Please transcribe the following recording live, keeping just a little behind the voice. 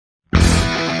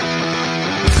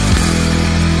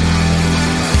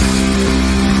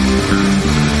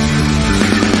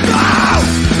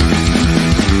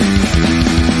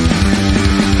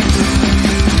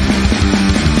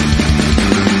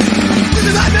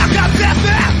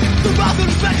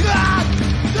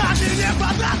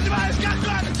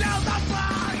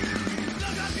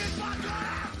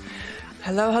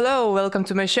Hello, hello, welcome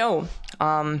to my show.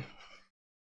 I'm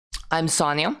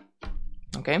Sonia.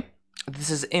 Okay,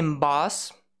 this is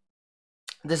EMboss.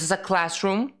 This is a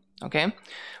classroom. Okay,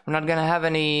 we're not gonna have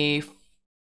any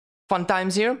fun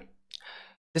times here.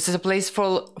 This is a place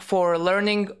for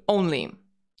learning only.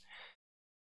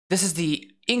 This is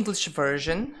the English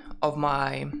version of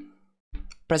my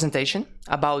presentation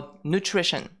about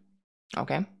nutrition.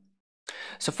 Okay,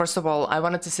 so first of all, I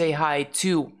wanted to say hi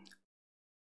to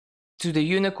the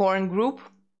unicorn group.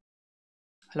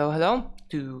 Hello, hello,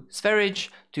 to Spherage,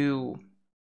 to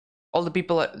all the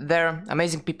people there,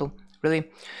 amazing people, really.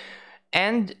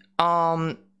 And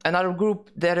another group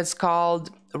that is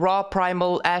called Raw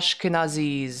Primal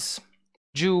Ashkenazis,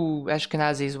 Jew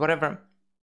Ashkenazis, whatever.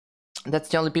 That's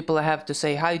the only people I have to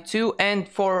say hi to, and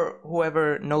for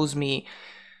whoever knows me,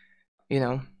 you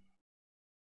know,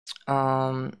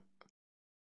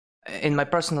 in my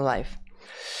personal life.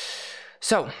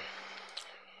 So,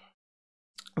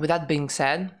 with that being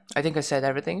said, I think I said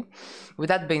everything. With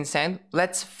that being said,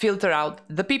 let's filter out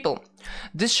the people.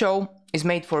 This show is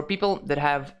made for people that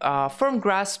have a firm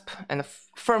grasp and a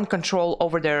firm control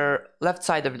over their left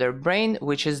side of their brain,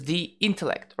 which is the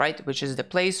intellect, right? Which is the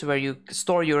place where you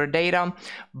store your data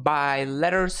by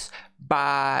letters,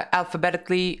 by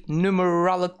alphabetically,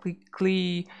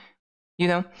 numerologically, you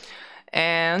know.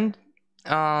 And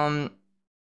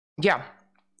yeah,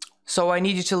 so I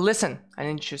need you to listen. I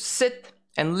need you to sit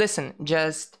and listen.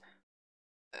 Just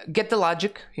get the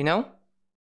logic, you know,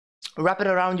 wrap it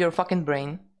around your fucking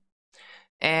brain,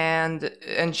 and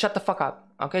shut the fuck up.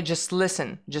 Okay, just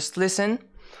listen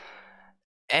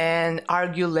and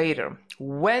argue later.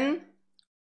 When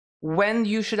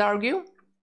you should argue?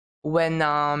 When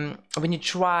you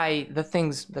try the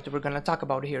things that we're gonna talk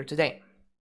about here today.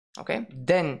 Okay,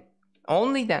 then,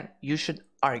 only then, you should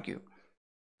argue.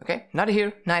 Okay, not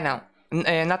here, not now,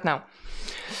 not now.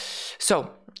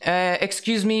 So,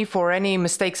 excuse me for any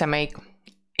mistakes I make.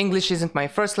 English isn't my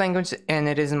first language and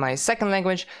it isn't my second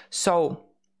language, so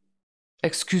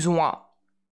excuse-moi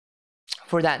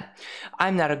for that.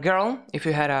 I'm not a girl. If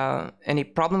you had any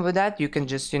problem with that, you can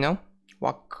just, you know,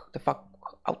 walk the fuck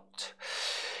out.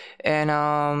 And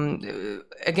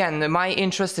again, my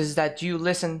interest is that you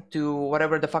listen to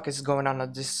whatever the fuck is going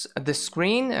on this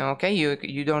screen. Okay,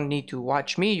 you don't need to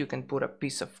watch me. You can put a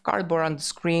piece of cardboard on the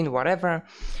screen, whatever.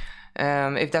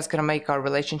 If that's gonna make our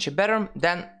relationship better,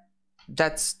 then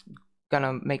that's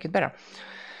gonna make it better.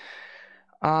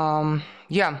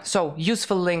 Yeah, so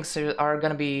useful links are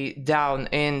gonna be down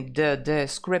in the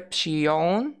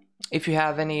description. If you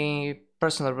have any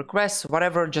personal requests,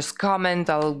 whatever, just comment.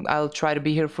 I'll try to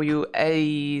be here for you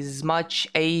as much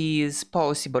as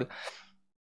possible.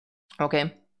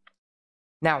 Okay.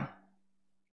 Now,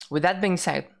 with that being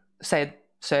said,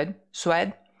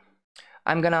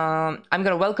 I'm gonna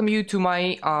welcome you to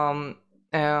my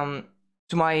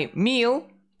meal,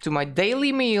 to my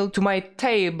daily meal, to my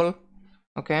table.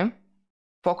 Okay,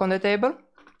 fuck on the table.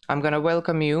 I'm gonna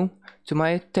welcome you to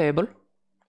my table,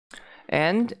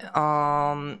 and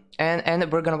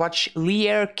we're gonna watch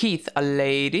Lierre Keith, a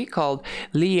lady called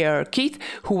Lierre Keith,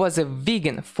 who was a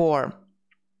vegan for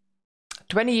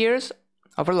 20 years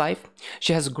of her life.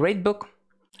 She has a great book,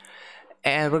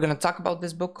 and we're gonna talk about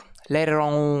this book later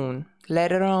on.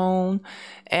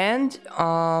 And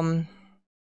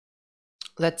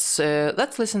let's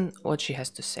listen what she has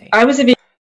to say. I was a vegan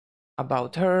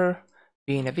about her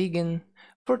being a vegan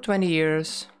for 20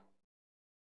 years.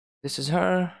 This is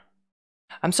her.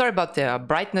 I'm sorry about the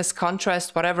brightness,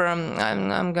 contrast, whatever.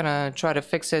 I'm gonna try to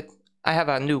fix it. I have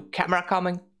a new camera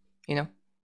coming, you know,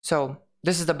 so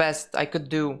this is the best I could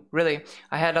do, really.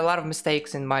 I had a lot of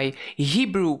mistakes in my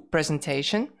Hebrew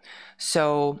presentation,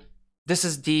 so this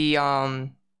is the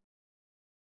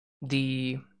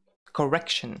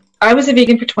correction. I was a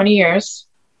vegan for 20 years.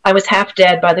 I was half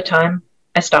dead by the time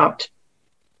I stopped.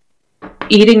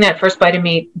 Eating that first bite of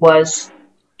meat was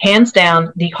hands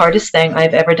down the hardest thing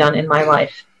I've ever done in my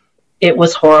life. It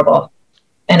was horrible,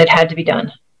 and it had to be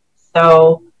done.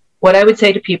 So what I would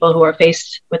say to people who are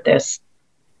faced with this,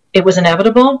 it was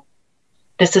inevitable.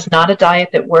 This is not a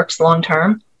diet that works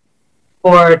long-term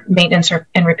for maintenance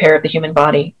and repair of the human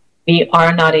body. We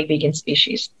are not a vegan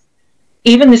species.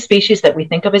 Even the species that we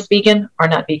think of as vegan are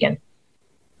not vegan.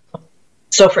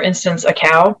 So for instance, a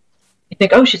cow, you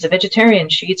think, oh, she's a vegetarian,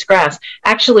 she eats grass.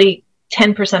 Actually,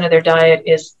 10% of their diet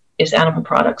is animal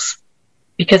products,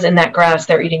 because in that grass,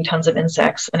 they're eating tons of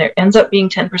insects, and it ends up being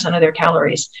 10% of their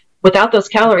calories. Without those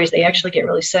calories, they actually get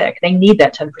really sick. They need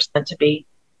that 10% to be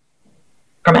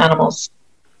from animals.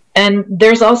 And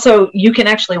there's also, you can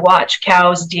actually watch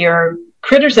cows, deer,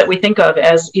 critters that we think of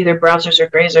as either browsers or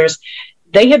grazers.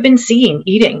 they have been seen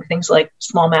eating things like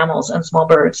small mammals and small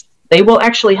birds. They will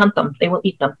actually hunt them. They will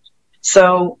eat them.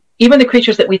 So even the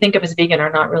creatures that we think of as vegan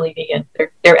are not really vegan.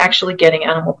 They're actually getting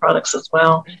animal products as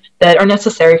well that are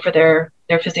necessary for their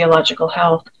physiological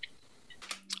health.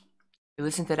 You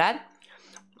listen to that?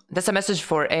 That's a message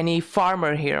for any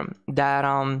farmer here that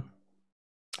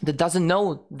that doesn't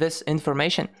know this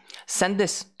information. Send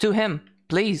this to him,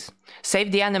 please.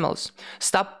 Save the animals.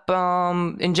 Stop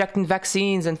injecting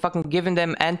vaccines and fucking giving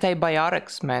them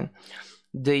antibiotics, man.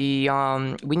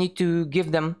 We need to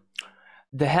give them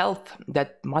the health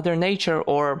that Mother Nature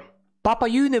or Papa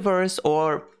Universe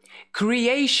or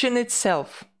creation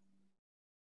itself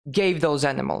gave those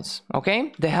animals,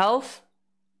 okay? The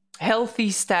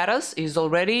healthy status is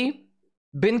already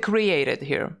been created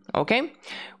here, okay?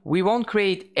 We won't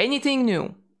create anything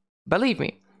new. Believe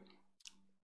me.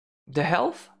 The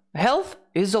health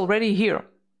is already here.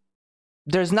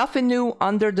 There's nothing new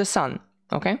under the sun,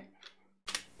 okay?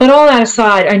 But all that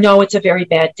aside, I know it's a very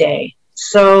bad day.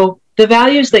 So the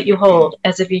values that you hold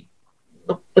as the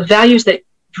values that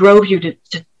drove you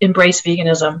to embrace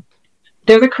veganism,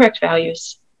 they're the correct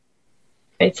values.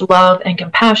 It's love and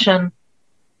compassion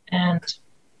and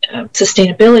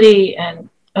sustainability and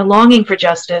a longing for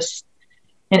justice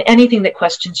and anything that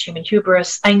questions human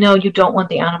hubris. I know you don't want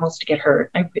the animals to get hurt.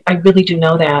 I really do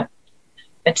know that.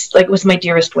 It's like, it was my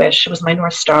dearest wish. It was my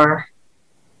North Star.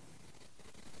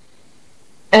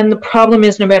 And the problem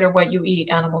is, no matter what you eat,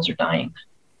 animals are dying.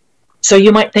 So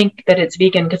you might think that it's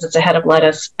vegan because it's a head of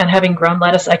lettuce. And having grown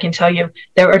lettuce, I can tell you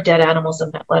there are dead animals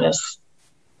in that lettuce.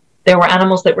 There were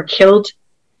animals that were killed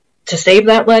to save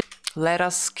that lettuce.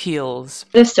 Lettuce kills.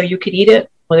 So you could eat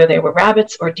it, whether they were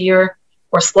rabbits or deer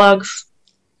or slugs,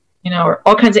 or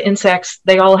all kinds of insects.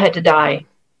 They all had to die.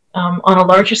 On a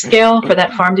larger scale, for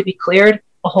that farm to be cleared,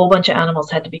 a whole bunch of animals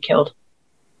had to be killed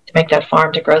to make that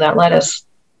farm to grow that lettuce.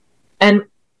 And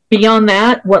beyond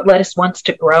that, what lettuce wants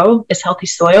to grow is healthy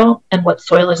soil, and what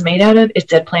soil is made out of is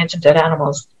dead plants and dead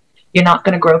animals. You're not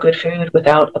going to grow good food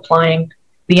without applying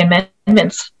the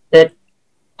amendments that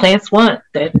plants want.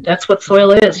 That's what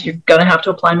soil is. You're going to have to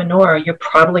apply manure. You're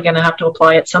probably going to have to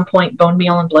apply at some point bone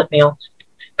meal and blood meal.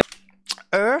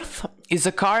 Earth is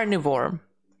a carnivore.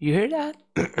 You hear that?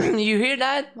 You hear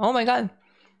that? Oh my god.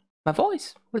 My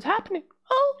voice. What's happening?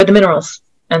 Oh. The minerals.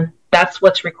 And that's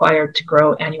what's required to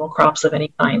grow annual crops of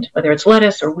any kind, whether it's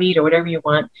lettuce or wheat or whatever you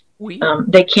want.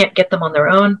 They can't get them on their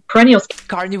own. Perennials.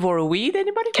 Carnivore weed,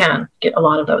 anybody? Can get a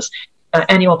lot of those.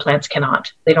 Annual plants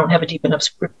cannot. They don't have a deep enough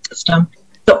root system.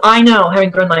 So I know, having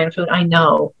grown my own food, I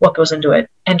know what goes into it.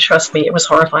 And trust me, it was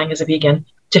horrifying as a vegan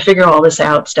to figure all this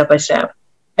out step by step.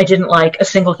 I didn't like a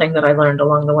single thing that I learned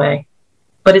along the way.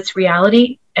 But it's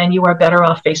reality, and you are better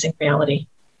off facing reality.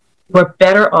 You are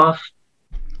better off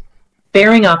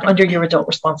bearing up under your adult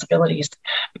responsibilities,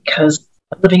 because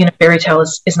living in a fairy tale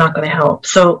is not going to help.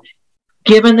 So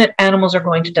given that animals are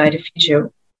going to die to feed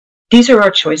you, these are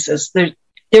our choices.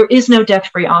 There is no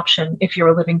death-free option if you're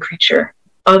a living creature.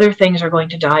 Other things are going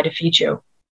to die to feed you.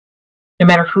 No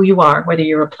matter who you are, whether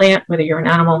you're a plant, whether you're an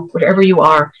animal, whatever you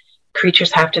are,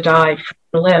 creatures have to die for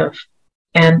you to live.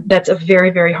 And that's a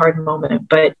very, very hard moment,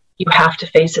 but you have to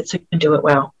face it so you can do it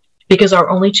well. Because our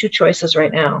only two choices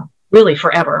right now, really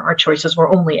forever, our choices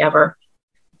were only ever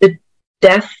the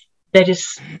death that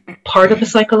is part of the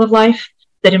cycle of life,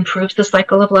 that improves the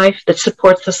cycle of life, that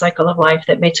supports the cycle of life,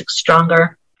 that makes it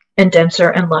stronger and denser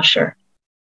and lusher.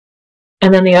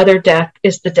 And then the other death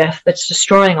is the death that's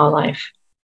destroying all life.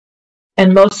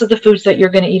 And most of the foods that you're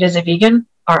going to eat as a vegan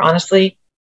are honestly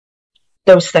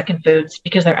those second foods,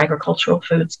 because they're agricultural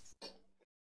foods.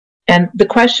 And the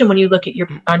question when you look at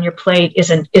on your plate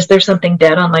isn't, is there something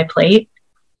dead on my plate?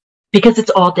 Because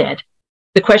it's all dead.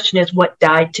 The question is, what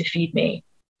died to feed me?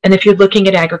 And if you're looking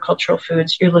at agricultural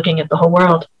foods, you're looking at the whole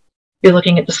world. You're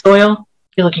looking at the soil,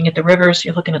 you're looking at the rivers,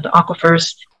 you're looking at the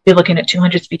aquifers, you're looking at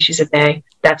 200 species a day.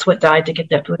 That's what died to get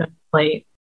that food on your plate.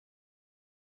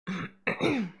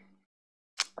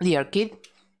 Lierre Keith,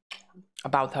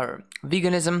 about her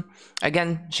veganism.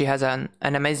 Again, she has an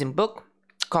amazing book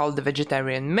called The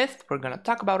Vegetarian Myth. We're gonna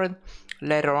talk about it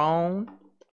later on.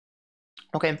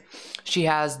 Okay, she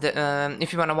has the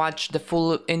if you want to watch the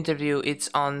full interview, it's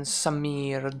on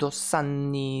Samir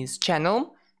Dosanni's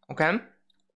channel. Okay,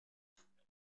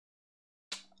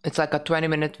 it's like a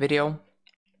 20-minute video,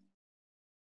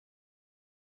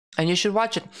 and you should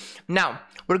watch it. Now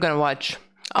we're gonna watch.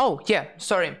 Oh yeah,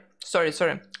 sorry.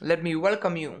 Let me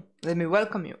welcome you.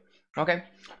 Okay,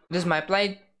 this is my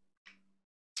plate.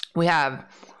 We have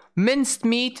minced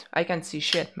meat. I can't see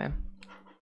shit, man.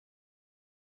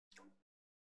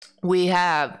 We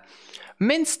have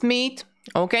minced meat,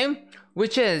 okay,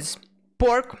 which is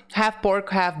pork,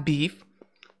 half beef.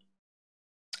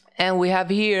 And we have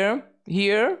here,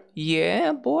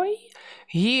 yeah, boy.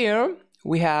 Here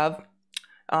we have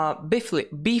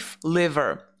beef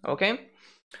liver, okay?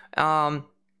 On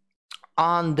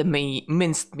the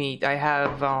minced meat, I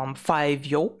have 5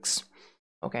 yolks,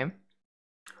 okay?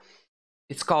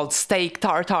 It's called steak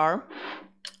tartare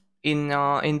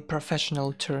in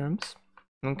professional terms,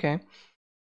 okay?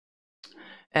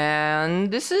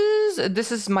 And this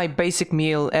is my basic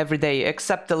meal every day,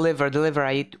 except the liver. The liver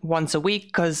I eat once a week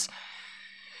because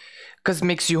it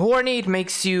makes you horny. It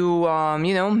makes you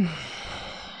you know,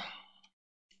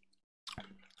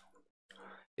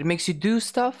 it makes you do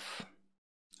stuff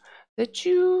that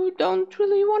you don't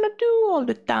really want to do all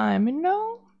the time, you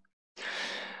know?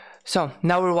 So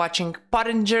now we're watching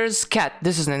Pottenger's cat.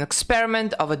 This is an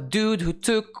experiment of a dude who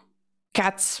took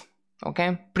cats,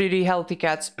 okay, pretty healthy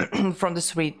cats from the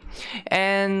street,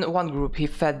 and one group he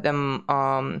fed them.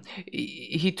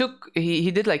 He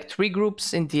did like 3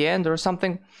 groups in the end or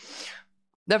something.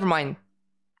 Never mind.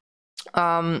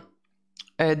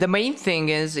 The main thing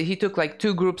is he took like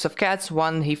 2 groups of cats.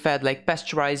 One he fed like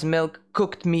pasteurized milk,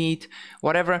 cooked meat,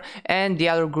 whatever, and the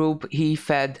other group he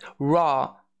fed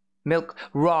raw milk,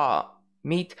 raw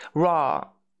meat, raw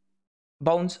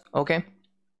bones, okay?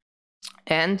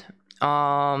 And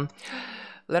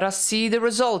let us see the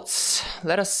results.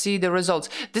 Let us see the results.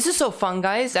 This is so fun,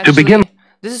 guys. Actually, to begin,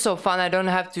 this is so fun. I don't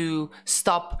have to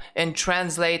stop and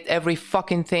translate every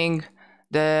fucking thing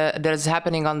that is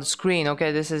happening on the screen,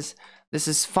 okay? This is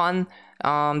fun.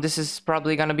 This is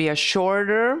probably gonna be a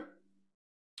shorter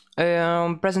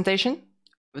presentation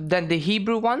than the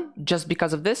Hebrew one, just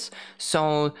because of this.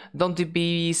 So don't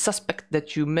be suspect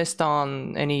that you missed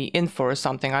on any info or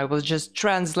something. I was just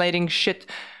translating shit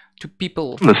to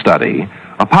people. In the study,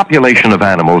 a population of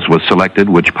animals was selected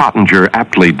which Pottenger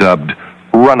aptly dubbed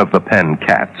run-of-the-pen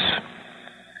cats.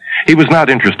 He was not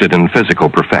interested in physical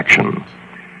perfection.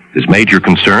 His major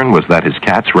concern was that his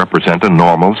cats represent a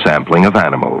normal sampling of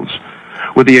animals,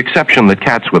 with the exception that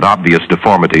cats with obvious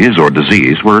deformities or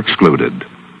disease were excluded.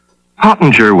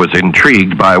 Pottenger was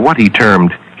intrigued by what he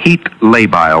termed heat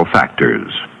labile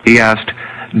factors. He asked,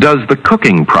 does the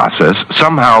cooking process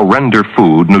somehow render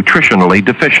food nutritionally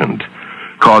deficient,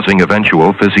 causing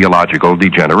eventual physiological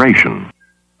degeneration?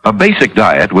 A basic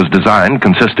diet was designed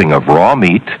consisting of raw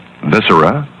meat,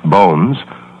 viscera, bones,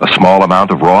 a small amount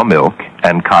of raw milk,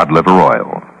 and cod liver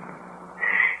oil.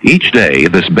 Each day,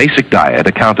 this basic diet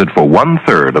accounted for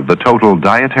 1/3 of the total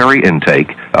dietary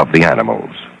intake of the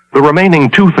animals. The remaining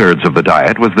 2/3 of the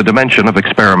diet was the dimension of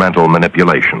experimental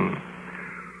manipulation.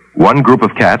 One group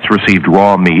of cats received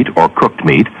raw meat or cooked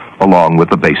meat along with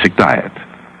the basic diet.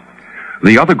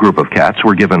 The other group of cats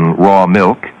were given raw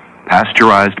milk,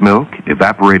 pasteurized milk,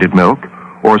 evaporated milk,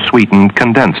 or sweetened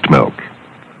condensed milk.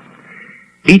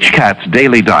 Each cat's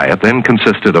daily diet then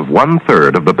consisted of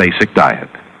 1/3 of the basic diet,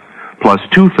 plus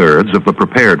 2/3 of the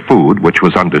prepared food which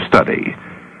was under study.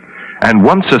 And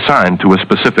once assigned to a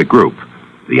specific group,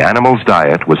 the animal's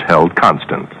diet was held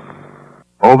constant.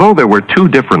 Although there were 2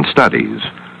 different studies,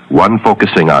 one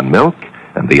focusing on milk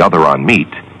and the other on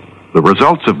meat, the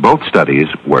results of both studies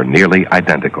were nearly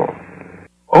identical.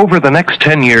 Over the next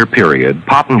 10-year period,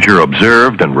 Pottenger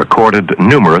observed and recorded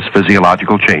numerous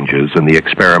physiological changes in the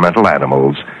experimental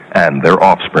animals and their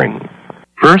offspring.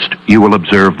 First, you will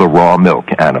observe the raw milk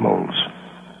animals.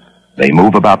 They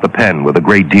move about the pen with a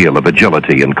great deal of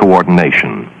agility and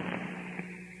coordination.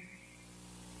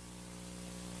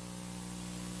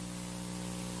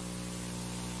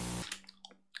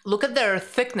 Look at their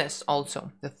thickness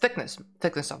also. The thickness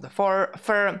of the fur,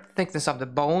 thickness of the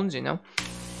bones, you know.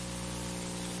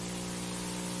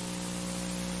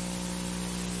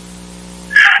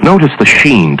 Notice the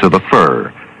sheen to the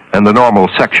fur and the normal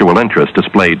sexual interest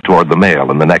displayed toward the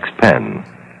male in the next pen.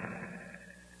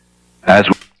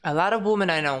 A lot of women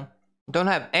I know don't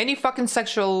have any fucking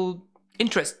sexual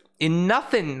interest in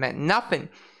nothing, man, nothing.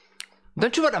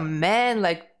 Don't you want a man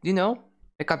like, you know,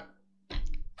 like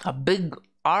a big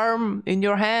arm in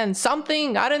your hand,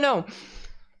 something, I don't know.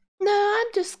 No,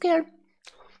 I'm just scared.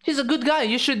 He's a good guy.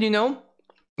 You should, you know,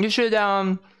 you should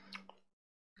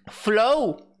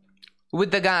flow with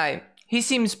the guy. He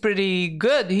seems pretty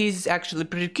good. He's actually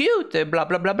pretty cute. Blah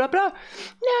blah blah blah blah.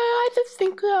 No, I just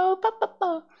think so. Bah, bah,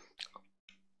 bah.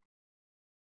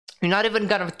 You're not even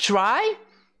gonna try?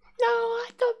 No, I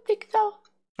don't think so.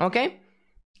 Okay,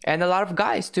 and a lot of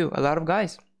guys too. A lot of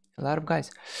guys.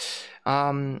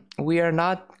 We're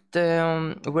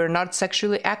not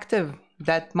sexually active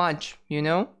that much, you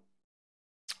know.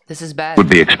 This is bad. Would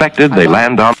be expected. They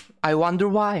land on. I wonder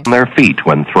why. Their feet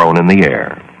when thrown in the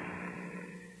air.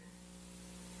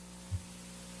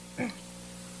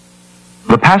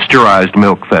 The pasteurized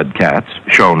milk-fed cats,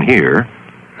 shown here,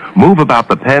 move about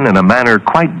the pen in a manner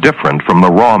quite different from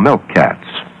the raw milk cats.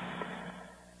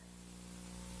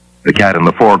 The cat in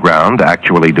the foreground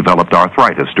actually developed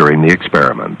arthritis during the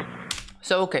experiment.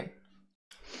 So, okay.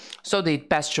 So they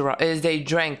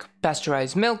drank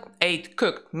pasteurized milk, ate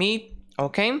cooked meat,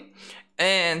 okay?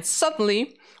 And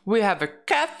suddenly we have a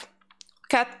cat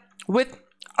with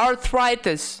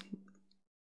arthritis.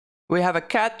 We have a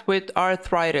cat with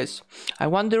arthritis. I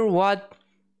wonder what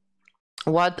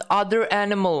other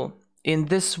animal in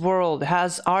this world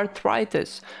has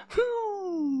arthritis?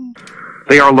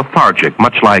 They are lethargic,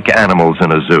 much like animals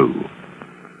in a zoo.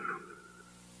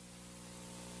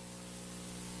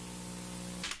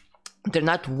 They're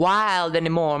not wild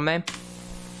anymore, man.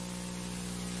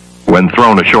 When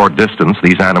thrown a short distance,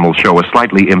 these animals show a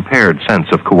slightly impaired sense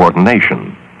of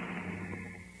coordination.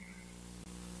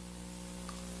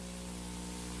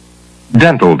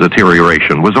 Dental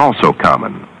deterioration was also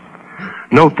common.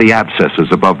 Note the abscesses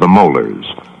above the molars,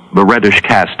 the reddish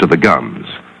cast to the gums,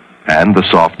 and the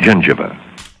soft gingiva.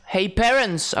 Hey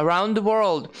parents around the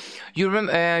world, you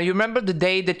remember the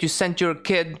day that you sent your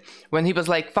kid when he was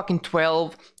like fucking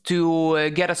 12 to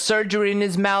get a surgery in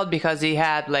his mouth because he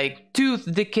had like tooth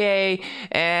decay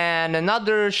and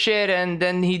another shit, and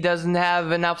then he doesn't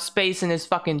have enough space in his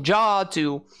fucking jaw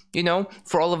to, you know,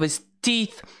 for all of his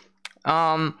teeth,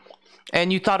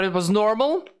 and you thought it was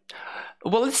normal?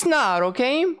 Well, it's not,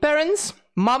 okay, parents?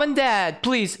 Mom and dad,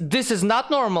 please, this is not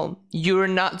normal.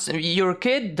 Your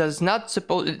kid he's not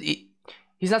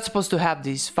supposed to have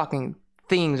these fucking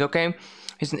things, okay?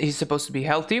 He's supposed to be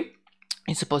healthy.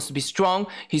 He's supposed to be strong.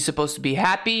 He's supposed to be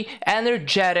happy,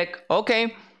 energetic,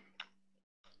 okay?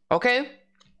 Okay?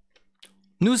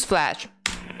 Newsflash.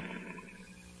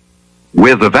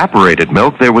 With evaporated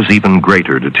milk, there was even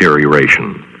greater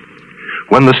deterioration.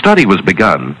 When the study was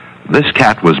begun, this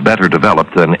cat was better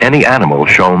developed than any animal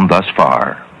shown thus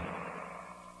far.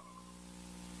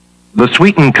 The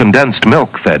sweetened condensed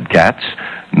milk-fed cats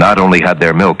not only had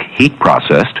their milk heat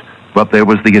processed, but there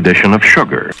was the addition of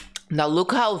sugar. Now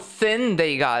look how thin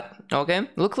they got, okay?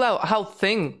 Look how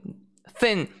thin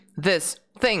this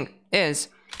thing is.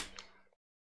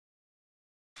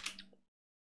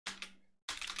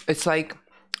 It's like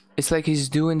he's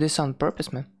doing this on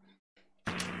purpose, man.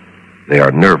 They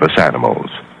are nervous animals.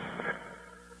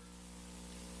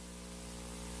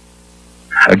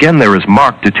 Again, there is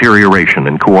marked deterioration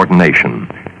in coordination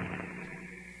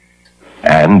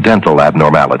and dental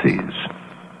abnormalities.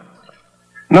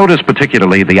 Notice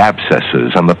particularly the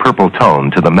abscesses and the purple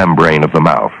tone to the membrane of the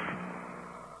mouth.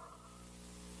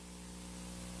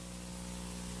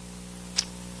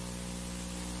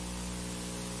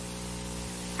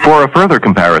 For a further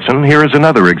comparison, here is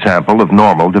another example of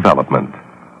normal development.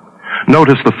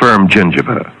 Notice the firm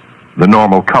gingiva, the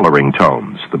normal coloring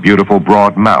tones, the beautiful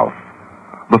broad mouth,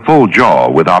 the full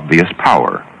jaw with obvious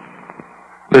power.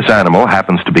 This animal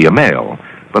happens to be a male,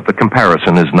 but the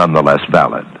comparison is nonetheless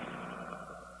valid.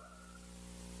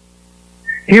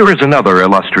 Here is another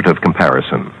illustrative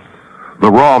comparison.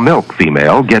 The raw milk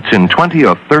female gets in 20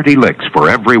 or 30 licks for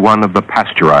every one of the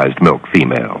pasteurized milk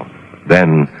female,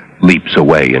 then leaps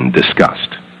away in disgust.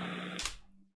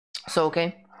 So,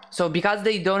 okay. So because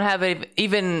they don't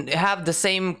even have the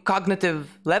same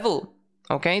cognitive level,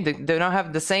 okay? They don't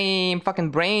have the same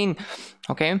fucking brain,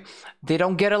 okay? They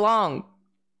don't get along.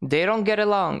 They don't get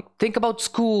along. Think about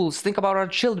schools. Think about our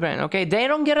children, okay? They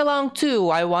don't get along too.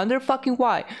 I wonder fucking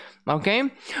why, okay?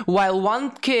 While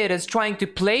one kid is trying to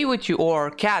play with you,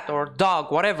 or cat or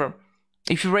dog, whatever.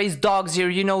 If you raise dogs here,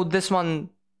 you know this one,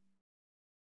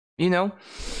 you know,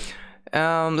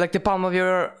 like the palm of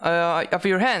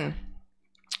your hand.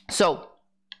 So,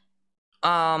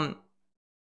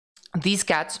 these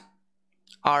cats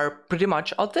are pretty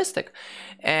much autistic,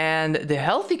 and the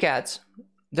healthy cats,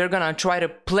 they're gonna try to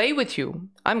play with you.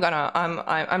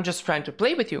 I'm just trying to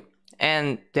play with you,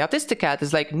 and the autistic cat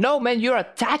is like, no man, you're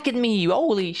attacking me,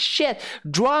 holy shit,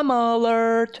 drama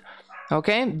alert.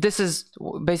 Okay, this is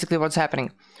basically what's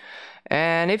happening.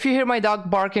 And if you hear my dog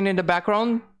barking in the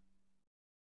background,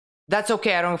 that's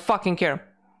okay, I don't fucking care.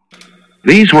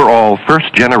 These were all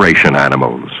first-generation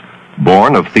animals,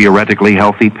 born of theoretically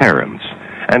healthy parents,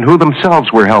 and who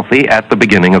themselves were healthy at the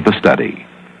beginning of the study.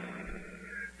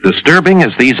 Disturbing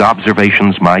as these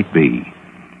observations might be,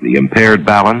 the impaired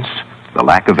balance, the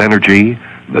lack of energy,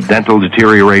 the dental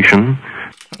deterioration...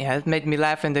 Yeah, it made me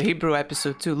laugh in the Hebrew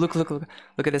episode too. Look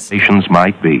at this.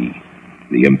 ...might be,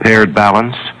 the impaired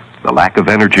balance, the lack of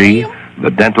energy,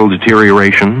 the dental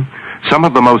deterioration... Some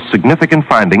of the most significant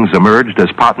findings emerged as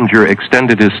Pottenger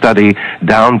extended his study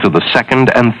down to the second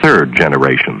and third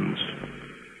generations.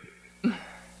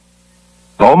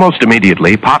 Almost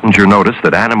immediately, Pottenger noticed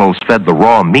that animals fed the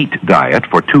raw meat diet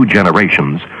for 2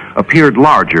 generations appeared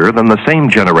larger than the same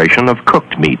generation of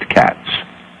cooked meat cats.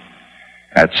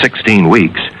 At 16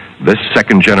 weeks, this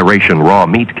second-generation raw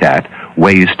meat cat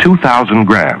weighs 2,000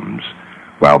 grams,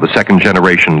 while the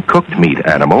second-generation cooked meat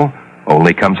animal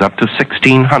only comes up to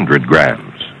 1,600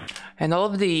 grams. And all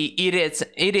of the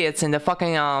idiots in the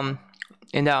fucking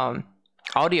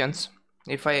audience,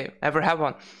 if I ever have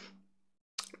one,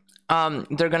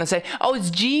 they're gonna say, "Oh, it's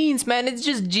genes, man. It's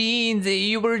just genes.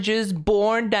 You were just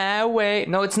born that way."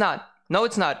 No, it's not. No,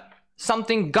 it's not.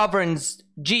 Something governs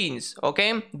genes,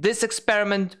 okay? This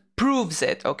experiment proves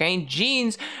it, okay?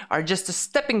 Genes are just a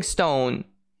stepping stone,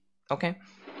 okay?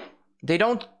 They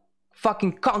don't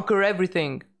fucking conquer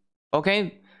everything,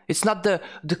 okay? It's not the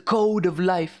code of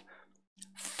life.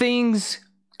 Things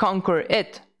conquer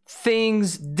it.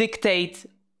 Things dictate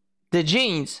the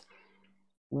genes.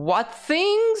 What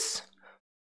things?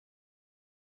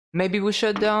 Maybe we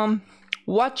should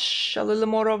watch a little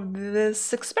more of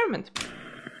this experiment.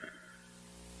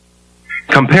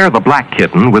 Compare the black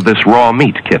kitten with this raw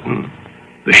meat kitten.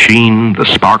 The sheen, the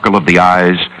sparkle of the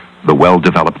eyes, the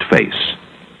well-developed face.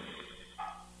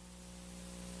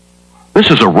 This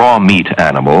is a raw meat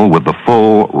animal with the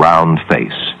full, round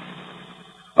face.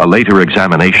 A later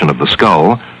examination of the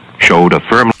skull showed a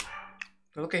firm...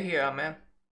 Look at here, man.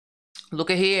 Look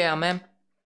at here, man.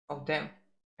 Oh, damn.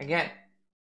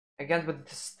 Again with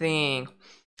this thing.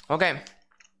 Okay.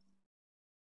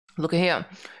 Look at here.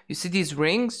 You see these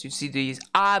rings? You see these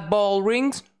eyeball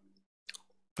rings?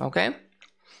 Okay.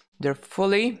 They're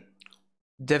fully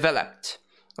developed.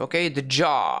 Okay. The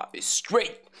jaw is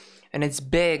straight and it's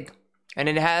big and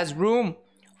it has room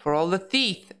for all the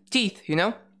teeth, you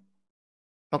know?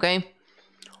 Okay.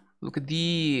 Look at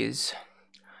these.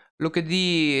 Look at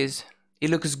these. It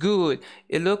looks good.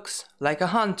 It looks like a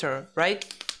hunter, right?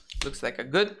 Looks like a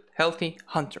good, healthy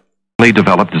hunter.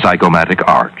 Developed zygomatic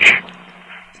arch.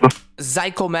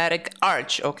 Zygomatic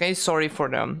arch, okay? Sorry for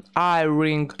the eye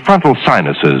ring. Frontal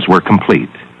sinuses were complete,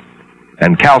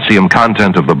 and calcium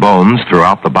content of the bones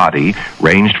throughout the body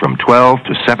ranged from 12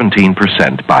 to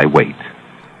 17% by weight.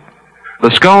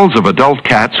 The skulls of adult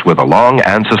cats with a long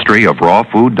ancestry of raw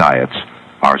food diets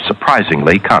are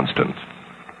surprisingly constant.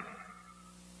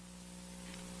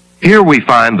 Here we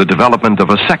find the development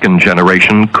of a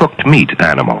second-generation cooked meat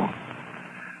animal.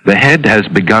 The head has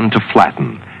begun to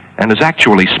flatten and is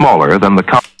actually smaller than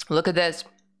the... Look at this.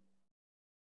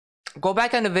 Go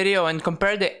back on the video and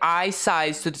compare the eye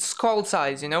size to the skull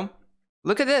size, you know?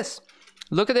 Look at this.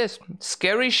 Look at this.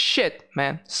 Scary shit,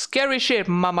 man. Scary shit,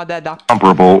 mama dada.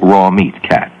 Comparable raw meat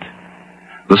cat.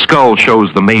 The skull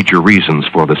shows the major reasons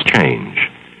for this change.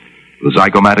 The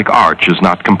zygomatic arch is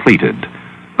not completed.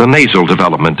 The nasal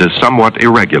development is somewhat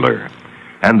irregular,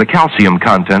 and the calcium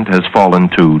content has fallen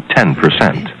to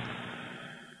 10%.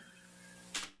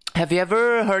 Have you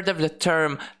ever heard of the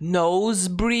term nose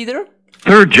breather?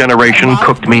 Third generation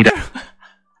cooked meat.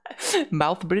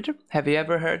 Mouth breather? Have you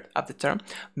ever heard of the term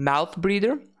mouth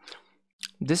breather?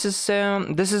 This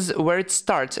is where it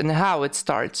starts and how it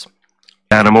starts.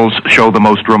 Animals show the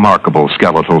most remarkable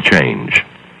skeletal change.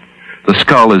 The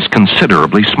skull is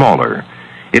considerably smaller.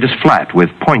 It is flat with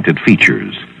pointed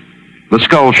features. The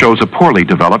skull shows a poorly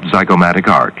developed zygomatic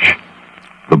arch.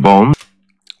 The bone...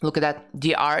 Look at that.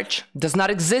 The arch does not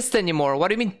exist anymore. What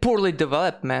do you mean poorly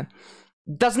developed, man?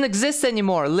 Doesn't exist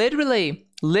anymore. Literally.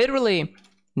 Literally.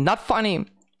 Not funny.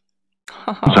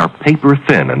 are paper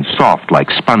thin and soft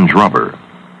like sponge rubber.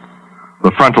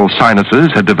 The frontal sinuses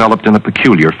had developed in a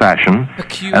peculiar fashion,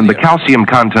 and the calcium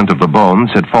content of the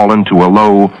bones had fallen to a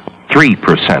low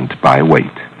 3% by weight.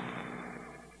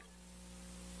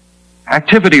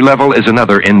 Activity level is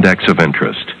another index of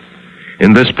interest.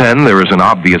 In this pen, there is an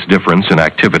obvious difference in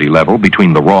activity level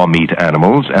between the raw meat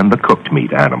animals and the cooked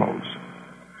meat animals.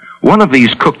 One of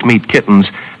these cooked meat kittens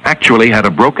actually had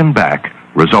a broken back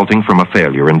resulting from a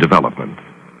failure in development.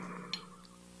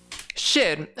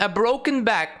 Shit, a broken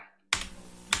back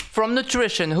from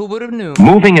nutrition, who would have knew?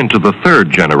 Moving into the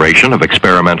third generation of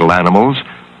experimental animals,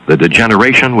 the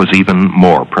degeneration was even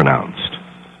more pronounced.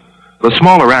 The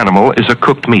smaller animal is a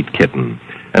cooked meat kitten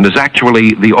and is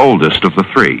actually the oldest of the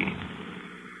three.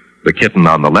 The kitten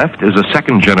on the left is a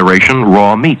second-generation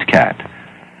raw meat cat,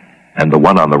 and the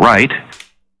one on the right,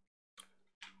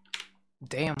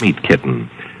 meat kitten,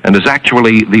 and is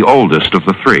actually the oldest of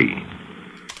the three.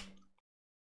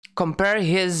 Compare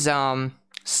his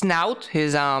snout,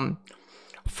 his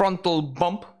frontal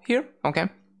bump here, okay?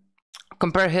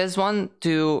 Compare his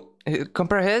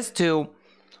to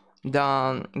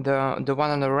The one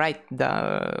on the right,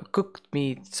 the cooked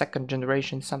meat, second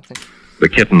generation something. The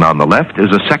kitten on the left is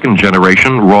a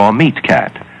second-generation raw meat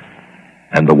cat,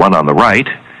 and the one on the right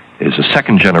is a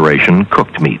second-generation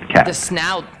cooked meat cat. The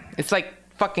snout, it's like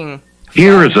fucking...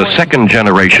 Here is a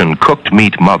second-generation cooked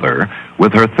meat mother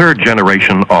with her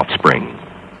third-generation offspring.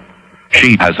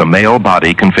 She has a male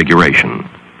body configuration.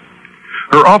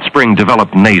 Her offspring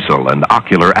developed nasal and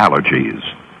ocular allergies.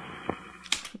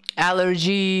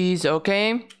 Allergies,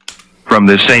 okay? From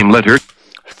this same litter...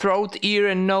 Throat, ear,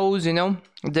 and nose, you know?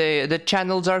 The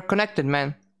channels are connected,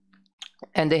 man.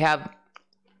 And they have...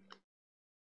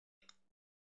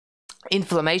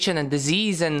 inflammation and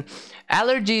disease and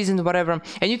allergies and whatever,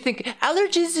 and you think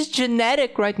allergies is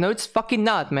genetic, right? No, it's fucking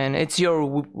not, man. It's your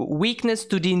weakness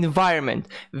to the environment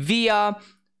via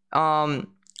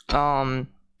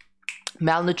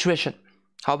malnutrition.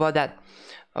 How about that?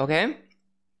 Okay,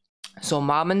 so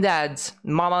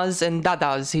mamas and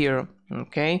dadas here.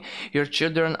 Okay, your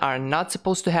children are not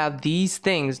supposed to have these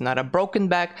things. Not a broken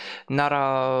back, not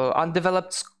a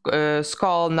undeveloped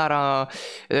skull, not a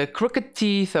crooked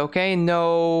teeth. Okay,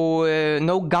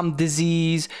 no gum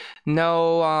disease,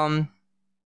 no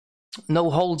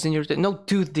holes in your no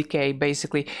tooth decay,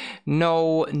 basically,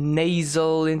 no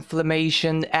nasal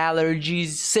inflammation,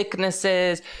 allergies,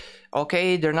 sicknesses.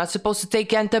 Okay, they're not supposed to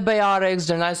take antibiotics.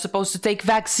 They're not supposed to take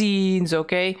vaccines.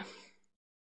 Okay,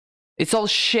 it's all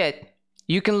shit.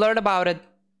 You can learn about it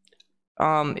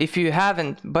if you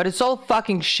haven't, but it's all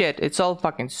fucking shit. It's all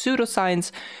fucking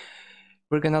pseudoscience.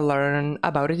 We're gonna learn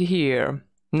about it here.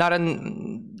 Not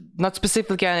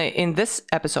specifically in this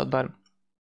episode, but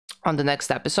on the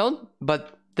next episode.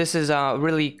 But this is a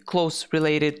really close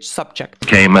related subject.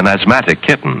 Came an asthmatic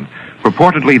kitten,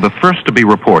 purportedly the first to be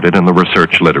reported in the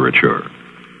research literature.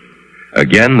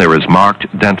 Again, there is marked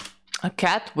a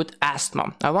cat with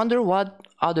asthma. I wonder what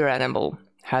other animal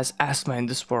has asthma in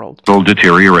this world.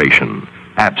 Deterioration,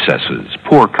 abscesses,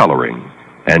 poor coloring,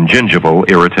 and gingival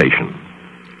irritation.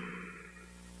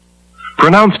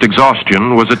 Pronounced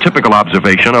exhaustion was a typical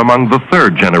observation among the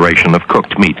third generation of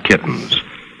cooked meat kittens,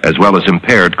 as well as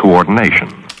impaired coordination.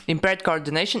 Impaired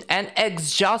coordination and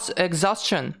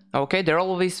exhaustion. Okay, they're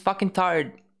always fucking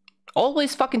tired.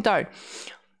 Always fucking tired.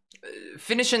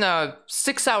 Finishing a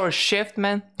 6-hour shift,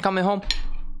 man, coming home,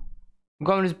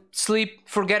 going to sleep,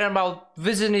 forgetting about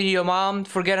visiting your mom,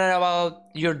 forgetting about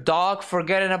your dog,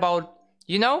 forgetting about,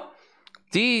 you know,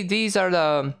 these are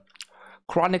the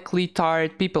chronically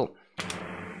tired people.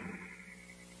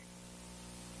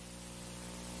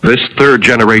 This third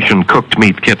generation cooked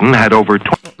meat kitten had over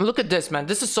 20... Look at this, man.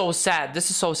 This is so sad.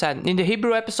 This is so sad. In the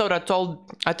Hebrew episode,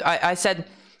 I said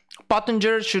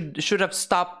Pottenger should have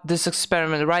stopped this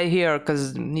experiment right here,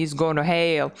 because he's going to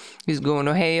hail. He's going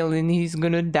to hail and he's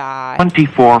going to die.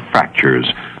 24 fractures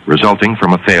resulting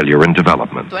from a failure in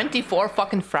development. 24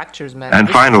 fucking fractures, man. And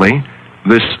finally,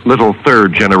 this little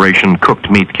third generation cooked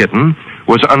meat kitten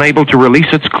was unable to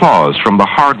release its claws from the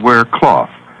hardware cloth,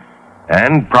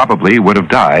 and probably would have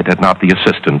died had not the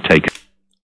assistant taken.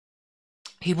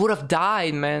 He would have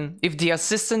died, man, if the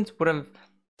assistant would have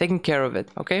taken care of it,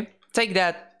 okay? Take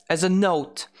that as a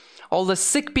note. All the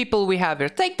sick people we have here,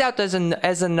 take that as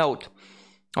a note,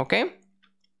 okay?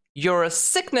 Your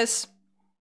sickness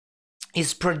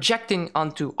is projecting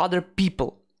onto other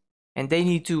people, and they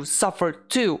need to suffer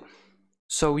too,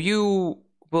 so you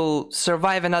will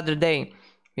survive another day,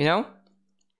 you know?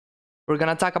 We're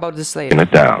gonna talk about this later.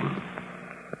 It down.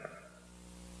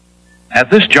 At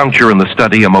this juncture in the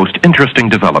study, a most interesting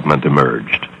development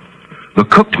emerged. The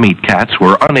cooked meat cats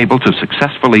were unable to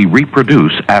successfully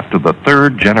reproduce after the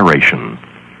third generation.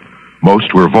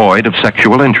 Most were void of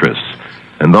sexual interests,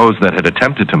 and those that had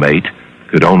attempted to mate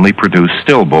could only produce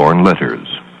stillborn litters.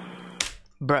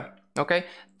 Bruh, okay?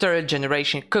 Third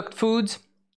generation cooked foods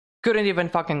couldn't even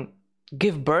fucking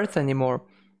give birth anymore.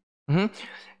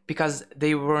 Because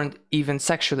they weren't even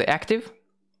sexually active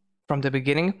from the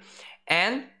beginning.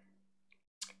 And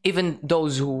even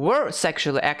those who were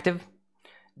sexually active,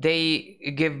 they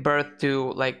give birth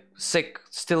to like sick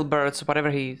stillbirths,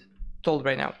 whatever he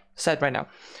said right now.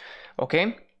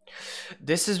 Okay,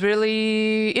 this is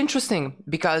really interesting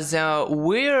because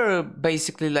we're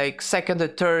basically like second or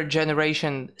third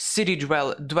generation city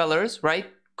dwellers, right?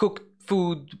 Cooked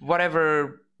food,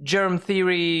 whatever, germ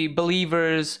theory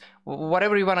believers,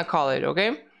 whatever you want to call it.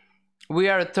 Okay, we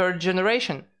are a third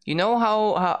generation. You know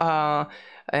how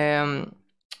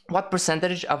what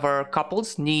percentage of our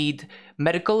couples need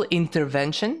medical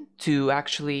intervention to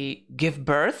actually give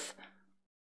birth?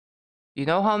 You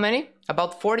know how many?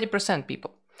 About 40%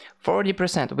 people.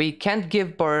 40%. We can't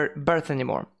give birth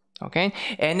anymore. Okay,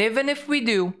 and even if we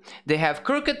do, they have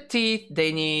crooked teeth,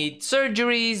 they need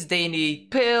surgeries, they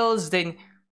need pills, they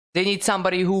need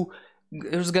somebody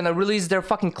who's gonna release their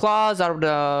fucking claws out of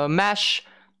the mesh,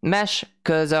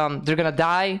 because they're gonna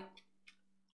die.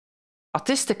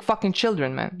 Autistic fucking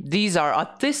children, man. These are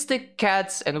autistic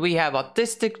cats, and we have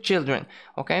autistic children.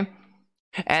 Okay,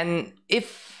 and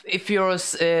if you're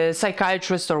a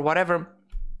psychiatrist or whatever,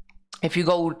 if you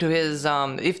go to his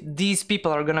if these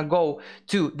people are gonna go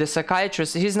to the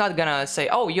psychiatrist, he's not gonna say,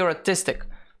 oh, you're autistic.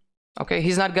 Okay,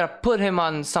 he's not gonna put him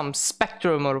on some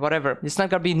spectrum or whatever. It's not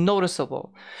gonna be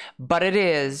noticeable, but it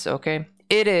is. Okay,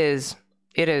 it is.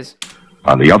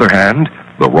 On the other hand,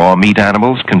 the raw meat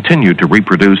animals continued to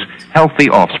reproduce healthy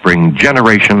offspring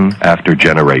generation after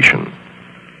generation.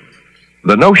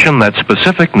 The notion that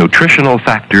specific nutritional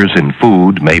factors in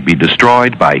food may be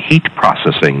destroyed by heat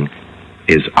processing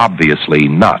is obviously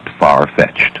not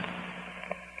far-fetched.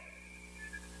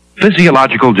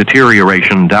 Physiological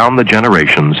deterioration down the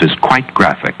generations is quite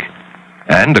graphic,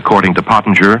 and according to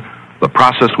Pottenger, the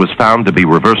process was found to be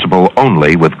reversible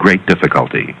only with great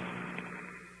difficulty.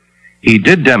 He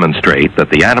did demonstrate that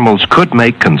the animals could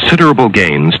make considerable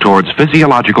gains towards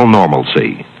physiological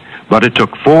normalcy, but it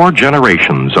took 4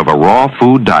 generations of a raw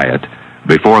food diet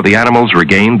before the animals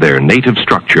regained their native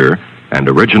structure and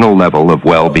original level of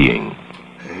well-being.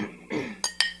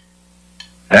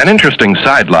 An interesting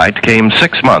sidelight came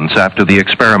 6 months after the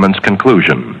experiment's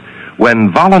conclusion,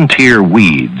 when volunteer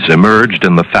weeds emerged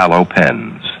in the fallow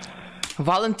pens.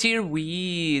 Volunteer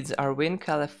weeds. Are we in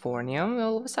California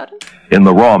all of a sudden? In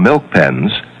the raw milk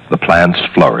pens, the plants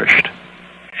flourished.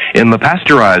 In the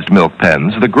pasteurized milk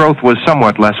pens, the growth was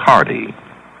somewhat less hardy.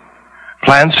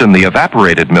 Plants in the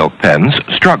evaporated milk pens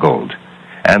struggled,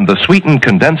 and the sweetened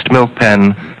condensed milk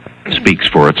pen speaks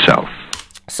for itself.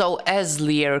 So, as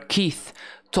Lierre Keith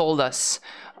told us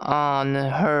on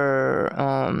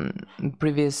her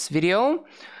previous video,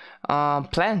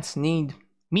 plants need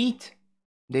meat.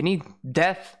 They need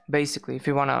death, basically, if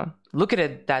you want to look at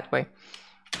it that way.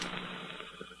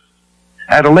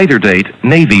 At a later date,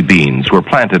 navy beans were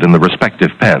planted in the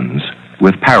respective pens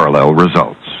with parallel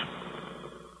results.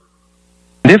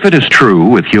 And if it is true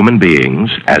with human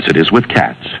beings, as it is with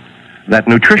cats, that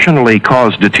nutritionally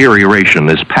caused deterioration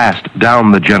is passed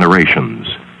down the generations,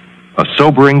 a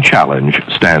sobering challenge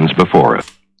stands before us.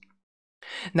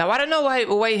 Now, I don't know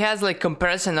why he has like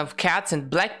comparison of cats and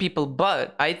black people,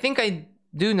 but I think I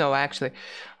do know, actually.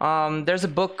 There's a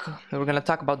book, we're gonna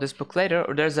talk about this book later,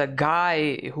 or there's a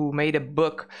guy who made a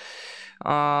book,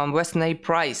 Weston A.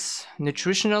 Price,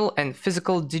 Nutritional and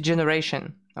Physical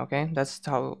Degeneration. Okay, that's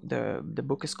how the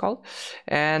book is called,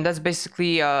 and that's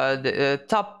basically the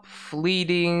top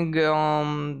leading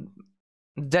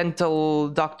dental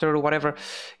doctor or whatever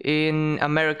in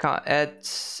America at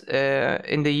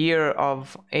in the year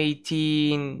of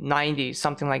 1890,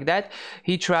 something like that.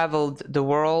 He traveled the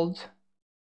world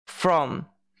from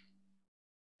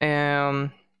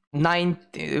the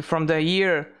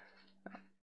year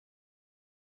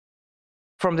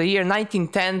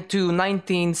 1910 to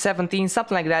 1917,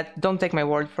 something like that. Don't take my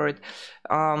word for it.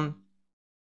 And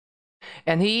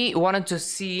he wanted to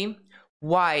see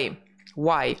why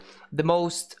the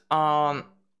most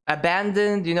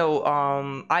abandoned,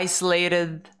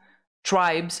 isolated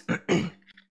tribes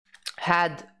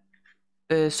had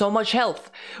so much health.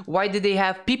 Why did they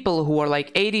have people who are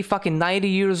like 80 fucking 90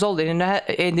 years old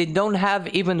and they don't have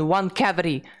even one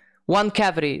cavity,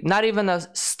 not even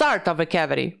a start of a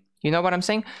cavity? You know what I'm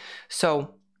saying?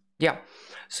 So yeah,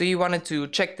 so he wanted to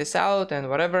check this out and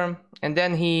whatever, and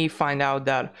then he find out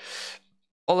that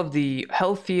all of the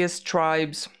healthiest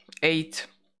tribes ate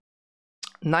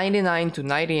 99 to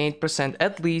 98%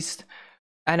 at least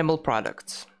animal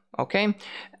products. Okay,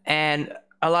 and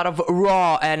a lot of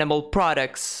raw animal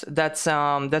products. That's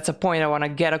a point I want to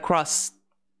get across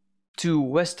to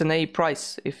Weston A.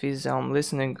 Price if he's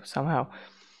listening somehow.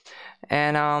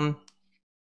 And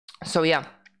so yeah,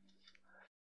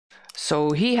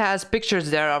 so he has pictures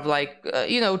there of like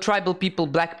tribal people,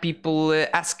 black people,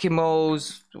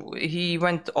 Eskimos. He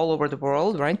went all over the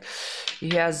world, right?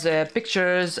 He has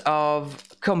pictures of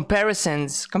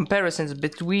comparisons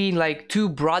between like 2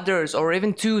 brothers or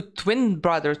even 2 twin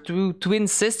brothers, 2 twin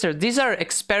sisters. These are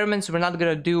experiments we're not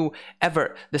gonna do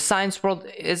ever. The science world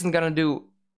isn't gonna do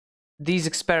these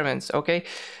experiments, okay?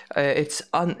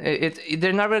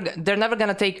 They're never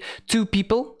gonna take 2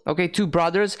 people, okay, 2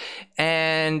 brothers,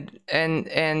 and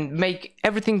make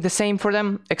everything the same for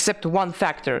them except one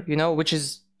factor, which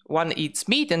is one eats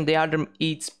meat and the other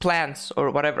eats plants or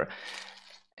whatever,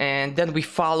 and then we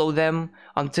follow them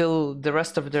until the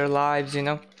rest of their lives,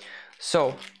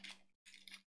 So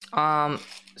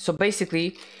So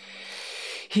basically,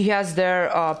 he has their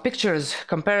pictures,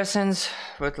 comparisons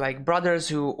with like brothers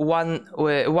who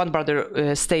one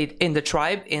brother stayed in the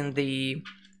tribe, in the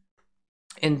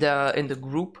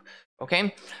group,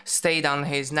 okay, stayed on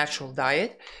his natural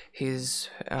diet, his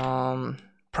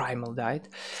primal diet,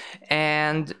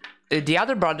 and the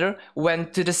other brother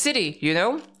went to the city, you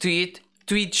know, to eat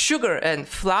sugar and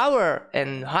flour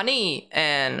and honey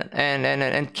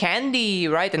and candy,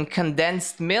 right, and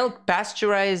condensed milk,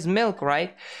 pasteurized milk,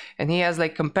 right? And he has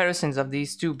like comparisons of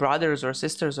these two brothers or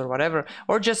sisters or whatever,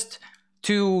 or just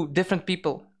two different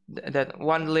people that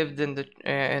one lived in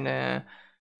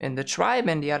the tribe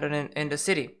and the other in the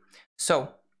city. So,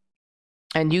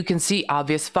 and you can see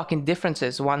obvious fucking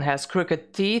differences. One has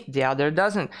crooked teeth, the other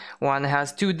doesn't. One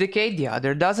has tooth decay, the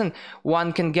other doesn't.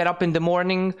 One can get up in the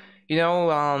morning, you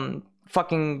know,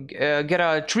 fucking get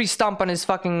a tree stump on his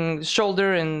fucking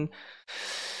shoulder and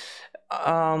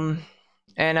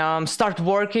start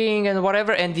working and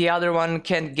whatever, and the other one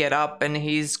can't get up and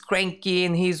he's cranky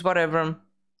and he's whatever.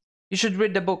 You should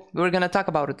read the book. We're gonna talk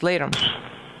about it later.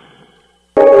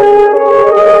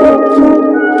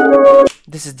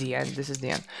 This is the end. This is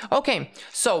the end. Okay,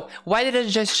 so why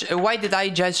did I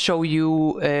just show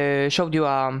you a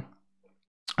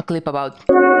clip about,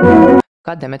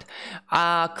 god damn it,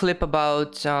 a clip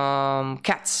about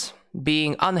cats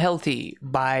being unhealthy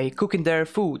by cooking their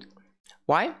food?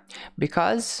 Why?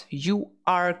 Because you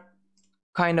are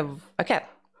kind of a cat.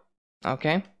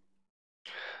 Okay,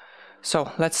 so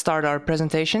let's start our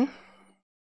presentation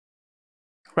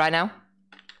right now.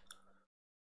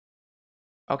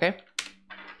 Okay.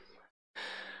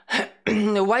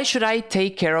 Why should I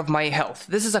take care of my health?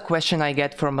 This is a question I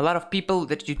get from a lot of people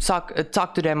that you talk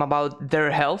to them about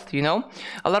their health, you know?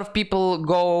 A lot of people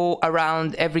go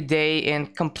around every day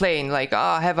and complain like, oh,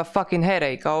 I have a fucking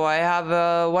headache. Oh, I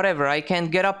have whatever. I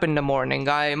can't get up in the morning.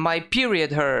 My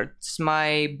period hurts.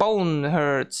 My bone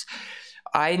hurts.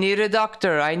 I need a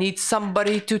doctor. I need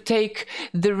somebody to take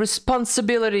the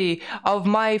responsibility of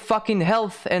my fucking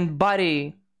health and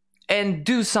body and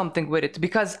do something with it,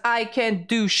 because I can't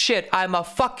do shit. I'm a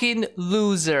fucking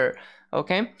loser.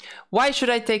 Okay? Why should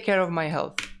I take care of my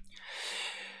health?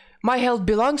 My health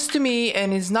belongs to me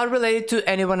and is not related to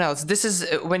anyone else. This is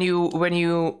when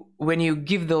you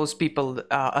give those people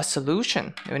a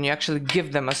solution, when you actually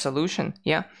give them a solution,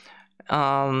 yeah.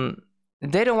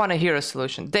 They don't want to hear a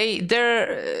solution.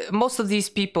 Most of these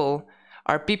people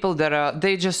are people that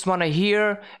they just want to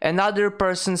hear another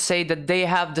person say that they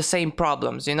have the same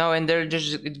problems, you know, and they're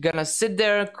just gonna sit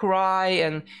there, cry,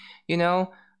 and, you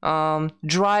know,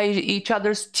 dry each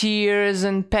other's tears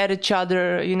and pet each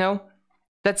other, you know.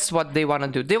 That's what they want to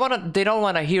do. They don't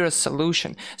want to hear a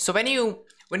solution. So when you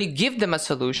give them a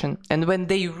solution, and when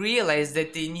they realize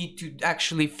that they need to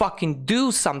actually fucking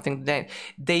do something, then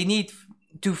they need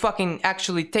to fucking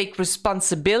actually take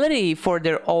responsibility for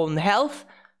their own health,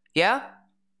 yeah,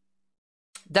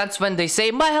 that's when they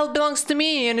say, my health belongs to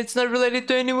me and it's not related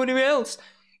to anybody else.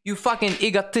 You fucking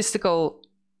egotistical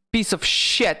piece of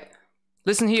shit.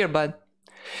 Listen here, bud.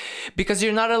 Because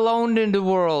you're not alone in the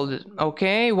world,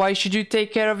 okay? Why should you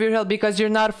take care of your health? Because you're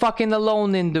not fucking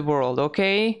alone in the world,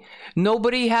 okay?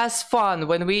 Nobody has fun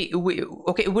when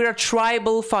okay, we're a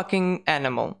tribal fucking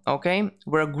animal, okay?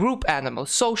 We're a group animal,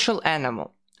 social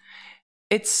animal.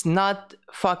 It's not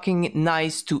fucking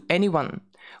nice to anyone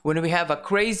when we have a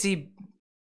crazy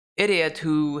idiot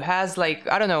who has, like,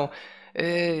 I don't know,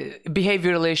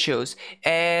 behavioral issues,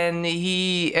 and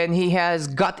he has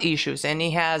gut issues, and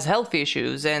he has health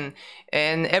issues, and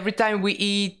every time we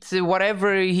eat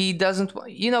whatever, he doesn't,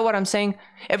 you know what I'm saying?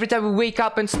 Every time we wake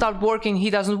up and start working, he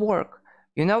doesn't work.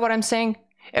 You know what I'm saying?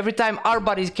 Every time our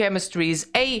body's chemistry is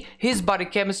A, his body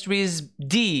chemistry is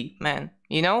D, man,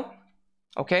 you know?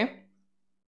 Okay?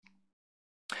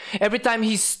 Every time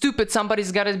he's stupid,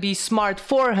 somebody's gotta be smart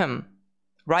for him,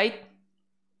 right?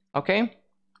 Okay?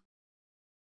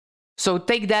 So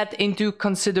take that into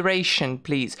consideration,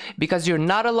 please, because you're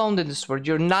not alone in this world.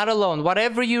 You're not alone.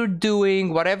 Whatever you're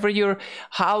doing,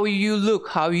 how you look,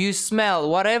 how you smell,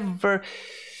 whatever,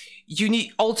 you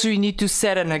need to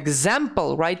set an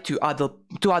example, right? To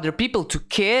other people, to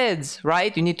kids,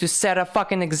 right? You need to set a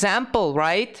fucking example,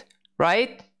 right?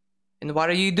 Right? And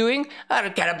what are you doing? I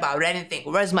don't care about anything.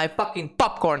 Where's my fucking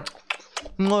popcorn?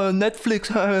 Netflix.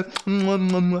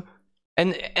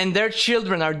 And their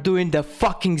children are doing the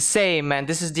fucking same, man.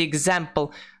 This is the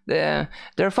example. They're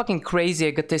fucking crazy,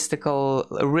 egotistical.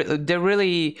 They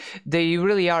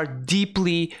really are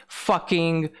deeply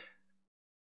fucking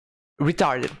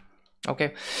retarded.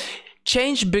 Okay,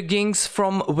 change begins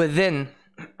from within.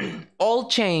 all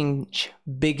change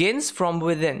begins from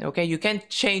within, okay? You can't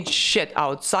change shit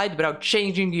outside without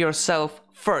changing yourself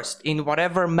first in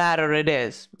whatever matter it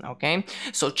is, okay?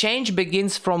 So change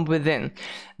begins from within.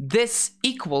 This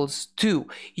equals to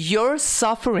your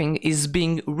suffering is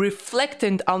being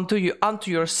reflected onto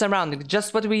your surroundings,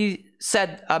 just what we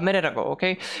said a minute ago,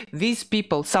 okay? These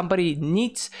people, somebody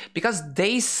needs, because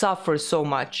they suffer so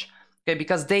much, okay,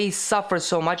 because they suffer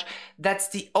so much, that's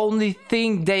the only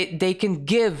thing they can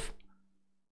give.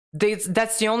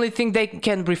 That's the only thing they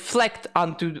can reflect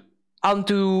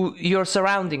onto your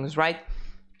surroundings, right?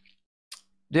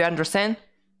 Do you understand?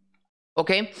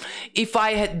 Okay, if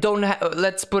I don't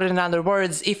let's put it in other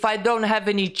words, if I don't have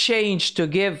any change to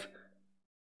give,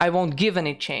 I won't give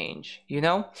any change, you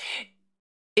know?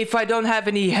 If I don't have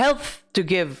any health to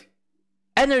give,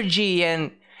 energy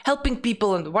and helping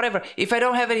people and whatever, if I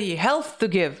don't have any health to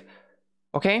give,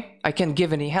 okay, I can't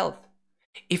give any health.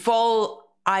 If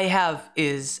all I have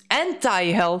is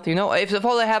anti-health, you know, if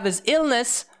all I have is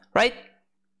illness, right,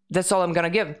 that's all I'm gonna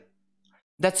give.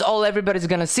 That's all everybody's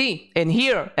gonna see and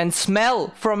hear and smell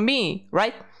from me,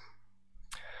 right?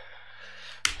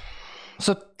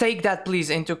 So take that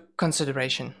please into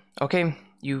consideration, okay?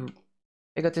 You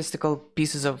egotistical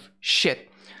pieces of shit.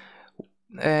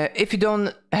 If you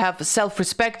don't have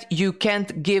self-respect, you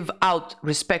can't give out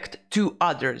respect to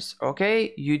others,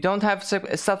 okay? You don't have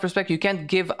self-respect, you can't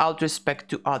give out respect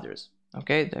to others.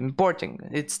 Okay, important.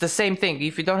 It's the same thing.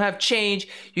 If you don't have change,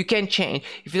 you can't change.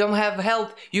 If you don't have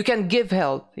health, you can give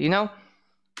health, you know?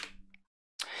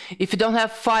 If you don't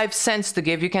have 5 cents to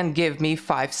give, you can give me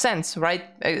 5 cents, right?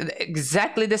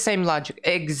 Exactly the same logic.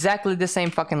 Exactly the same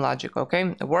fucking logic,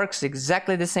 okay? It works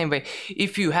exactly the same way.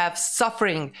 If you have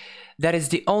suffering, that is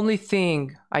the only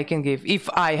thing I can give. If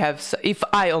I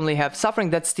only have suffering,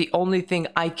 that's the only thing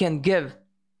I can give.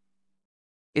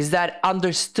 Is that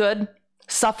understood?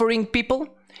 Suffering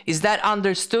people, is that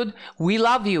understood? We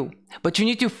love you, but you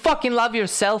need to fucking love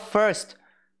yourself first,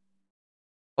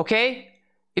 okay?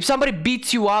 If somebody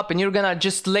beats you up and you're gonna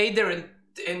just lay there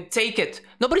and take it,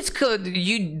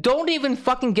 you don't even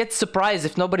fucking get surprised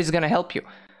if nobody's gonna help you.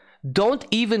 Don't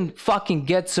even fucking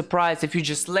get surprised if you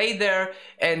just lay there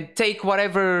and take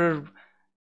whatever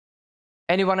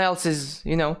anyone else is,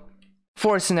 you know,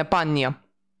 forcing upon you.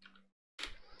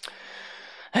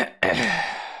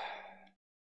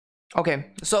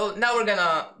 Okay, so now we're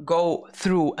gonna go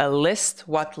through a list.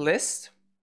 What list?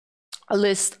 A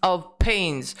list of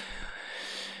pains.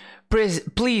 Please,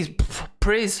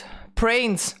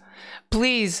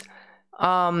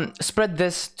 spread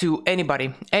this to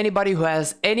anybody. Anybody who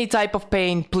has any type of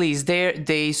pain, please. They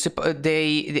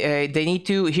need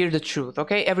to hear the truth.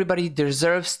 Okay, everybody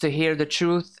deserves to hear the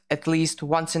truth at least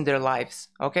once in their lives.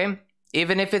 Okay,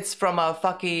 even if it's from a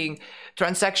fucking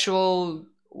transsexual,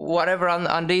 whatever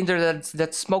on the internet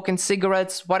that's smoking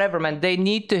cigarettes, whatever, man, they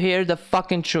need to hear the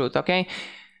fucking truth. Okay,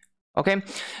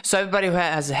 so everybody who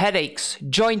has headaches,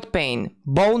 joint pain,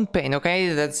 bone pain, okay,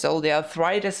 that's all the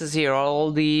arthritis is here,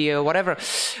 all the whatever,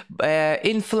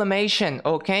 inflammation,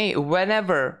 okay,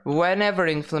 whenever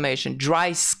inflammation,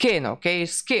 dry skin, okay,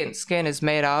 skin is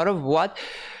made out of what?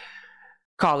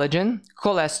 Collagen,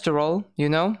 cholesterol, you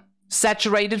know,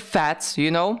 saturated fats,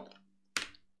 you know.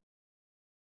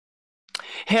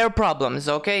 Hair problems,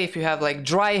 okay, if you have like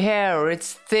dry hair or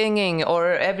it's thinning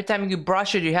or every time you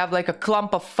brush it you have like a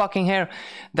clump of fucking hair,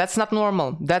 that's not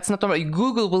normal. That's not normal.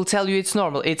 Google will tell you it's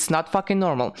normal. It's not fucking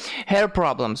normal. Hair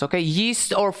problems, okay,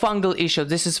 yeast or fungal issues,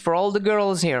 this is for all the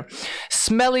girls here.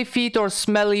 Smelly feet or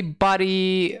smelly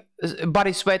body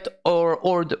sweat or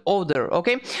odor,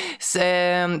 okay.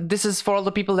 This is for all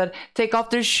the people that take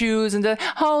off their shoes and then,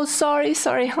 oh sorry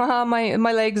my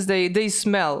legs they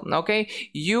smell, okay.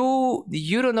 You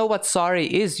don't know what sorry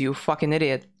is, you fucking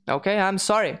idiot, okay. I'm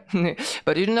sorry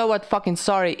but you don't know what fucking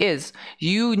sorry is.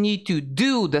 You need to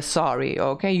do the sorry,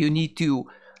 okay. You need to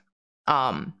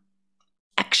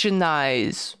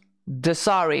actionize the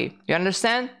sorry, you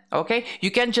understand, okay. You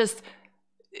can't just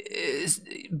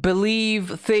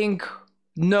believe, think,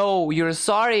 know you're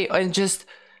sorry and just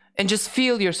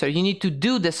feel you're sorry. You need to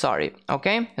do the sorry,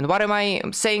 okay. And what am I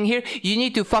saying here? You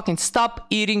need to fucking stop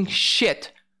eating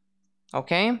shit,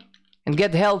 okay, and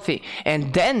get healthy,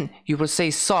 and then you will say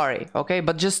sorry, okay.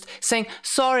 But just saying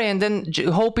sorry and then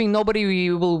hoping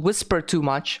nobody will whisper too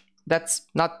much, that's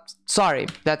not sorry.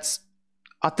 That's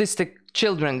autistic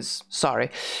children's sorry.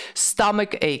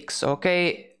 Stomach aches,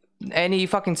 okay, any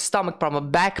fucking stomach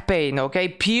problem, back pain, okay,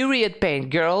 period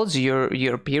pain. Girls,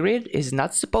 your period is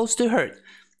not supposed to hurt,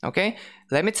 okay.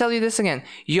 Let me tell you this again,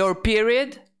 your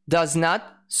period does not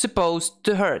supposed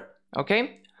to hurt,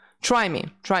 okay. Try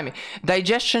me.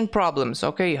 Digestion problems,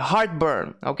 okay?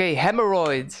 Heartburn, okay?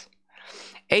 Hemorrhoids,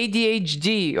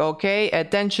 ADHD, okay?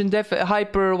 Attention deficit,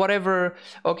 hyper, whatever,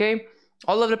 okay?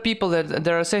 All of the people that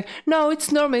are saying, no,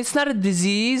 it's normal, it's not a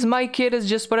disease, my kid is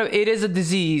just whatever. It is a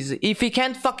disease. If he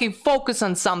can't fucking focus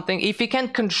on something, if he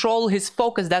can't control his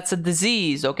focus, that's a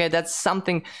disease, okay? That's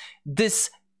something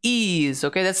dis-ease,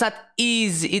 okay? That's not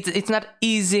ease, it's not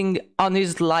easing on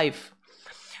his life,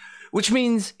 which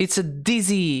means it's a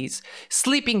disease.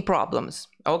 Sleeping problems,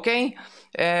 okay?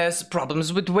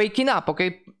 Problems with waking up,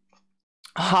 okay?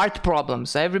 Heart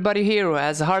problems. Everybody here who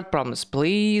has heart problems,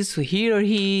 please hear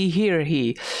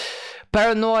he.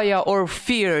 Paranoia or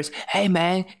fears. Hey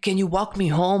man, can you walk me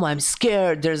home? I'm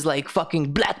scared. There's like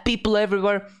fucking black people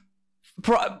everywhere.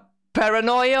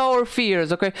 Paranoia or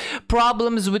fears, okay?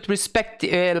 Problems with respect,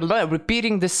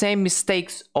 repeating the same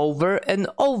mistakes over and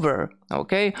over,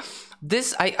 okay?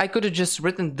 This, I could have just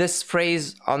written this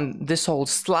phrase on this whole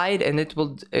slide and it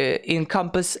will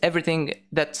encompass everything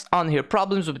that's on here.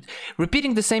 Problems with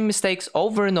repeating the same mistakes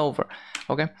over and over,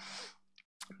 okay?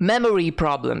 Memory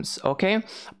problems, okay?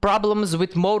 Problems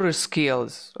with motor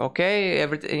skills, okay?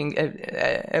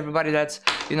 Everybody that's,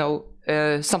 you know,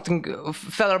 something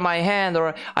fell on my hand,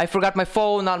 or I forgot my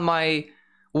phone on my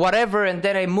whatever and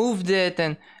then I moved it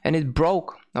and it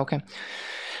broke, okay?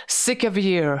 Sick every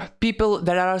year. People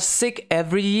that are sick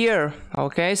every year,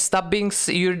 okay? Stop being,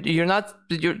 you're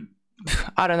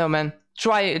I don't know, man.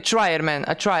 Try it, man.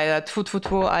 I tried that.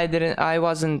 I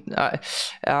wasn't,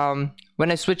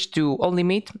 when I switched to only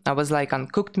meat, I was like on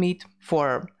cooked meat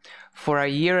for a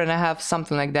year and a half,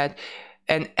 something like that.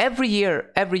 And every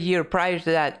year prior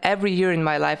to that, every year in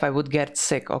my life, I would get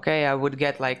sick, okay? I would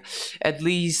get like at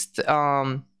least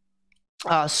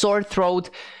sore throat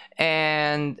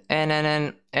and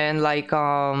like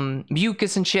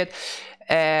mucus and shit.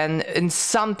 And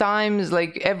sometimes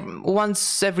like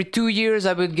once every 2 years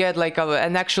I would get like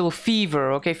an actual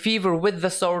fever, okay? Fever with the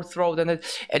sore throat and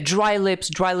dry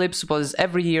lips was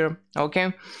every year,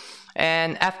 okay?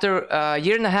 And after a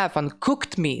year and a half on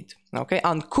cooked meat, okay,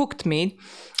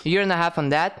 year and a half on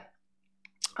that,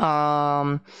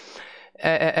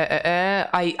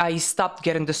 I stopped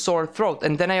getting the sore throat,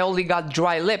 and then I only got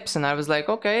dry lips, and I was like,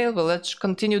 okay, well, let's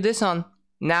continue this on.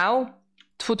 Now,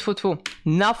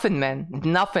 nothing, man,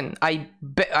 nothing.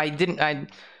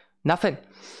 Nothing.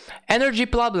 Energy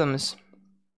problems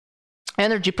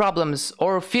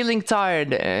or feeling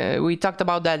tired. We talked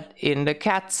about that in the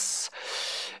cats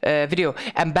video.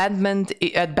 Abandonment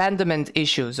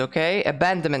issues, okay?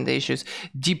 Abandonment issues,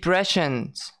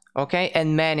 depressions, okay?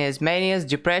 And manias,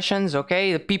 depressions,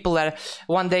 okay? The people that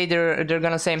one day they're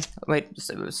gonna say, wait,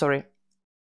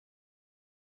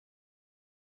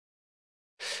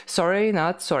 sorry,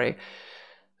 not sorry.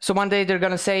 So one day they're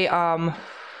gonna say, oh,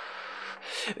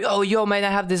 yo, man, I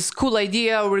have this cool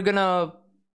idea. We're gonna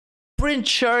print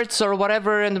shirts or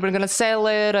whatever, and we're gonna sell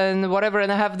it and whatever,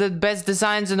 and I have the best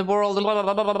designs in the world, blah, blah,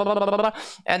 blah, blah, blah, blah, blah.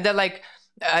 And then like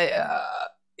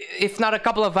if not a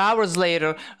couple of hours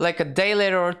later, like a day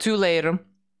later or two later,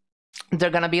 they're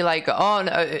gonna be like, oh,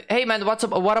 hey man, what's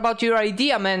up, what about your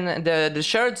idea, man? The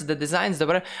shirts, the designs, the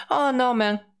whatever. Oh no,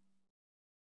 man,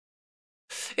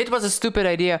 it was a stupid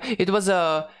idea. It was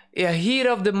a heat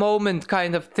of the moment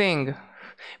kind of thing.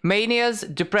 Manias,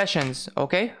 depressions,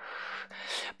 okay?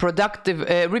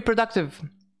 Reproductive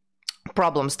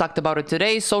problems, talked about it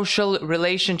today. Social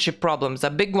relationship problems, a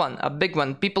big one.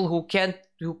 People who can't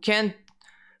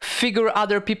figure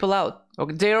other people out,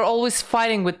 okay? They're always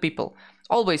fighting with people,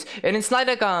 always. And it's not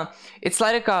like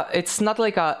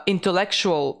a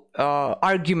intellectual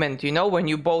argument, you know, when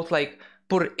you both like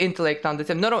put intellect on the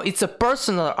table. No, it's a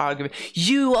personal argument.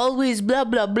 You always blah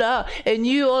blah blah and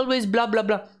you always blah blah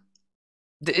blah.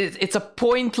 It's a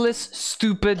pointless,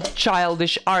 stupid,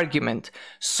 childish argument.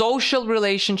 Social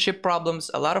relationship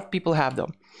problems, a lot of people have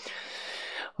them.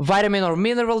 Vitamin or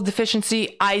mineral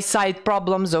deficiency, eyesight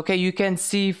problems, okay? You can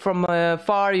see from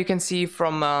far, you can see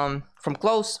from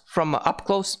up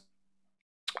close,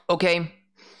 okay?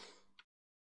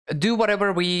 Do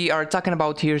whatever we are talking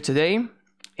about here today,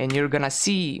 and you're gonna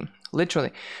see,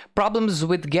 literally, problems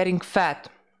with getting fat.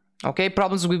 Okay,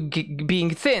 problems with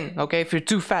being thin, okay? If you're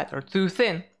too fat or too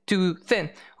thin,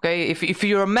 okay? If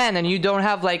you're a man and you don't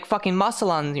have like fucking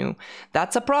muscle on you,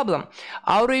 that's a problem.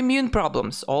 Autoimmune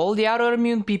problems, all the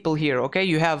autoimmune people here, okay?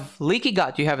 You have leaky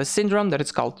gut, you have a syndrome that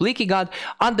is called leaky gut.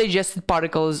 Undigested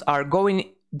particles are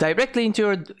going directly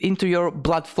into your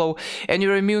blood flow and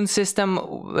your immune system,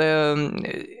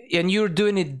 and you're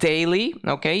doing it daily,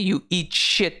 okay? You eat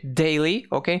shit daily,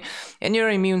 okay? And your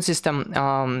immune system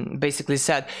basically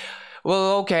said,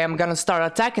 well, okay, I'm gonna start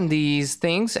attacking these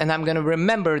things and I'm gonna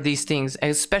remember these things,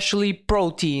 especially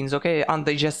proteins, okay,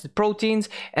 undigested proteins.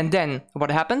 And then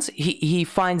what happens? He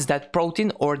finds that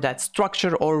protein or that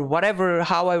structure or whatever,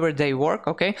 however they work,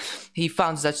 okay? He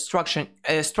finds that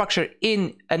structure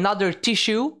in another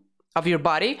tissue of your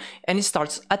body and he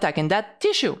starts attacking that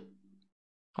tissue.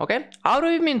 Okay,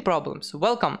 autoimmune problems,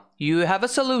 welcome. You have a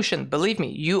solution, believe me,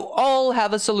 you all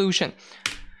have a solution.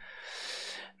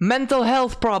 Mental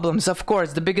health problems, of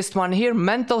course, the biggest one here,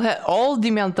 mental health, all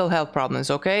the mental health problems,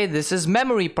 okay? This is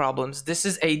memory problems, this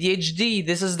is ADHD,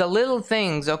 this is the little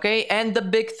things, okay? And the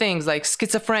big things like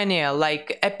schizophrenia,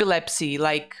 like epilepsy,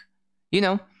 like, you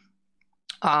know,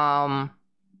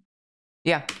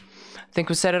 yeah. I think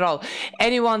we said it all.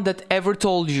 Anyone that ever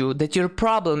told you that your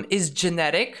problem is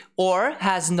genetic or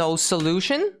has no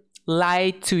solution,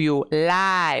 lied to you.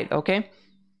 Lied, okay?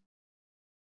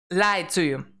 Lied to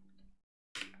you.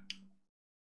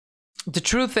 The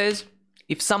truth is,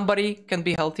 if somebody can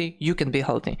be healthy, you can be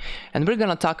healthy. And we're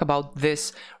gonna talk about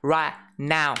this right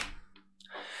now.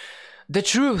 The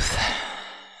truth.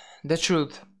 The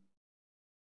truth.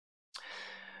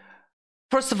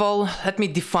 First of all, let me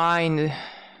define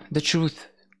the truth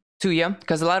to you,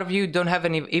 because a lot of you don't have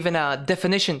even a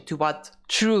definition to what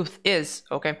truth is,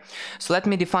 okay? So let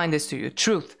me define this to you.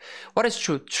 Truth. What is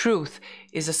truth? Truth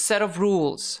is a set of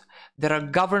rules that are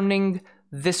governing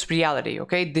this reality,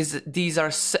 okay? These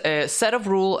are a set of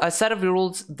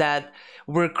rules that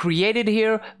were created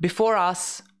here before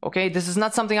us, okay? This is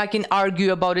not something I can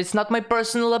argue about. It's not my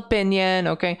personal opinion,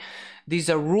 okay? These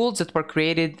are rules that were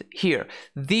created here.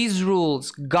 These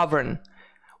rules govern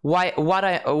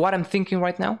what I'm thinking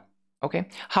right now, okay?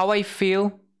 How I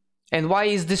feel, and why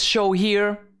is this show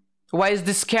here? Why is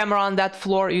this camera on that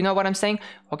floor? You know what I'm saying,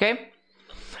 okay?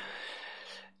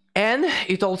 And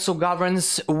it also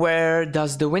governs where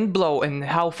does the wind blow and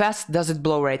how fast does it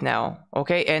blow right now,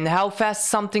 okay? And how fast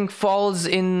something falls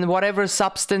in whatever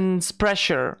substance,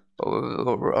 pressure,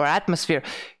 or atmosphere,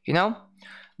 you know?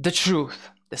 The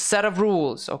truth, the set of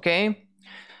rules, okay?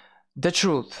 The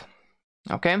truth,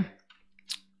 okay?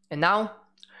 And now,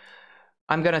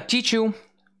 I'm gonna teach you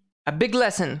a big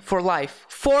lesson for life.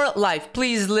 For life,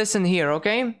 please listen here,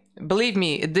 okay? Believe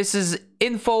me, this is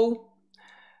info,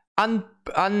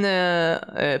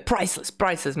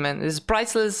 priceless, man. This is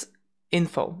priceless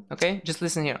info, okay? Just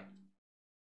listen here.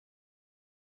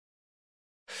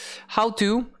 How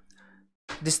to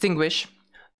distinguish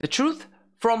the truth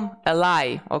from a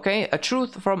lie, okay? A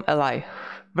truth from a lie.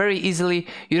 Very easily.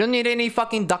 You don't need any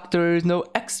fucking doctors, no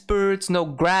experts, no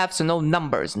graphs, and no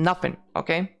numbers, nothing,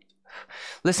 okay?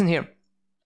 Listen here.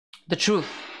 The truth,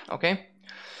 okay?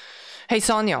 Hey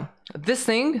Sonia, this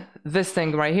thing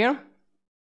right here,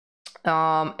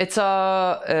 it's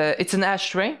an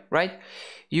ashtray, right?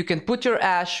 You can put your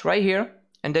ash right here,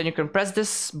 and then you can press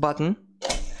this button,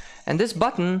 and this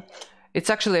button, it's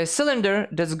actually a cylinder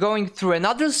that's going through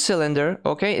another cylinder,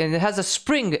 okay? And it has a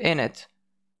spring in it.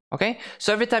 Okay,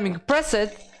 so every time you press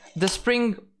it, the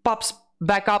spring pops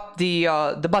back up the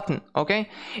button. Okay,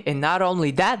 and not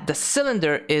only that, the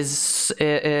cylinder is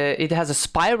it has a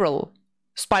spiral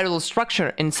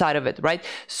structure inside of it, right?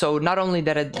 So not only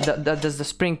that does the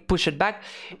spring push it back,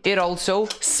 it also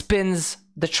spins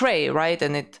the tray, right?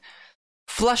 And it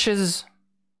flushes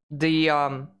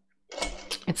the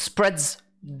it spreads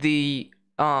the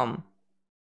god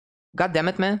damn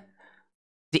it, man,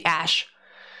 the ash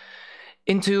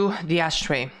into the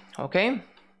ashtray, okay?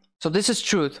 So this is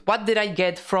truth. What did I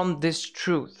get from this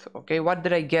truth, okay? What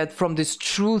did I get from this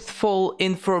truthful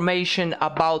information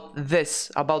about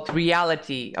this, about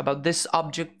reality, about this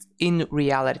object in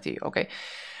reality, okay?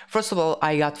 First of all,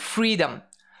 I got freedom.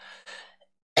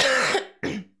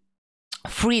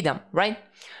 Freedom, right?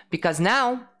 Because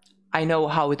now I know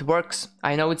how it works.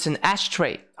 I know it's an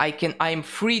ashtray. I'm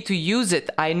free to use it.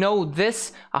 I know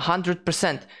this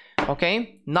 100%.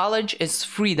 Okay, knowledge is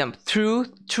freedom.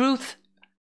 Truth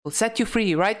will set you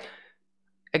free, right?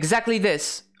 Exactly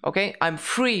this. Okay, I'm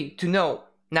free to know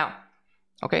now.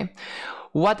 Okay,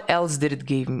 what else did it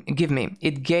give me?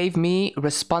 It gave me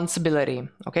responsibility.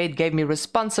 Okay, it gave me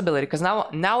responsibility because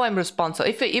now I'm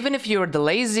responsible. Even if you're the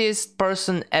laziest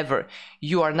person ever,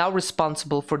 you are now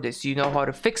responsible for this. You know how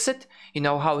to fix it. You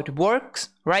know how it works,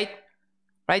 right?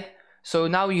 Right. So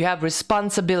now you have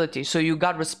responsibility. So you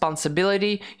got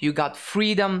responsibility, you got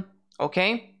freedom,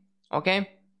 okay? Okay?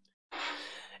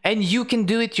 And you can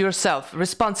do it yourself.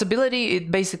 Responsibility,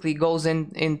 it basically goes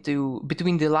into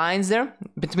between the lines there,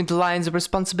 between the lines of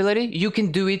responsibility. You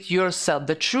can do it yourself.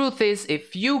 The truth is,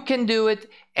 if you can do it,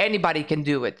 anybody can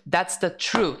do it. That's the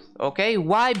truth, okay?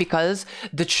 Why? Because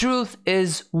the truth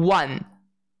is one.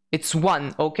 It's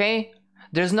one, okay?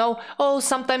 There's no, oh,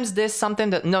 sometimes this,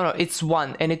 sometimes that. No, no, it's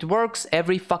one. And it works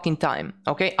every fucking time,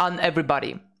 okay? On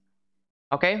everybody,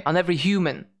 okay? On every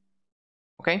human,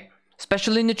 okay?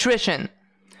 Especially nutrition.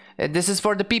 This is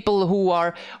for the people who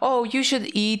are, oh, you should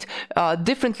eat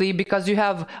differently because you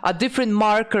have a different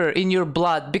marker in your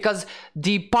blood. Because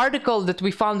the particle that we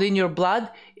found in your blood,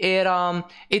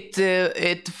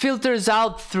 it filters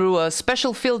out through a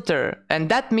special filter, and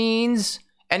that means,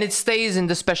 and it stays in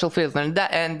the special filter, and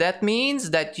that means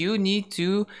that you need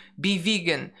to be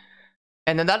vegan,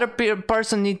 and another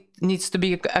person needs to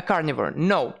be a carnivore.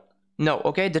 No,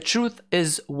 okay? The truth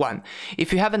is one.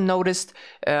 If you haven't noticed,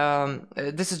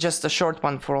 this is just a short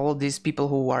one for all these people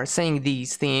who are saying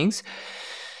these things.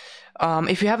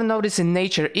 If you haven't noticed, in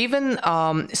nature, even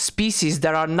species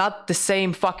that are not the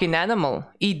same fucking animal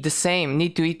need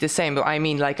to eat the same. I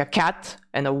mean, like a cat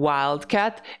and a wild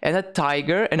cat and a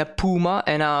tiger and a puma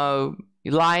and a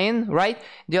lion, right?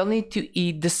 They all need to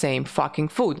eat the same fucking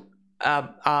food.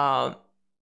 A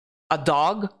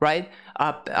dog, right?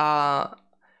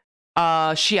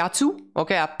 Shiatsu,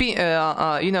 okay,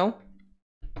 you know,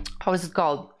 how is it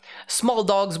called? Small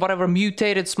dogs, whatever,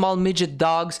 mutated small midget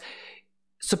dogs,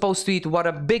 supposed to eat what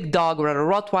a big dog or a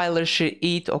Rottweiler should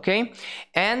eat, okay?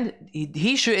 And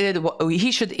he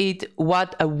should eat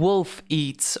what a wolf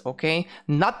eats, okay?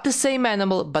 Not the same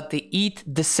animal, but they eat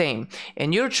the same.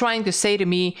 And you're trying to say to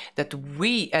me that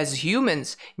we as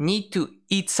humans need to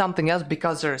eat something else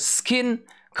because our skin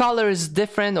color is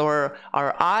different or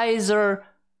our eyes are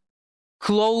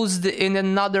closed in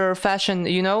another fashion,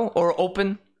 you know, or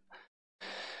open.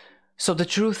 So the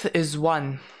truth is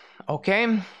one,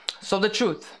 okay? So the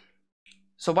truth.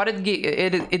 So what it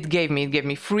gave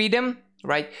me freedom,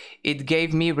 right? It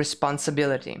gave me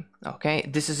responsibility, okay?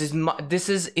 This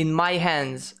is in my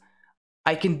hands.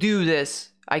 I can do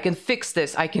this. I can fix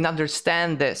this. I can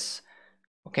understand this,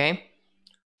 okay?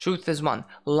 Truth is one.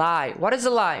 Lie. What is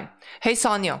a lie? Hey,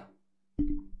 Sonia.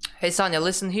 Hey, Sonia,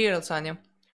 listen here, Sonia.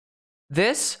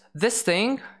 This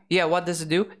thing, yeah, what does it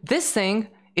do? This thing,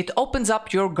 it opens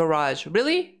up your garage.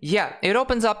 Really? Yeah, it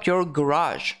opens up your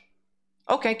garage.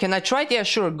 Okay, can I try it? Yeah,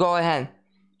 sure, go ahead.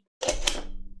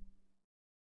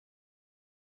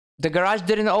 The garage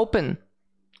didn't open.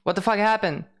 What the fuck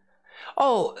happened?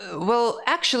 Oh, well,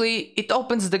 actually, it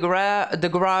opens the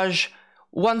garage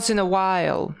once in a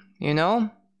while, you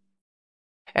know?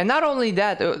 And not only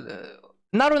that,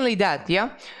 yeah?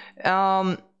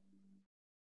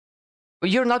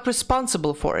 You're not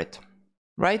responsible for it,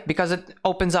 right? Because it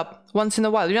opens up once in a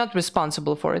while. You're not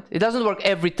responsible for it. It doesn't work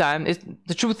every time.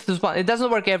 The truth is, it doesn't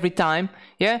work every time.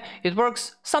 Yeah, it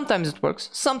works. Sometimes it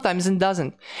works. Sometimes it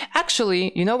doesn't.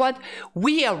 Actually, you know what?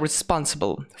 We are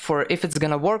responsible for if it's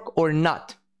gonna work or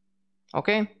not.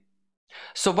 Okay?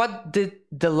 So what did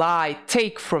the lie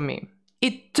take from me?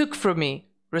 It took from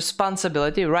me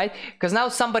responsibility, right? Because now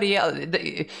somebody else,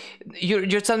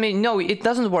 you're telling me, no, it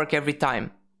doesn't work every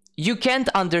time. You can't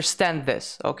understand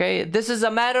this, okay? This is a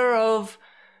matter of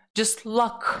just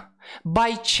luck,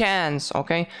 by chance,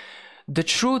 okay? The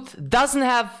truth doesn't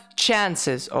have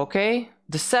chances, okay?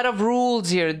 The set of rules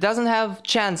here doesn't have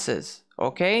chances,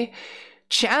 okay?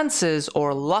 Chances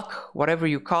or luck, whatever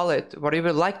you call it, whatever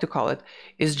you like to call it,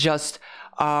 is just,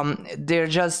 they're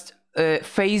just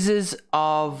phases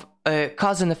of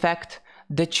cause and effect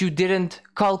that you didn't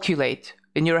calculate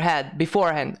in your head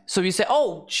beforehand. So you say,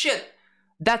 oh, shit.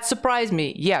 That surprised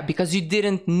me. Yeah, because you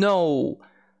didn't know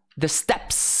the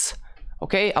steps,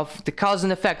 okay, of the cause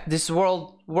and effect. This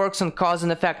world works on cause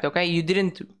and effect, okay? You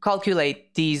didn't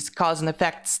calculate these cause and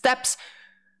effect steps,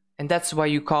 and that's why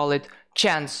you call it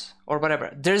chance or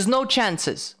whatever. There's no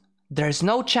chances. There's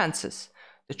no chances.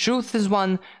 The truth is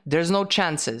one. There's no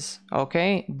chances,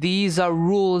 okay? These are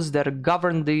rules that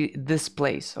govern this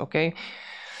place, okay?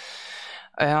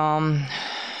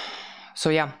 So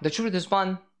yeah, the truth is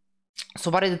one. So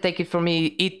what did it take it from me?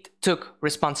 It took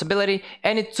responsibility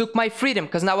and it took my freedom,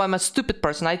 because now I'm a stupid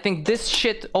person. I think this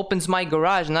shit opens my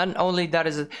garage. Not only that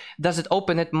does it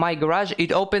open my garage,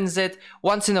 it opens it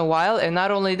once in a while, and not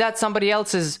only that, somebody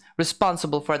else is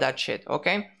responsible for that shit,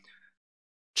 okay?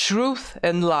 Truth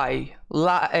and lies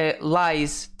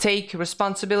take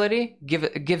responsibility,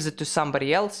 gives it to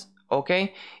somebody else,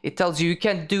 okay? It tells you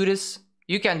can't do this,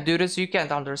 you can't do this, you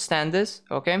can't understand this,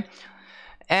 okay?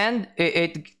 And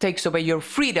it takes away your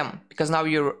freedom, because now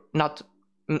you're not,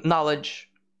 knowledge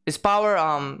is power,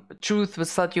 truth will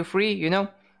set you free, you know?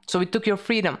 So it took your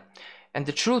freedom, and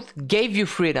the truth gave you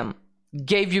freedom,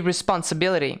 gave you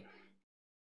responsibility,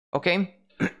 okay?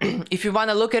 If you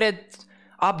want to look at it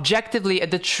objectively,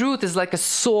 the truth is like a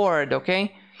sword,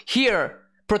 okay? Here,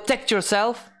 protect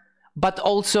yourself, but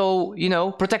also, you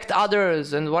know, protect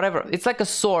others and whatever. It's like a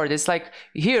sword. It's like,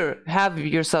 here, have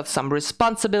yourself some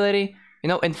responsibility, you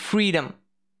know, and freedom,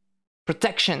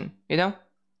 protection, you know.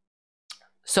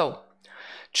 So,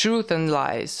 truth and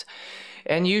lies.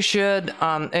 And you should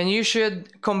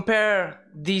compare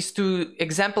these two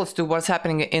examples to what's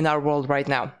happening in our world right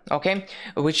now, okay?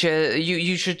 Which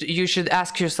you should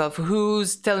ask yourself,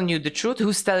 who's telling you the truth?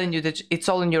 Who's telling you that it's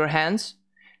all in your hands?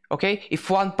 Okay? If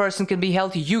one person can be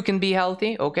healthy, you can be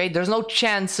healthy, okay? There's no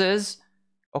chances,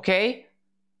 okay?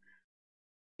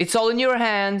 It's all in your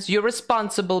hands. You're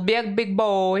responsible. Be a big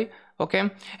boy, okay?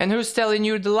 And who's telling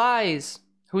you the lies?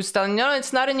 Who's telling you, no,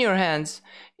 it's not in your hands?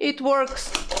 It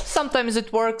works. Sometimes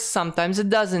it works, sometimes it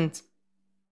doesn't.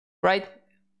 Right?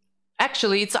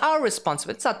 Actually, it's our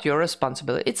responsibility. It's not your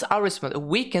responsibility. It's our responsibility.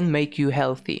 We can make you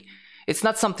healthy. It's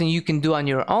not something you can do on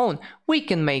your own. We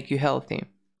can make you healthy.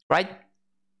 Right?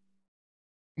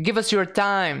 Give us your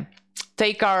time.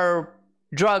 Take our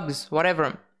drugs,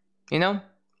 whatever. You know?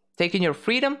 Taking your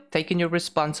freedom, taking your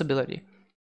responsibility.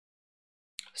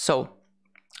 So,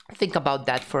 think about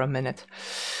that for a minute.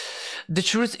 The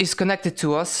truth is connected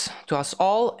to us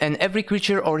all, and every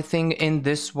creature or thing in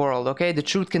this world, okay? The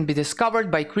truth can be discovered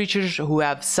by creatures who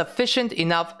have sufficient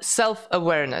enough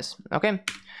self-awareness, okay?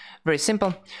 Very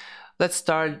simple. Let's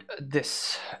start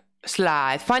this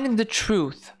slide. Finding the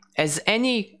truth, as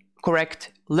any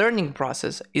correct learning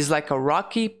process, is like a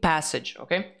rocky passage,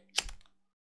 okay?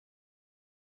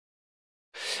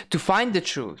 To find the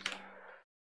truth,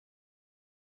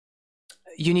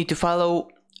 you need to follow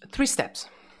 3 steps.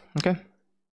 Okay.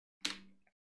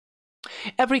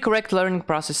 Every correct learning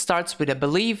process starts with a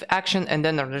belief, action, and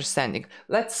then understanding.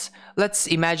 Let's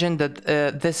imagine that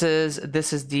this is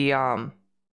the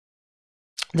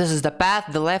path.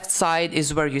 The left side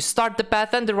is where you start the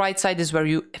path, and the right side is where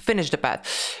you finish the path.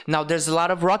 Now there's a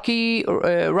lot of rocky,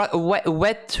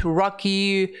 wet,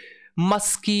 rocky,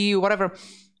 musky, whatever.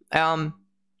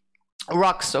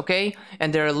 Rocks, okay,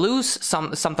 and they're loose.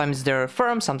 Sometimes they're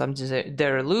firm, sometimes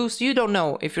they're loose. You don't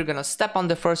know if you're gonna step on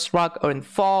the first rock or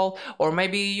fall, or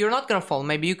maybe you're not gonna fall.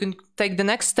 Maybe you can take the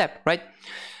next step, right?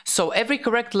 So every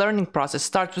correct learning process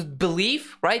starts with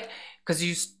belief, right? Because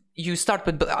you start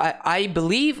with I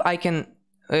believe I can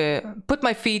put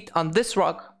my feet on this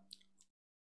rock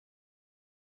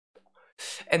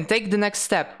and take the next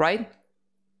step, right?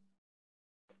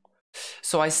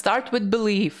 So I start with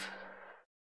belief.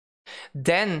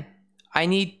 Then I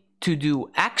need to do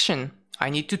action. I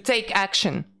need to take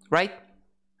action, right?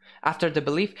 After the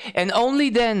belief, and only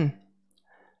then,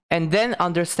 and then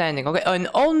understanding, okay? And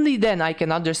only then I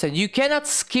can understand. You cannot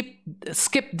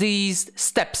skip these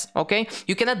steps, okay?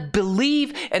 You cannot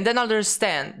believe and then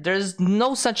understand. There's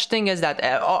no such thing as that,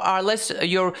 unless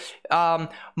you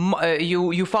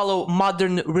follow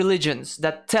modern religions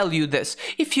that tell you this.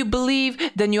 If you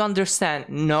believe, then you understand.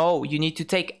 No, you need to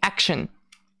take action.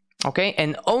 Okay,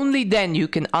 and only then you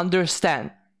can understand,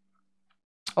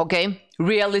 okay,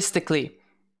 realistically,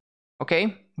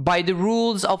 okay, by the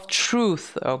rules of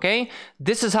truth, okay?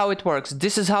 This is how it works.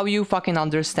 This is how you fucking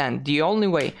understand. The only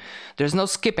way. There's no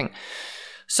skipping.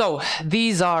 So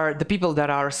these are the people that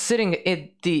are sitting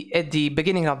at the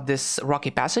beginning of this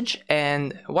rocky passage,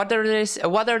 and what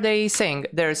are they saying?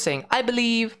 They're saying, I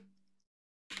believe,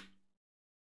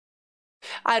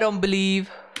 I don't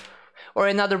believe. Or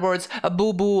in other words, a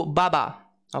boo-boo baba,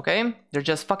 okay? They're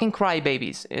just fucking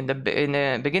crybabies. In the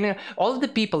beginning, all of the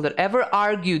people that ever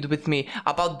argued with me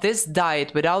about this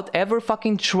diet without ever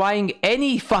fucking trying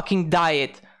any fucking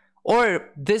diet, or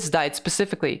this diet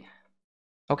specifically,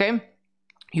 okay?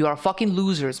 You are fucking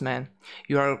losers, man.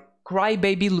 You are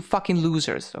crybaby fucking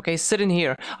losers, okay? Sitting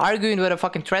here, arguing with a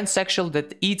fucking transsexual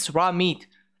that eats raw meat.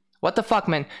 What the fuck,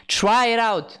 man? Try it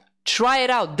out. Try it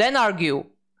out, then argue.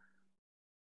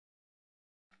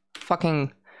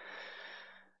 Fucking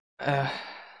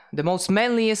the most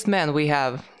manliest man we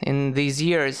have in these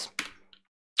years,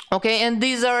 okay? And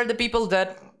these are the people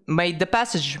that made the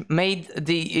passage, made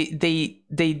they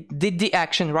did the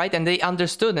action, right? And they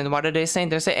understood. And what are they saying?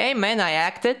 They say, hey man, I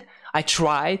acted, I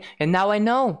tried, and now I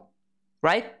know,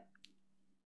 right?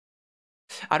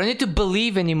 I don't need to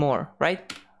believe anymore,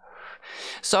 right?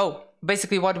 So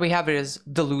basically what we have is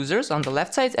the losers on the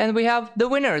left side, and we have the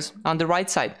winners on the right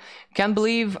side. Can't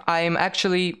believe I'm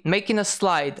actually making a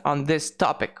slide on this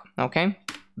topic, okay?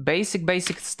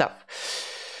 Basic stuff.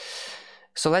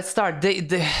 So let's start.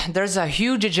 There's a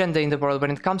huge agenda in the world when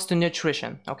it comes to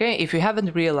nutrition, okay? If you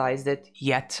haven't realized it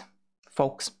yet,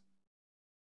 folks,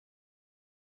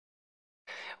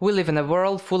 we live in a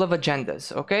world full of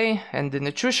agendas, okay? And the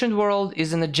nutrition world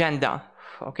is an agenda,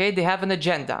 okay? They have an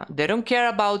agenda. They don't care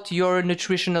about your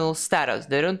nutritional status.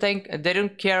 They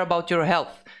don't care about your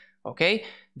health, okay?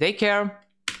 They care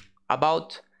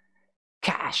about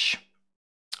cash.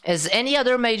 As any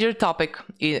other major topic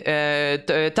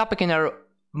in our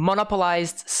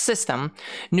monopolized system,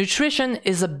 nutrition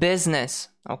is a business,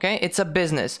 okay? It's a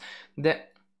business.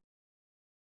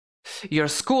 Your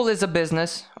school is a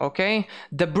business, okay?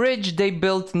 The bridge they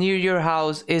built near your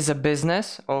house is a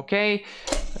business, okay?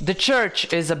 The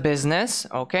church is a business,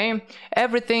 okay?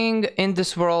 Everything in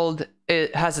this world,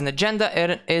 it has an agenda.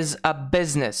 It is a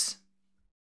business,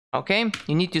 okay?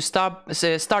 You need to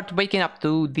start waking up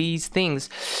to these things.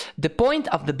 The point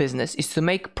of the business is to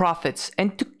make profits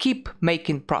and to keep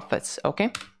making profits,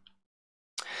 okay?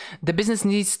 The business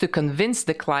needs to convince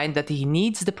the client that he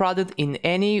needs the product in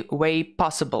any way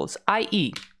possible,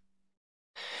 i.e.,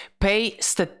 pay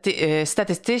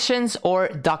statisticians or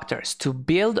doctors to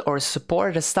build or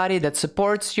support a study that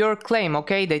supports your claim,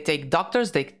 okay? They take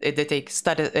doctors, they take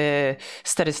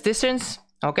statisticians,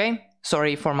 okay?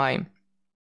 Sorry for my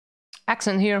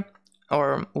accent here,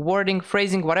 or wording,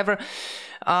 phrasing, whatever.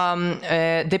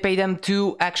 They pay them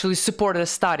to actually support a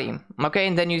study, okay?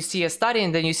 And then you see a study,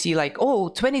 and then you see like, oh,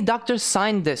 20 doctors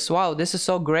signed this. Wow, this is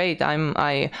so great.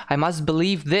 I must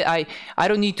believe that. I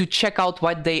don't need to check out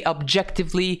what they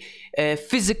objectively,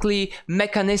 physically,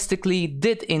 mechanistically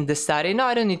did in the study. No,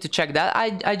 I don't need to check that.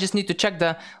 I just need to check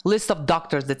the list of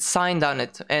doctors that signed on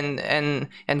it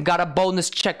and got a bonus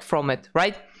check from it,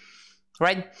 right?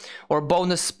 Or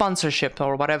bonus sponsorship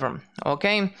or whatever,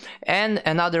 okay? And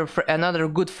another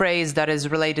good phrase that is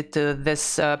related to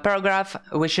this paragraph,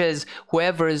 which is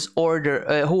whoever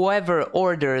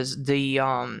orders the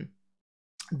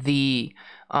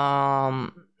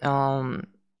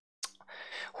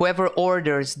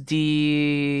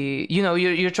you know,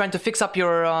 you're trying to fix up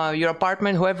your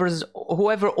apartment,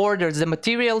 whoever orders the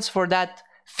materials for that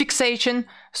fixation,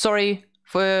 sorry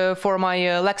for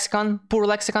my lexicon, poor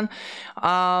lexicon,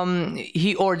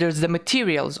 he orders the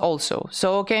materials also.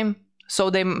 So okay, so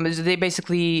they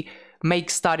basically make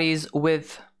studies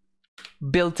with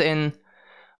built-in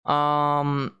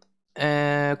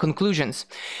conclusions.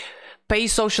 Pay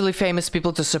socially famous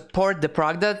people to support the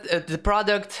product.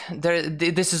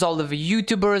 This is all of the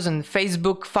YouTubers and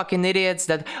Facebook fucking idiots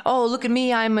that, oh, look at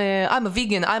me, I'm a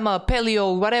vegan, I'm a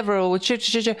paleo, whatever.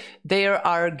 They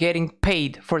are getting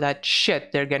paid for that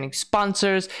shit. They're getting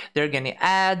sponsors. They're getting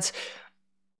ads.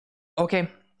 Okay.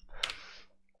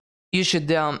 You should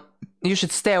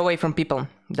stay away from people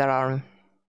that have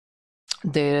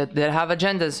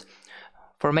agendas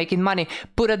for making money.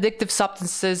 Put addictive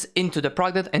substances into the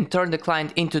product and turn the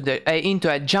client into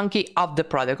a junkie of the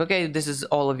product. Okay, this is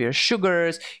all of your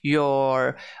sugars,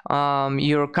 your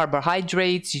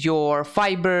carbohydrates, your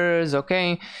fibers,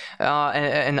 okay,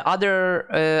 and other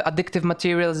addictive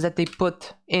materials that they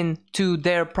put into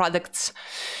their products.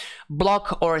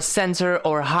 Block or censor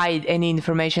or hide any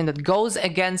information that goes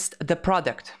against the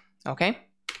product. Okay.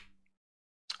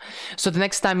 So the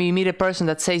next time you meet a person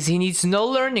that says he needs no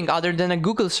learning other than a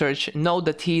Google search, know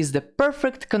that he is the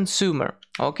perfect consumer,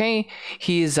 okay?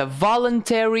 He is a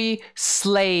voluntary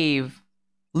slave.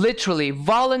 Literally,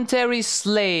 voluntary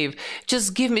slave.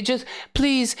 Just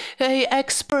please, hey,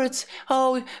 experts,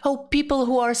 oh, people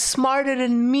who are smarter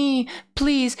than me,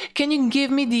 please, can you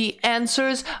give me the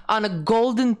answers on a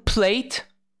golden plate?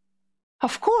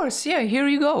 Of course, yeah, here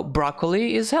you go.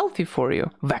 Broccoli is healthy for you.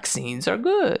 Vaccines are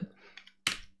good.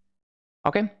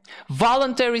 Okay,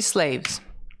 voluntary slaves.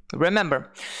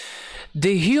 Remember,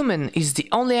 the human is the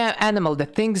only animal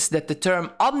that thinks that the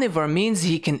term omnivore means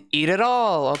he can eat it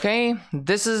all. Okay,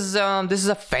 this is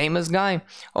a famous guy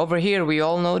over here. We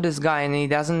all know this guy, and he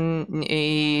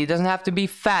doesn't have to be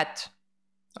fat,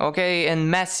 okay, and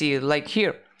messy like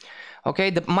here.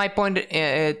 Okay, my point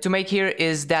to make here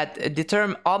is that the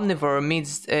term omnivore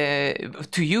means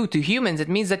to humans, it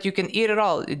means that you can eat it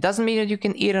all. It doesn't mean that you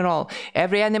can eat it all.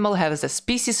 Every animal has a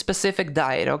species-specific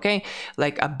diet, okay?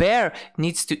 Like a bear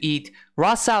needs to eat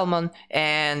raw salmon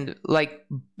and like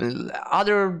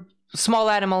other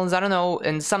small animals, I don't know,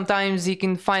 and sometimes he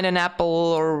can find an apple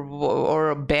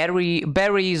or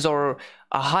berries or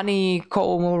a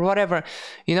honeycomb or whatever,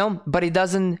 you know, but he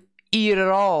doesn't eat it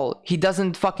all. He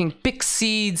doesn't fucking pick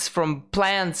seeds from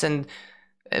plants and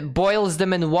boils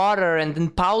them in water and then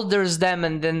powders them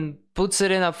and then puts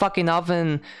it in a fucking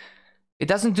oven. It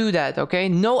doesn't do that, okay?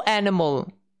 No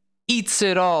animal eats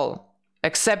it all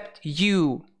except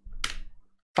you.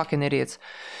 Fucking idiots.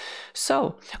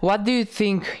 So, what do you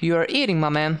think you're eating, my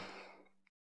man?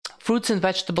 Fruits and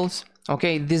vegetables,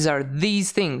 okay? These are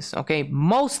these things, okay?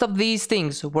 Most of these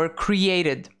things were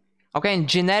created, okay, and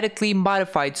genetically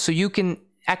modified so you can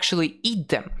actually eat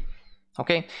them.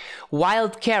 Okay,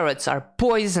 wild carrots are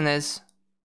poisonous,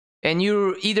 and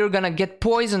you're either gonna get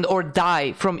poisoned or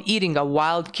die from eating a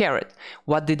wild carrot.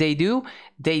 What did they do?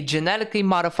 They genetically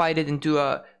modified it into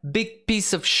a big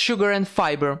piece of sugar and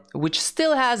fiber, which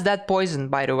still has that poison,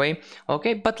 by the way,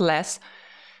 okay, but less.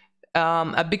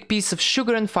 A big piece of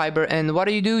sugar and fiber, and what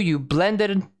do? You blend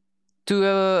it to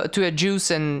a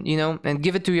juice, and you know, and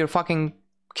give it to your fucking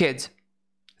kids,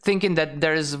 thinking that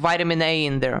there's vitamin A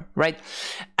in there, right?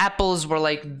 Apples were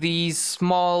like these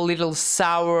small little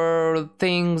sour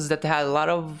things that had a lot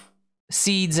of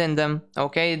seeds in them,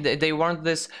 okay? They weren't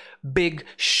this big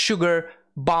sugar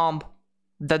bomb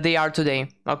that they are today,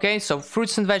 okay? So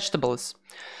fruits and vegetables,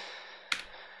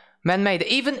 man-made.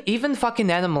 Even fucking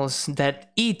animals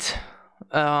that eat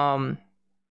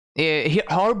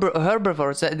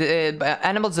herbivores,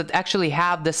 animals that actually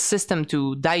have the system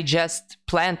to digest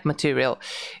plant material,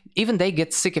 even they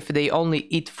get sick if they only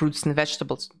eat fruits and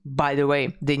vegetables. By the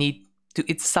way, they need to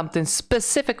eat something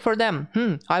specific for them.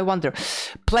 I wonder.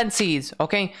 Plant seeds,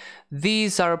 okay?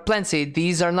 These are plant seeds.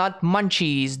 These are not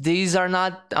munchies. These are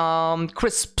not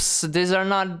crisps. These are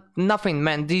not nothing,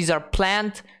 man. These are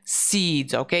plant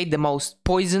seeds, okay? The most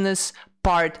poisonous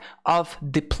part of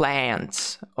the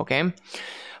plants, okay?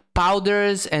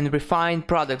 Powders and refined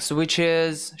products, which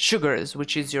is sugars,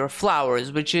 which is your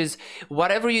flours, which is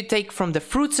whatever you take from the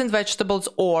fruits and vegetables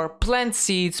or plant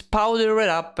seeds, powder it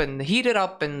up and heat it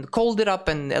up and cold it up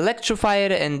and electrify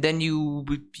it, and then you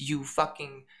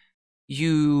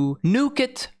nuke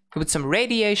it with some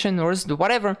radiation or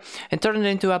whatever and turn it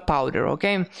into a powder,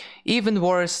 okay? Even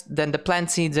worse than the plant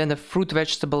seeds and the fruit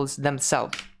vegetables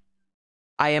themselves.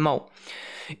 IMO,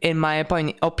 in my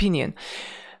opinion,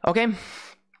 okay?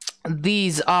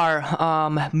 These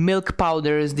are milk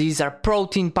powders. These are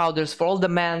protein powders for all the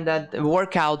men that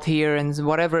work out here and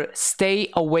whatever.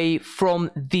 Stay away from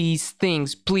these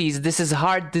things, please. This is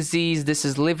heart disease. This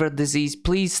is liver disease.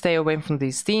 Please stay away from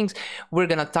these things. We're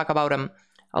gonna talk about them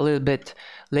a little bit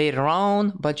later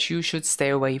on, but you should stay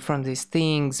away from these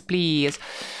things, please.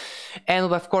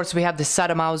 And of course, we have the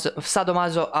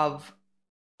sadomaso of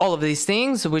all of these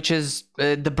things, which is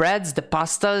the breads, the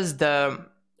pastas,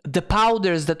 the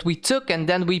powders that we took, and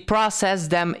then we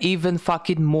processed them even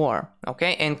fucking more,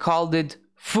 okay, and called it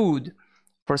food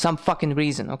for some fucking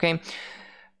reason, okay?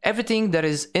 Everything that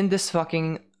is in this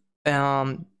fucking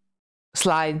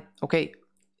slide, okay,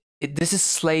 this is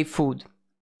slave food.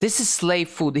 This is slave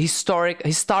food.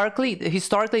 Historically,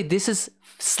 this is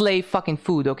slave fucking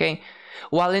food, okay?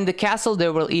 While in the castle, they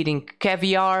were eating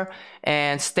caviar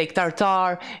and steak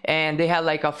tartare, and they had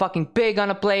like a fucking pig on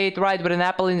a plate, right, with an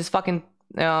apple in his fucking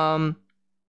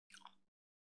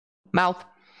mouth,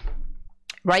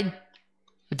 right?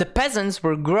 The peasants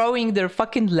were growing their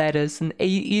fucking lettuce and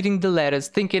eating the lettuce,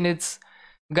 thinking it's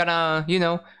gonna, you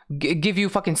know, give you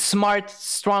fucking smart,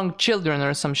 strong children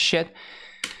or some shit.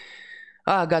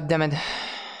 Ah, god damn it.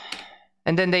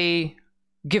 And then they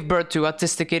give birth to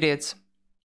autistic idiots.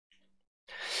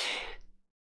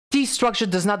 Teeth structure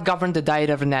does not govern the diet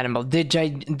of an animal. The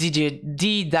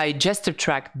digestive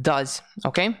tract does,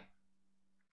 okay?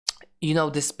 You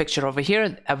know this picture over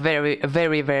here, a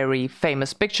very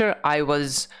famous picture. I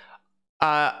was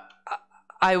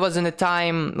in a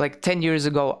time like 10 years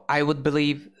ago, I would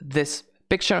believe this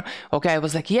picture. Okay, I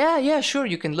was like, yeah, sure,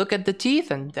 you can look at the teeth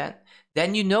and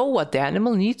then you know what the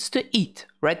animal needs to eat,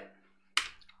 right?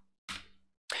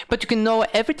 But you can know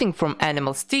everything from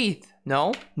animals' teeth.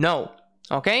 No,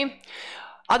 okay?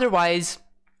 Otherwise,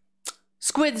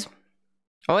 squids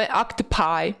or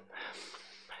octopi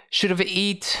should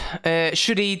eat nuts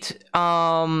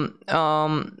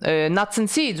and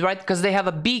seeds, right? Because they have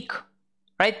a beak,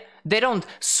 right? They don't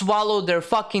swallow their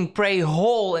fucking prey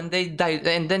whole and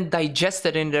then digest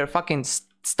it in their fucking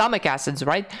stomach acids,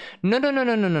 right?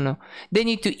 No. They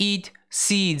need to eat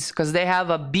seeds because they have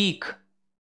a beak,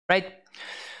 right?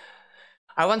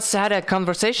 I once had a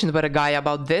conversation with a guy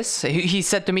about this. He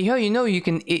said to me, "Oh, you know, you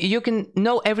can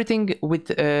know everything with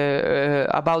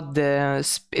about the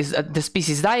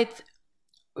species diet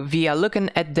via looking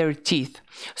at their teeth."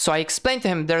 So I explained to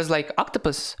him, "There's like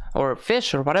octopus or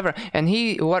fish or whatever," and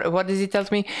what does he tell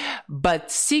me?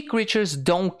 But sea creatures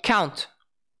don't count.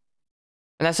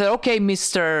 And I said, "Okay,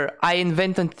 Mister, I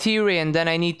invent a theory, and then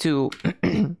I need to,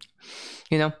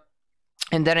 you know,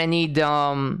 and then I need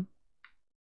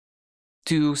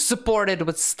to support it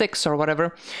with sticks or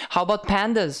whatever. How about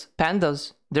pandas?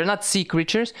 Pandas, they're not sea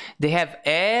creatures. They have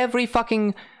every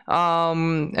fucking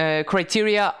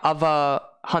criteria of a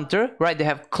hunter, right? They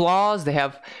have claws, they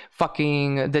have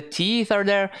fucking, the teeth are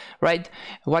there, right?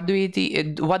 What do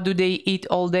they eat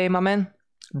all day, my man?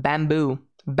 Bamboo.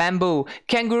 Bamboo.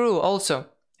 Kangaroo also,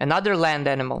 another land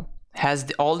animal,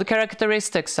 has all the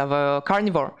characteristics of a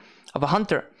carnivore, of a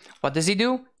hunter. What does he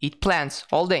do? Eat plants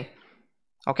all day.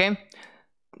 Okay?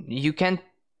 You can't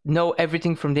know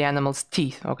everything from the animal's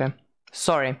teeth, okay?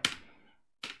 Sorry.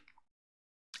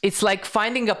 It's like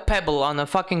finding a pebble on a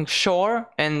fucking shore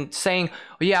and saying,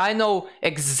 yeah, I know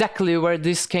exactly where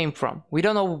this came from. We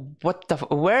don't know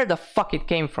where the fuck it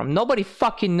came from. Nobody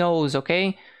fucking knows,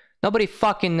 okay? Nobody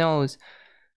fucking knows.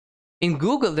 In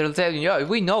Google, they'll tell you, yeah,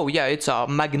 we know, yeah, it's a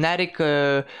magnetic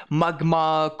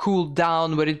magma cooled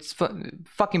down, but it's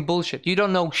fucking bullshit. You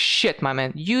don't know shit, my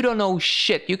man. You don't know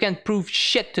shit. You can't prove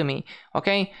shit to me,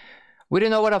 okay? We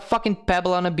don't know what a fucking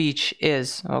pebble on a beach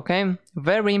is, okay?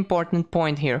 Very important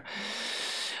point here.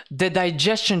 The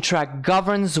digestion tract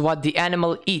governs what the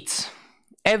animal eats.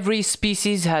 Every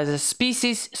species has a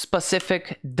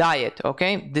species-specific diet,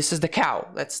 okay? This is the cow.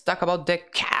 Let's talk about the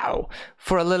cow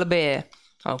for a little bit,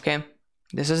 okay?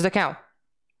 This is the cow.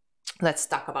 Let's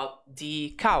talk about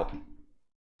the cow,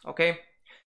 okay?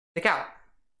 The cow.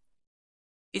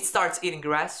 It starts eating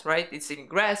grass, right? It's eating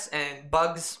grass and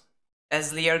bugs.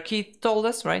 As Lierre Keith told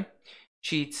us, right?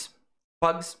 She eats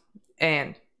bugs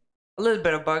and a little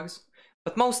bit of bugs,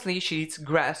 but mostly she eats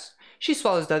grass. She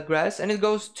swallows that grass and it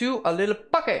goes to a little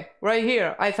pocket right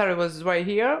here. I thought it was right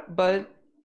here, but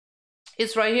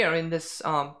it's right here in this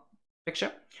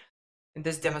picture, in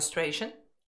this demonstration.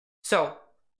 So,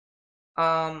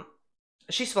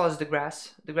 she swallows the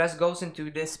grass. The grass goes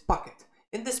into this pocket.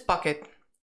 In this pocket,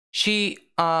 she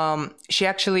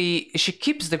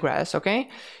keeps the grass, okay?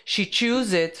 She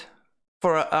chews it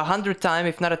for 100 times,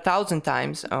 if not 1,000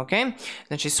 times, okay?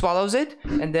 Then she swallows it,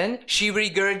 and then she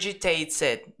regurgitates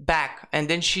it back, and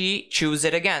then she chews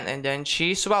it again, and then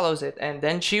she swallows it, and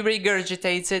then she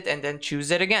regurgitates it, and then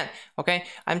chews it again, okay?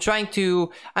 I'm trying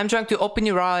to open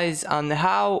your eyes on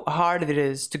how hard it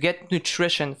is to get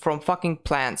nutrition from fucking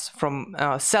plants, from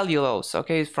cellulose,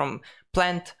 okay? From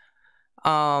plant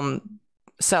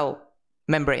cell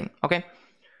membrane, okay?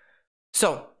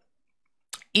 So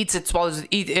eats it, swallows it,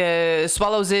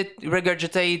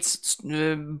 regurgitates,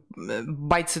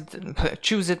 bites it,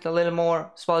 chews it a little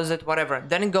more, swallows it, whatever.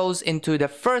 Then it goes into the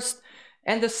first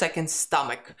and the second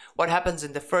stomach. What happens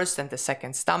in the first and the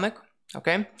second stomach?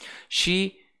 Okay,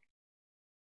 she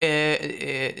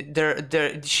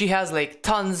has like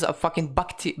tons of fucking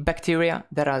bacteria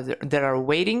that are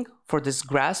waiting for this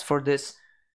grass, for this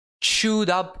chewed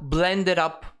up, blended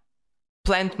up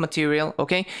plant material,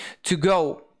 okay, to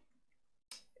go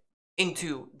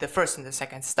into the first and the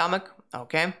second stomach,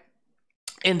 okay?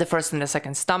 In the first and the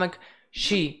second stomach,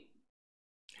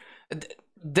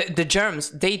 the germs,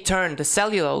 they turn the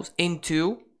cellulose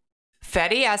into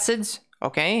fatty acids,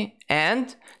 okay,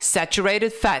 and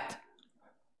saturated fat.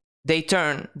 They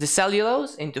turn the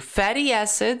cellulose into fatty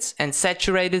acids and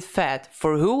saturated fat.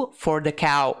 For who? For the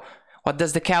cow. What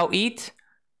does the cow eat?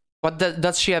 What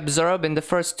does she absorb in the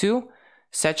first two?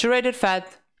 Saturated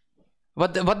fat.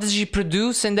 What does she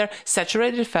produce in there?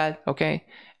 Saturated fat, okay,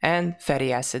 and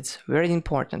fatty acids. Very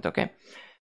important, okay.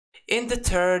 In the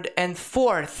third and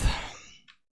fourth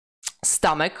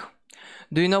stomach,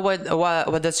 do you know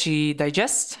what does she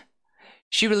digest?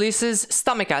 She releases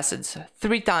stomach acids,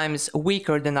 3 times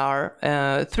weaker than our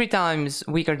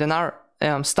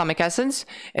stomach acids.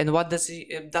 And what does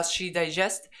she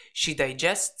digest? She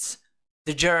digests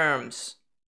the germs,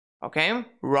 okay?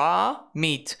 Raw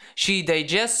meat. She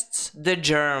digests the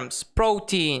germs,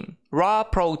 protein, raw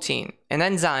protein, and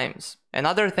enzymes, and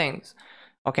other things,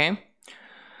 okay?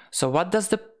 So what does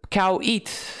the cow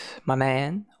eat, my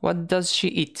man? What does she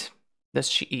eat? Does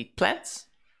she eat plants?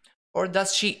 Or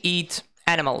does she eat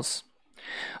animals?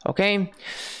 Okay?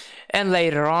 And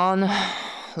later on,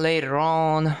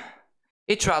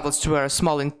 it travels to her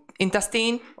small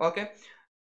intestine, okay?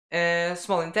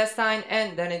 Small intestine,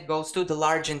 and then it goes to the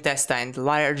large intestine. The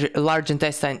large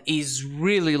intestine is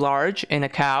really large in a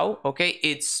cow, okay?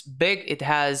 It's big, it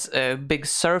has a big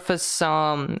surface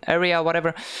area,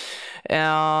 whatever.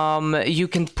 You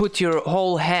can put your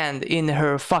whole hand in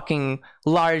her fucking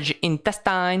large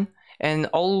intestine, and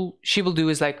all she will do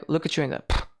is like look at you and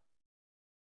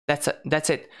that's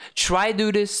it. Try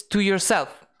do this to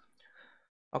yourself,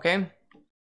 okay?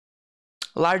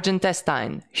 Large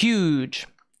intestine, huge.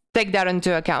 Take that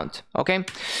into account, okay?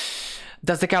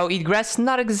 Does the cow eat grass?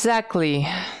 Not exactly,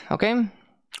 okay?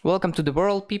 Welcome to the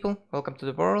world, people. Welcome to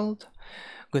the world.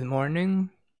 Good morning.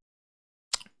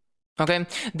 Okay,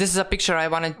 this is a picture I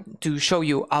wanted to show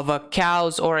you of a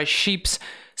cow's or a sheep's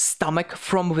stomach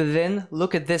from within.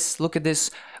 Look at this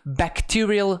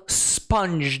bacterial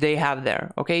sponge they have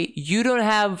there, okay? You don't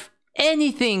have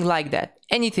anything like that,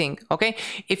 anything. Okay,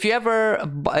 if you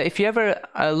ever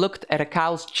looked at a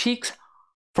cow's cheeks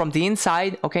from the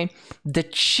inside, okay, the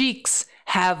cheeks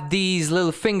have these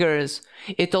little fingers.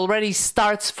 It already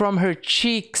starts from her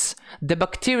cheeks. The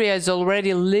bacteria is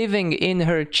already living in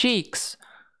her cheeks.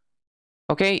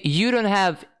 Okay, you don't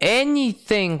have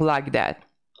anything like that.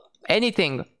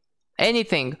 Anything.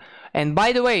 And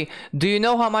by the way, do you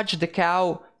know how much the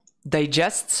cow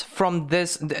digests from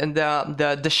this,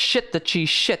 the shit that she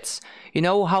shits? You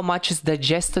know how much is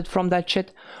digested from that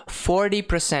shit?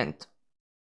 40%.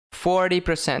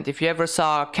 40%. If you ever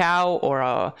saw a cow or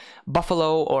a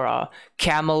buffalo or a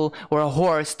camel or a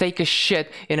horse take a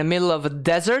shit in the middle of a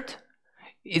desert,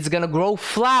 it's gonna grow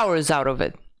flowers out of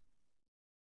it.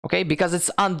 Okay, because it's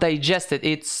undigested.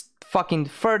 It's fucking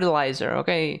fertilizer,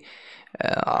 okay,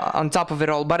 on top of it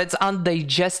all, but it's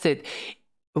undigested.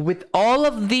 With all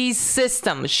of these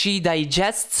systems, she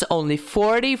digests only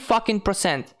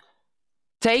 40%.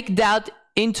 Take that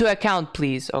into account,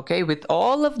 please, okay? With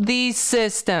all of these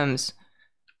systems,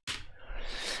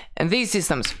 and these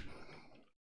systems,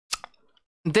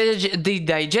 the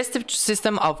digestive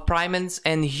system of primates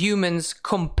and humans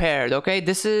compared, okay?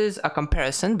 This is a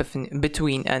comparison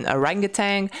between an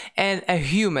orangutan and a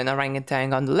human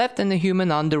orangutan on the left and a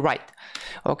human on the right,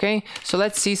 okay? So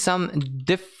let's see some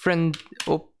different,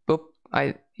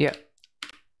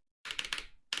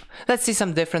 let's see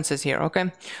some differences here,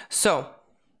 okay? So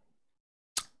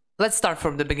let's start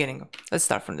from the beginning.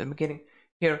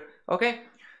 Here, okay?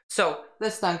 So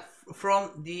let's start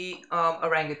from the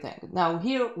orangutan. Now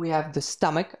here we have the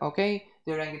stomach, okay?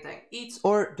 The orangutan eats,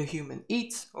 or the human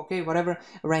eats, okay? Whatever.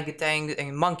 Orangutan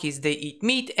and monkeys, they eat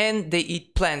meat and they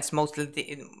eat plants.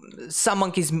 Mostly, some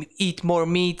monkeys eat more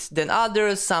meat than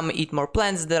others. Some eat more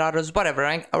plants than others. Whatever.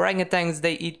 Orangutans,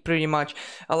 they eat pretty much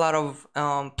a lot of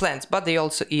plants, but they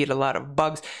also eat a lot of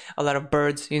bugs, a lot of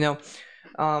birds, you know.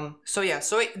 So yeah,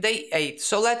 so they ate.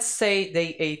 So let's say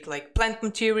they ate like plant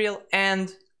material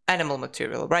and animal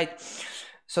material, right?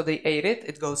 So they ate it.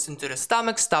 It goes into the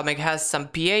stomach. Stomach has some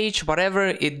pH, whatever.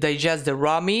 It digests the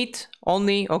raw meat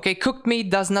only. Okay, cooked meat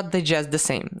does not digest the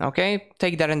same. Okay,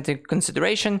 take that into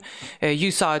consideration.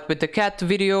 You saw it with the cat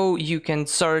video. You can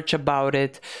search about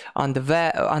it on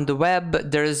the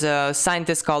web. There's a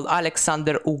scientist called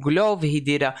Alexander Uglov. He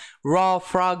did a raw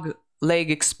frog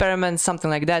leg experiment, something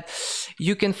like that.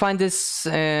 You can find this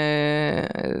all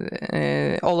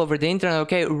over the internet.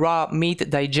 Okay, raw meat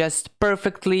digests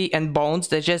perfectly, and bones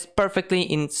digest perfectly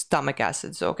in stomach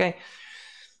acids. Okay,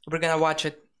 we're gonna watch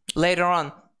it later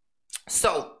on.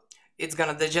 So it's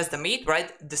gonna digest the meat,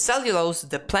 right? The cellulose,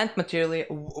 the plant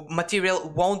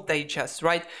material won't digest,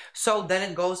 right? So then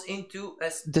it goes into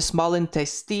the small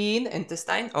intestine,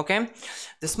 okay?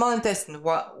 The small intestine,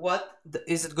 what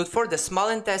is it good for? The small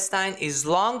intestine is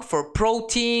long for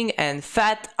protein and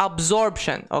fat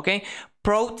absorption, okay?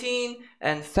 Protein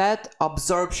and fat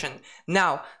absorption.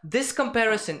 Now, this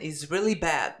comparison is really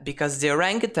bad because the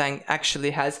orangutan actually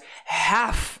has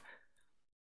half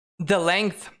the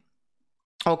length,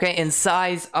 okay, in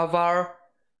size of our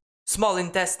small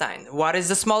intestine. What is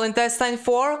the small intestine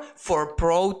for? For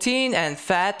protein and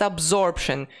fat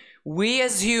absorption. We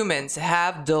as humans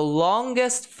have the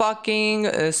longest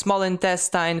fucking small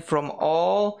intestine from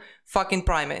all fucking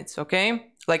primates,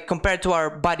 okay? Like compared to our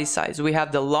body size, we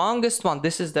have the longest one.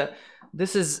 This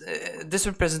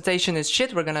representation is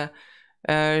shit. We're gonna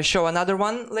show another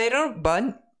one later,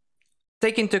 but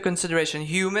take into consideration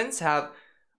humans have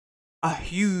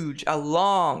a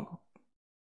long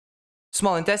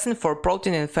small intestine for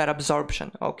protein and fat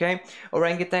absorption, okay?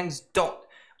 Orangutans don't,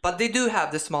 but they do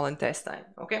have the small intestine,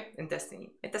 okay?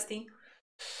 Intestine.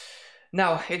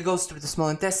 Now, it goes through the small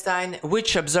intestine,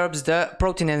 which absorbs the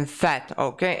protein and fat,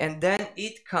 okay? And then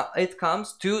it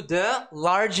comes to the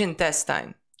large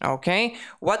intestine, okay?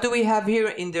 What do we have here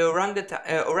in the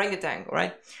orangutan,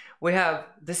 right? We have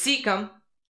the cecum,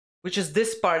 which is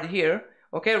this part here,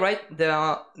 okay, right?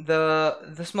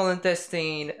 The small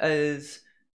intestine is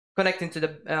connecting to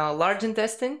the large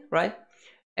intestine, right?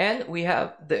 And we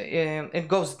have it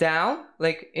goes down,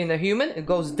 like in a human, it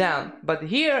goes down. But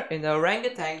here in the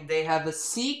orangutan, they have a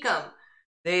cecum.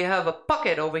 They have a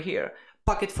pocket over here.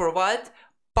 Pocket for what?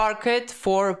 Pocket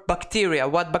for bacteria.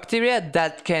 What bacteria?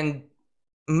 That can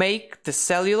make the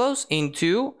cellulose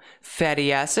into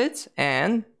fatty acids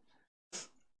and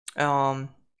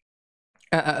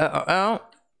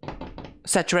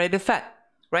saturated fat,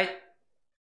 right?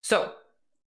 So,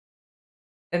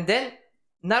 and then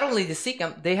not only the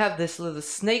cecum, they have this little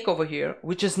snake over here,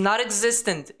 which is not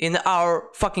existent in our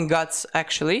fucking guts,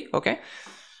 actually, okay?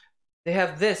 They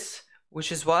have this,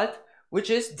 which is what? which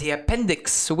is the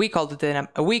appendix. We call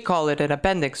it an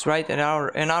appendix, right? In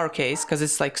our case, because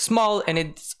it's like small and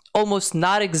it's almost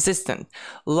not existent.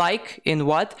 Like in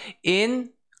what? In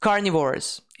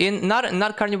carnivores. In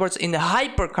not carnivores, in the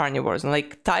hyper carnivores,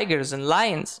 like tigers and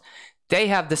lions. They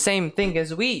have the same thing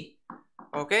as we.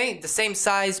 Okay, the same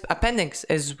size appendix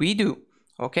as we do.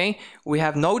 Okay, we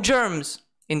have no germs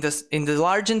in the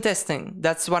large intestine.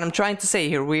 That's what I'm trying to say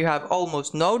here. We have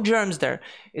almost no germs there.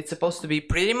 It's supposed to be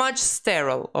pretty much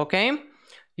sterile. Okay,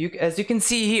 as you can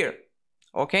see here.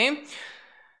 Okay,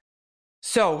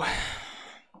 so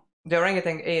the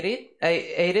orangutan ate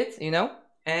it, you know,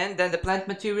 and then the plant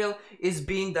material is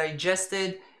being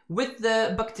digested with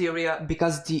the bacteria,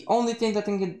 because the only thing that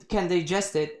can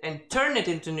digest it and turn it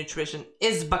into nutrition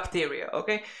is bacteria.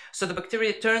 Okay, so the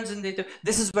bacteria turns into,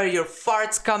 this is where your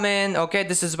farts come in. Okay,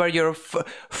 this is where your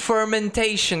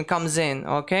fermentation comes in.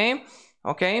 Okay,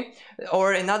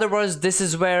 or in other words, this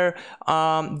is where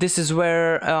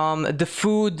the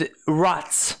food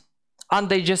rots.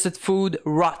 Undigested food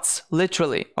rots,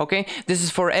 literally. Okay, this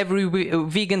is for every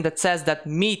vegan that says that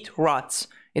meat rots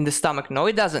in the stomach. No,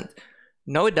 it doesn't.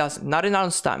 No, it doesn't. Not in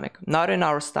our stomach. Not in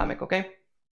our stomach. Okay.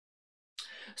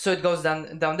 So it goes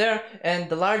down there, and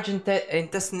the large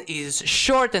intestine is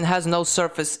short and has no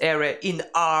surface area in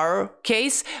our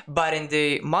case, but in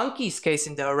the monkey's case,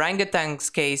 in the orangutan's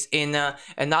case, in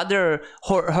another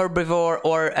herbivore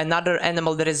or another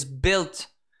animal that is built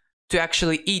to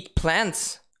actually eat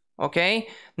plants. Okay,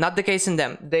 not the case in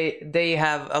them. They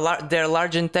have their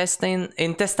large intestine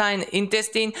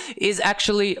is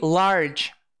actually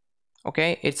large.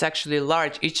 Okay, it's actually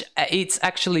large. It's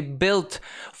actually built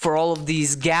for all of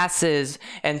these gases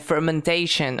and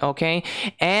fermentation. Okay,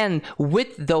 and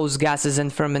with those gases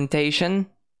and fermentation,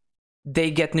 they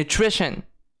get nutrition,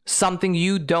 something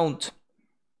you don't.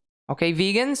 Okay,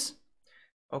 vegans.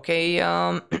 Okay,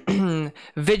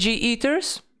 veggie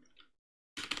eaters.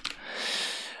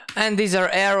 And these are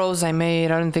arrows I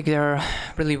made. I don't think they're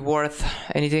really worth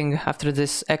anything after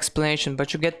this explanation,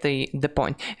 but you get the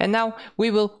point. And now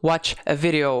we will watch a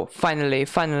video. Finally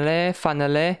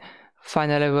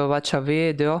we'll watch a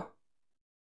video.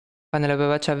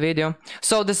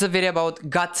 So this is a video about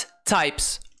gut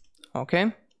types.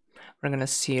 Okay, we're gonna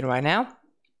see it right now.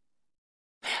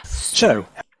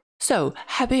 So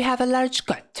have you have a large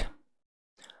gut?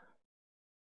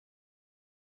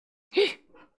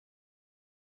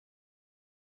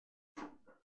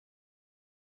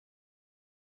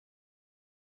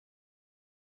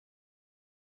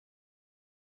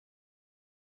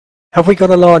 Have we got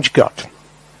a large gut?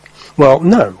 Well,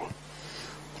 no.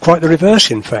 Quite the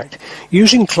reverse, in fact.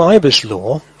 Using Kleiber's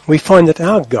law, we find that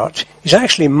our gut is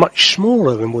actually much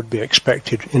smaller than would be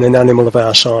expected in an animal of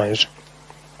our size.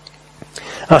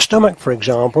 Our stomach, for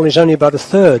example, is only about a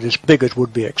third as big as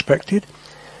would be expected.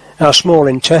 Our small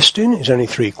intestine is only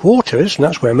 3/4, and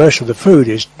that's where most of the food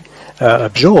is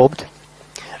absorbed.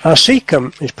 Our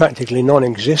cecum is practically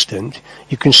non-existent.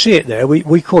 You can see it there.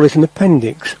 We call it an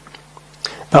appendix,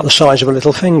 about the size of a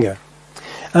little finger.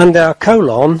 And our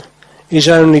colon is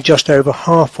only just over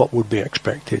half what would be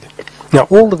expected. Now,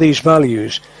 all of these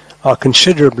values are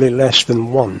considerably less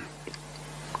than 1.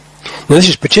 Now, this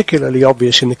is particularly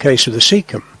obvious in the case of the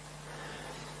cecum.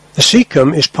 The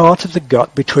cecum is part of the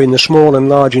gut between the small and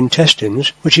large intestines,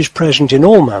 which is present in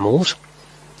all mammals,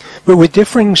 but with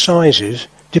differing sizes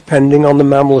depending on the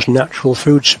mammal's natural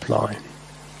food supply.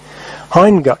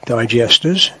 Hindgut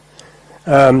digesters,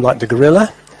 like the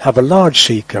gorilla, have a large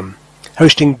cecum,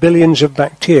 hosting billions of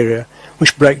bacteria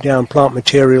which break down plant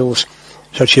materials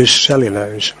such as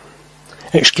cellulose.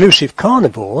 Exclusive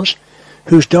carnivores,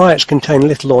 whose diets contain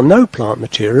little or no plant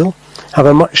material, have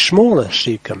a much smaller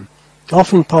cecum,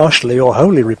 often partially or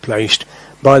wholly replaced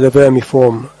by the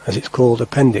vermiform, as it's called,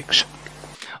 appendix.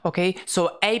 Okay,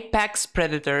 so apex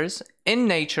predators in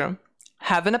nature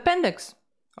have an appendix.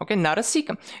 Okay, not a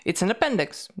cecum. It's an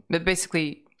appendix. But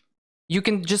basically, you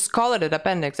can just call it an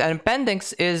appendix. An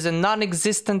appendix is a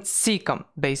non-existent cecum,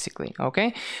 basically.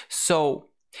 Okay, so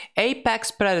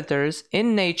apex predators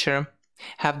in nature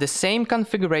have the same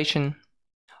configuration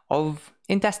of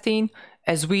intestine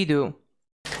as we do.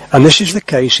 And this is the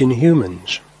case in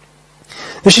humans.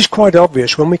 This is quite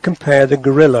obvious when we compare the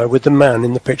gorilla with the man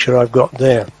in the picture I've got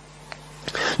there.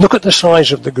 Look at the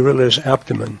size of the gorilla's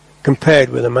abdomen compared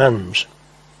with a man's.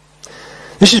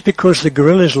 This is because the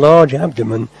gorilla's large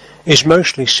abdomen is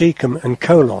mostly cecum and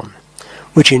colon,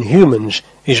 which in humans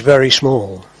is very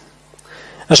small.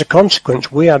 As a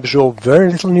consequence, we absorb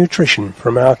very little nutrition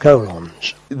from our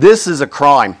colons. This is a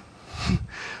crime.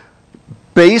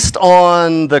 Based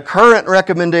on the current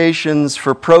recommendations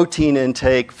for protein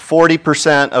intake,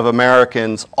 40% of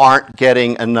Americans aren't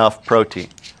getting enough protein.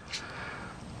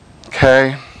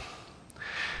 Okay?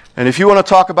 And if you want to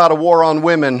talk about a war on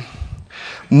women,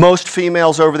 most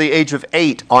females over the age of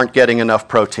 8 aren't getting enough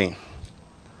protein.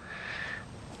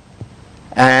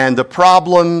 And the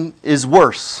problem is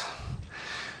worse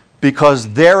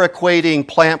because they're equating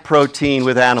plant protein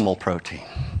with animal protein.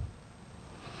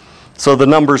 So the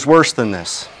number's worse than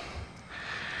this.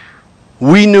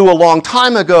 We knew a long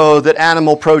time ago that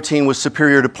animal protein was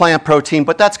superior to plant protein,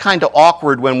 but that's kind of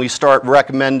awkward when we start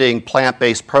recommending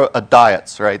plant-based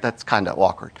diets, right? That's kind of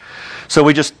awkward. So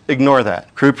we just ignore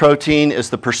that. Crude protein is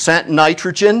the percent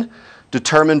nitrogen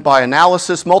determined by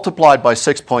analysis multiplied by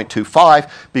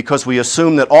 6.25 because we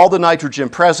assume that all the nitrogen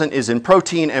present is in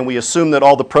protein and we assume that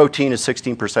all the protein is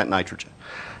 16% nitrogen.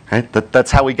 Right?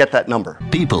 That's how we get that number.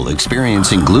 People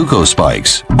experiencing glucose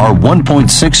spikes are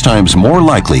 1.6 times more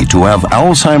likely to have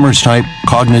Alzheimer's-type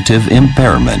cognitive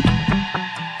impairment.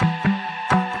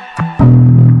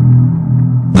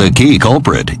 The key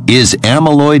culprit is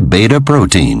amyloid beta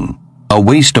protein, a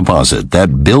waste deposit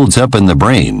that builds up in the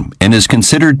brain and is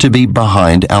considered to be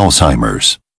behind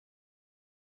Alzheimer's.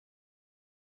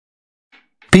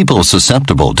 People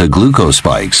susceptible to glucose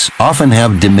spikes often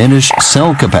have diminished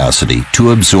cell capacity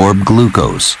to absorb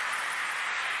glucose.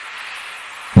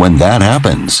 When that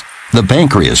happens, the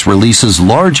pancreas releases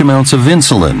large amounts of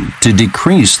insulin to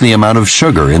decrease the amount of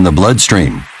sugar in the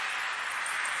bloodstream.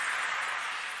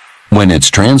 When it's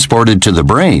transported to the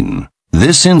brain,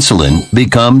 this insulin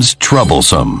becomes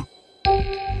troublesome.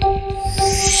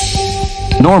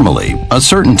 Normally, a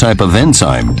certain type of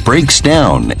enzyme breaks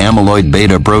down amyloid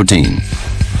beta protein.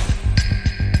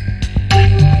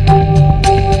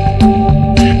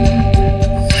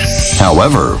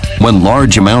 However, when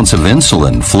large amounts of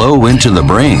insulin flow into the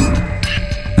brain,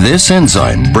 this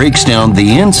enzyme breaks down the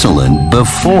insulin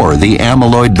before the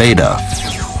amyloid beta.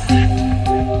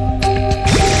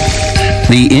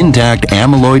 The intact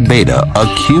amyloid beta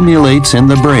accumulates in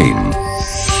the brain.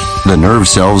 The nerve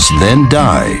cells then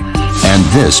die, and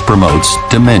this promotes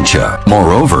dementia.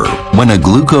 Moreover, when a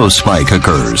glucose spike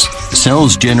occurs,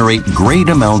 cells generate great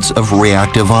amounts of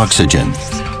reactive oxygen.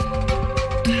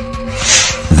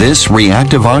 This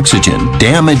reactive oxygen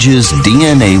damages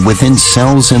DNA within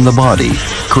cells in the body,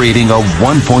 creating a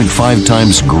 1.5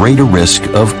 times greater risk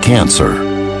of cancer.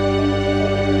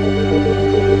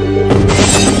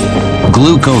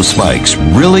 Glucose spikes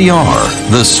really are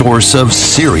the source of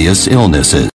serious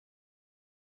illnesses.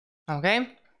 Okay,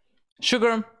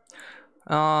 sugar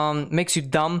makes you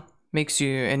dumb, makes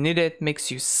you an idiot, makes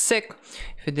you sick.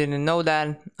 If you didn't know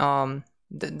that,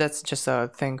 that's just a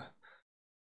thing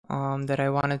that I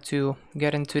wanted to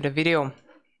get into the video.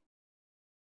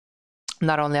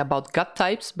 Not only about gut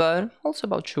types, but also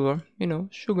about sugar. You know,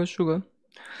 sugar.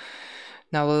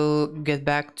 Now we'll get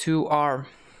back to our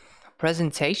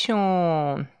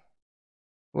presentation.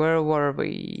 Where were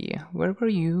we? Where were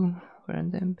you?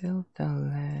 When they built a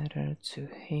ladder to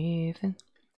heaven.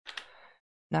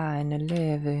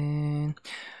 9/11.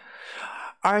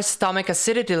 Our stomach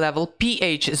acidity level,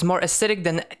 pH, is more acidic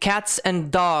than cats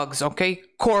and dogs, okay?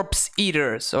 Corpse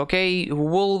eaters, okay?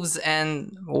 Wolves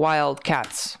and wild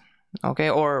cats,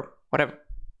 okay? Or whatever.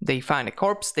 They find a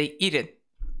corpse, they eat it.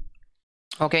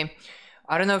 Okay?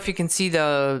 I don't know if you can see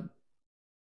the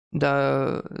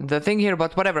thing here,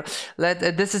 but whatever.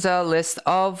 This is a list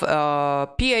of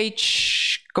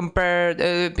pH compared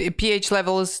pH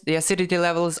levels, the acidity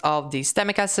levels of the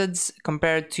stomach acids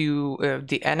compared to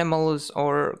the animals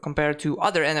or compared to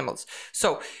other animals.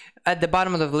 So at the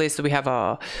bottom of the list we have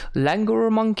a langur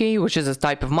monkey, which is a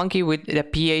type of monkey with a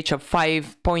pH of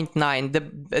 5.9.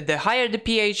 The higher the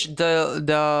pH,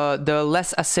 the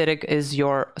less acidic is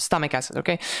your stomach acid.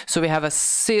 Okay, so we have a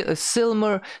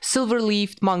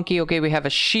silver-leafed monkey. Okay, we have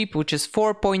a sheep which is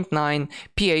 4.9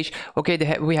 pH.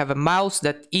 Okay, we have a mouse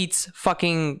that eats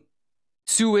fucking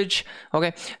sewage.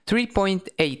 Okay,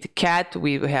 3.8. Cat,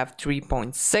 we have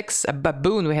 3.6. A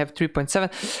baboon, we have 3.7.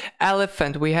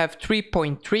 Elephant, we have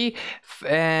 3.3.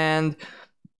 And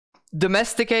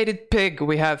domesticated pig,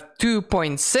 we have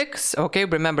 2.6. Okay,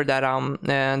 remember that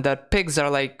and that pigs are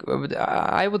like,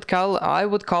 I would call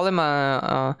him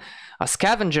a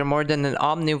scavenger more than an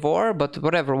omnivore, but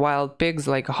whatever. Wild pigs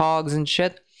like hogs and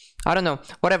shit, I don't know,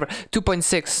 whatever.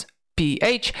 2.6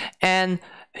 pH, and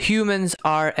humans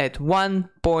are at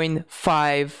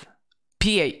 1.5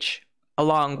 pH,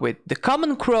 along with the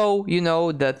common crow, you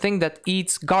know, the thing that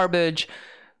eats garbage,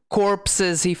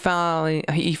 corpses he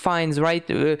finds, right?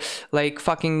 Like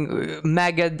fucking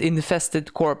maggot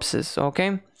infested corpses,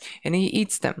 okay? And he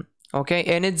eats them. okay,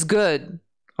 and it's good.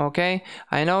 Okay,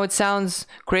 I know it sounds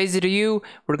crazy to you.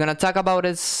 We're gonna talk about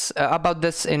this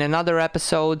in another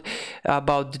episode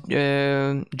about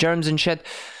germs and shit.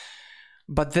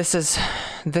 But this is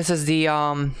the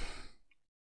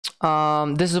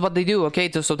this is what they do.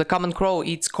 Okay, so the common crow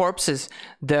eats corpses.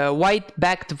 The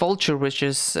white-backed vulture, which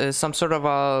is some sort of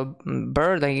a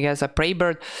bird, I guess, a praying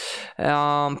bird,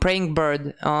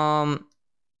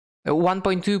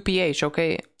 1.2 pH.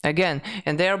 Okay, again,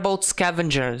 and they are both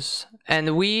scavengers.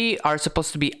 And we are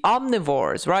supposed to be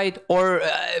omnivores, right? Or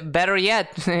better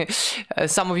yet,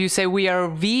 some of you say we are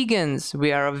vegans.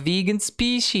 We are a vegan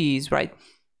species, right?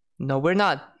 No, we're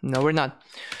not. No, we're not.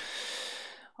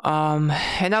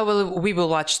 And now we will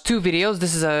watch two videos.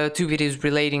 This is two videos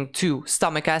relating to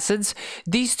stomach acids.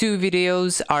 These two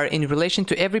videos are in relation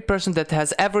to every person that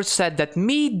has ever said that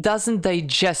meat doesn't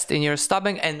digest in your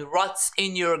stomach and rots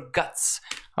in your guts.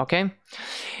 Okay,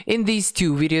 in these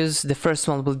two videos, the first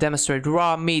one will demonstrate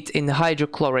raw meat in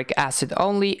hydrochloric acid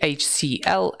only,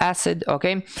 HCl acid.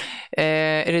 Okay,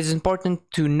 it is important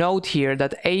to note here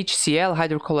that HCl,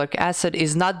 hydrochloric acid,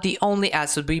 is not the only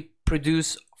acid we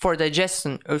produce for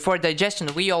digestion.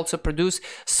 We also produce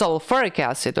sulfuric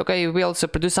acid. Okay, we also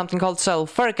produce something called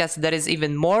sulfuric acid that is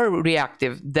even more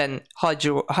reactive than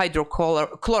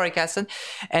hydrochloric acid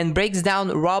and breaks down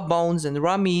raw bones and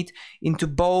raw meat into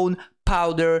bone,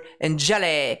 powder, and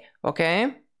jelly.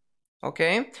 Okay,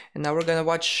 and now we're gonna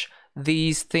watch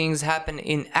these things happen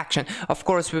in action. Of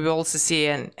course, we will also see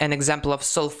an example of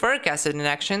sulfuric acid in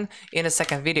action in a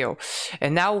second video.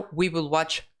 And now we will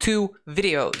watch two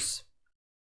videos.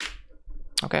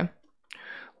 Okay,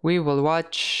 we will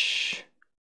watch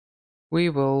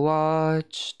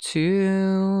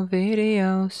two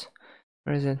videos.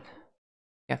 Where is it?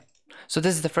 Yeah, so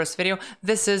this is the first video.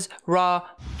 This is raw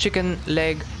chicken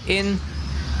leg in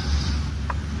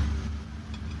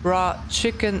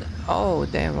oh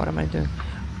damn, what am I doing?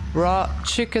 Raw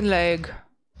chicken leg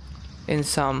in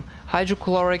some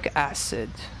hydrochloric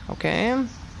acid. Okay,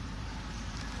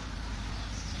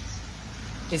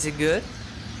 is it good?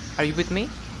 Are you with me?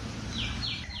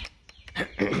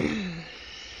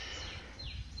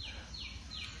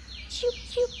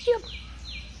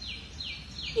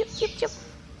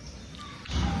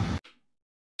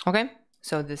 Okay,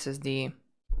 so this is the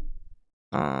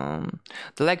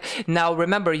leg. Now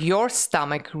remember, your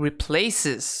stomach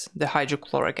replaces the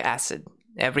hydrochloric acid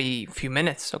every few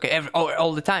minutes. Okay,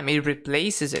 all the time it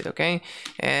replaces it. Okay,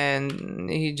 and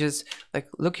he just like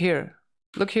look here,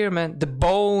 man, the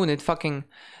bone. It fucking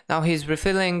now he's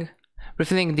refilling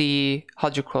the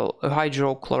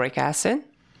hydrochloric acid.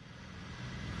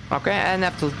 Okay, and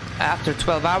after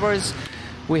 12 hours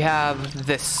we have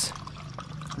this.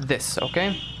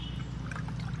 Okay,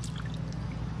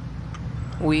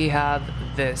 we have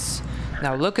this.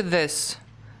 Now look at this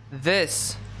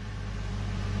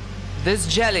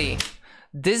jelly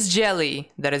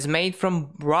that is made from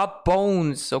raw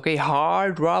bones. Okay,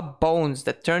 hard raw bones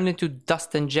that turn into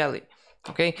dust and jelly.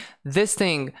 Okay, this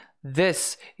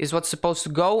is what's supposed to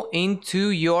go into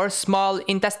your small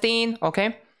intestine.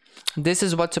 Okay, this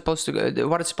is what's supposed to go.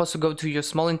 What is supposed to go to your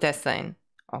small intestine?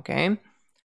 Okay,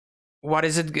 what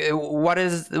is it? What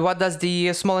does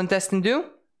the small intestine do?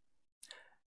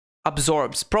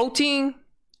 Absorbs protein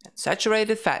and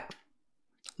saturated fat.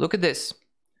 Look at this.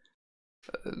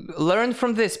 Learn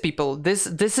from this, people. This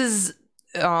is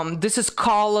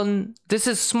colon. This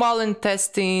is small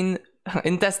intestine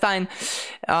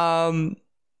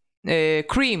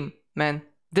cream, man.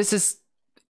 This is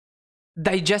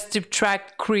digestive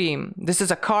tract cream. This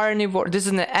is a carnivore. This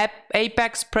is an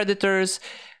apex predators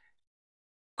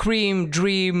cream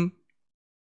dream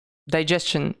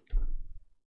digestion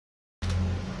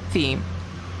theme.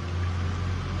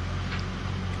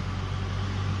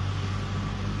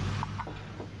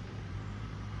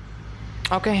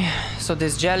 Okay, so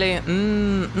this jelly,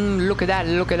 look at that,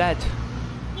 look at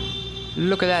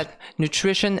that,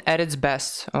 nutrition at its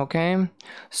best. Okay,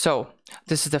 so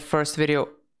this is the first video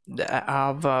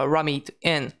of raw meat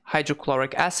in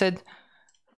hydrochloric acid,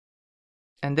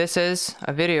 and this is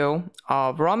a video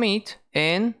of raw meat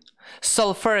in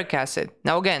sulfuric acid.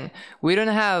 Now again, we don't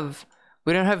have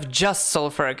just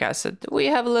sulfuric acid, we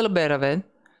have a little bit of it.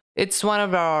 It's one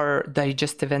of our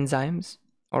digestive enzymes,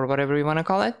 or whatever you want to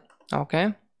call it.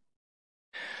 Okay,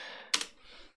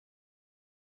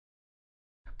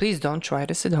 please don't try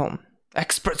this at home.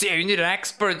 Experts, yeah, you need an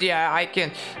expert. Yeah, I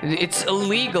can. It's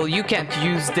illegal. You can't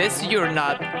use this. You're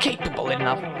not capable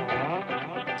enough.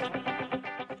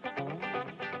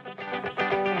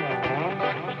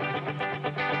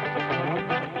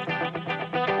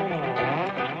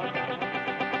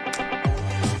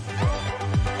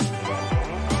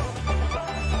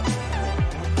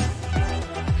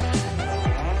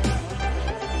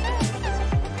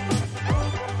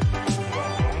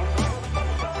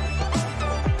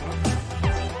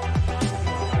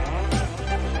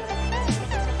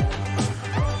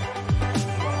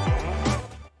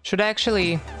 Should I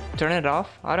actually turn it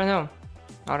off? I don't know.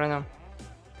 I don't know.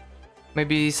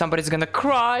 Maybe somebody's gonna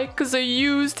cry because I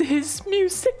used his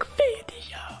music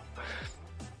video.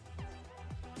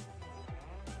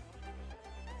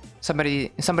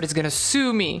 Somebody's gonna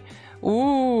sue me.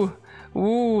 Ooh,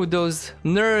 those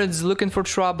nerds looking for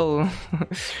trouble.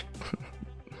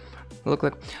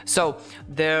 Look. So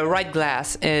the right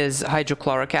glass is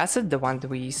hydrochloric acid, the one that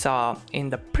we saw in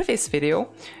the previous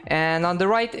video, and on the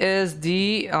right is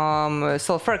the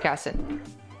sulfuric acid.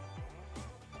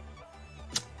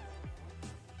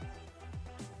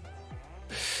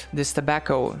 This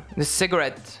tobacco, this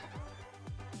cigarette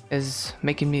is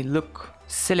making me look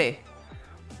silly.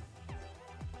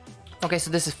 Okay,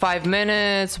 so this is 5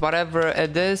 minutes, whatever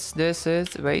this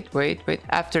is. Wait.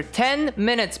 After 10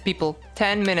 minutes, people,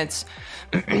 10 minutes.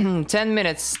 10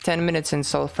 minutes in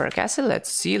sulfuric acid.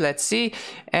 Let's see.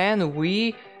 And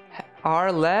we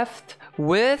are left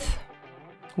with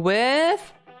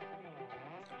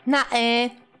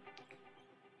nothing.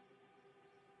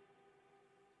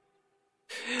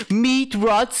 Meat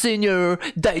rots in your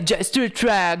digestive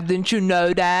tract, didn't you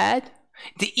know that?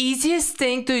 The easiest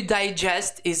thing to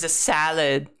digest is a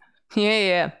salad.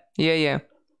 Yeah, man.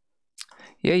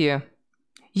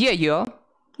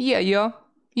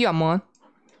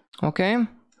 Okay.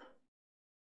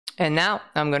 And now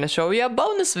I'm gonna show you a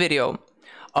bonus video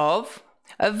of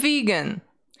a vegan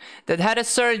that had a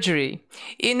surgery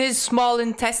in his small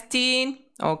intestine.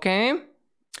 Okay.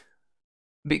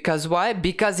 Because why?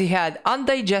 Because he had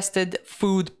undigested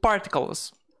food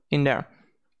particles in there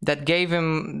that gave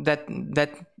him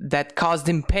that caused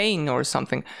him pain or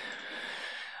something.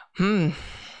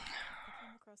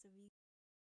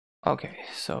 Okay,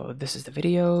 so this is the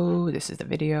video.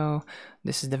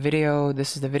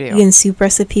 Vegan soup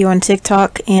recipe on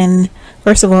TikTok, and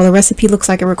first of all, the recipe looks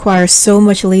like it requires so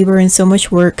much labor and so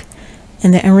much work,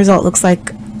 and the end result looks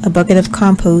like a bucket of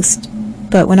compost.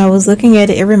 But when I was looking at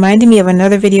it, it reminded me of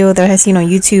another video that I had seen on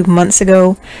YouTube months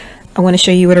ago. I want to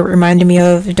show you what it reminded me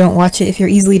of. Don't watch it if you're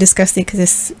easily disgusted,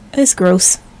 because it's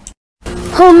gross.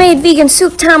 Homemade vegan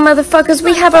soup time, motherfuckers.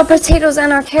 We have our potatoes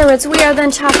and our carrots. We are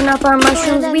then chopping up our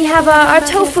mushrooms. We have our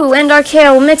tofu and our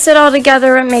kale. Mix it all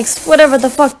together and makes whatever the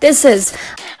fuck this is.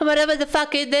 Whatever the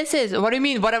fuck this is. What do you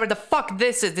mean, whatever the fuck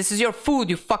this is? This is your food,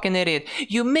 you fucking idiot.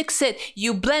 You mix it,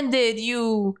 you blend it,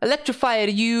 you electrify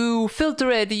it, you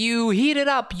filter it, you heat it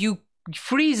up, you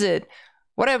freeze it.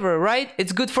 Whatever, right?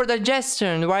 It's good for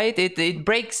digestion, right? It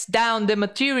breaks down the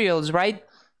materials, right?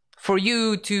 For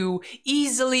you to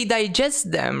easily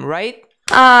digest them, right?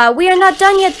 We are not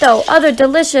done yet though. Other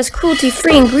delicious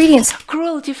cruelty-free ingredients.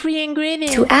 Cruelty-free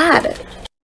ingredients. To add.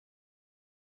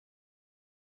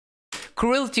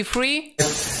 Cruelty-free?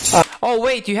 Oh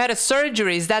wait, you had a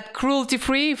surgery. Is that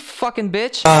cruelty-free? Fucking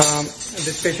bitch.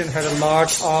 This patient had a lot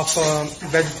of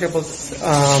vegetables in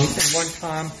one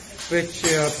time, which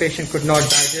patient could not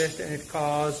digest, and it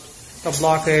caused a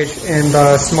blockage in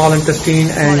the small intestine,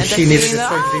 and she needed a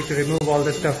surgery to remove all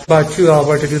this stuff. About 2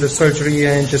 hours to do the surgery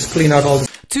and just clean out all the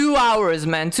 2 hours,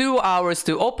 man. 2 hours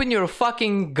to open your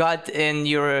fucking gut in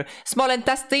your small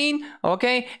intestine,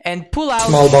 okay? And pull out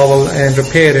small bowel and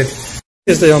repair it.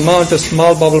 Is the amount of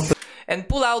small bowel and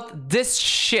pull out this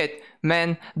shit,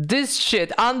 man. This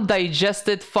shit,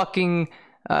 undigested fucking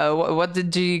what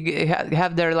did you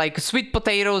have there? Like sweet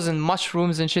potatoes and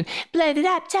mushrooms and shit. Blend it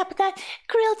up, chop it up,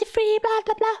 cruelty free, blah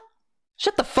blah blah.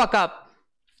 Shut the fuck up,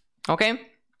 okay?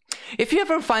 If you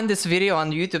ever find this video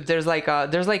on YouTube, there's like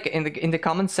in the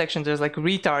comment section, there's like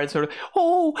retards or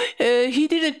he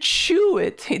didn't chew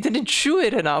it. He didn't chew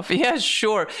it enough. Yeah,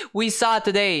 sure. We saw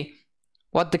today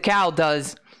what the cow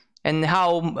does and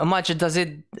how much does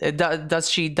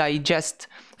she digest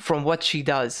from what she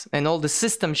does and all the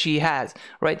system she has,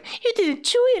 right? You didn't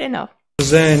chew it enough.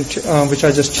 Present, which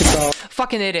I just took out.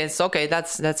 Fucking idiots. Okay,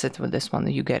 that's it with this one.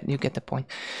 You get the point.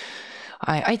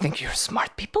 I think you're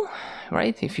smart people,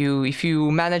 right? If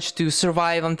you manage to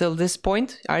survive until this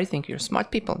point, I think you're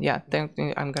smart people. Yeah,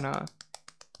 I'm gonna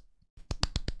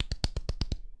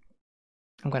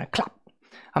clap.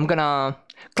 I'm gonna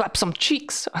clap some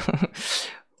cheeks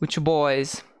with you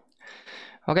boys.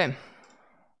 Okay.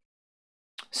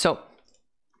 So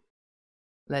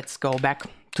let's go back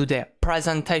to the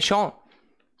presentation.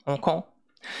 Okay.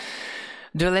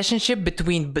 The relationship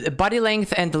between body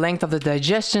length and the length of the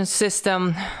digestion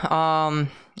system.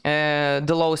 The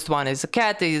lowest one is a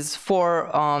cat, is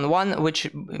 4:1,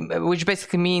 which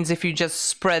basically means if you just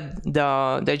spread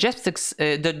the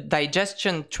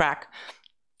digestion tract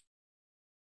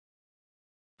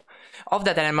of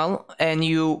that animal and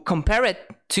you compare it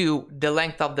to the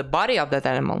length of the body of that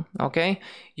animal, okay,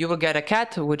 you will get a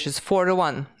cat which is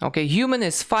 4:1, okay, human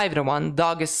is 5:1,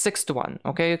 dog is 6:1,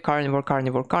 okay, carnivore,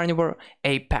 carnivore, carnivore,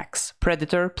 apex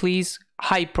predator, please,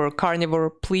 hyper carnivore,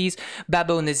 please,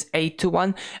 baboon is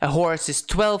 8:1, a horse is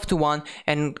 12:1,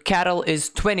 and cattle is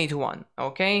 20:1,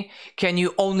 okay. Can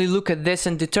you only look at this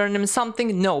and determine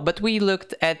something? No, but we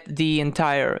looked at the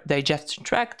entire digestion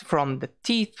tract from the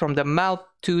teeth, from the mouth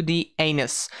to the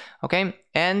anus, okay.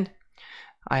 And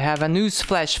I have a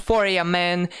newsflash for you,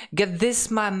 man. Get this,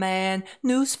 my man.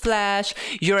 Newsflash.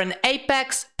 You're an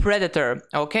apex predator,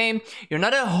 okay? You're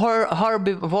not a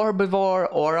herbivore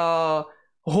or a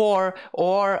whore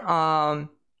or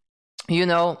you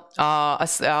know,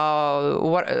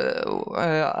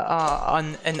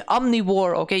 an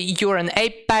omnivore, okay? You're an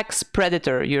apex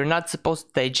predator. You're not supposed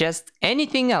to digest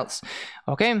anything else,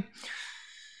 okay?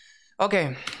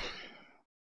 Okay.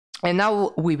 And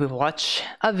now we will watch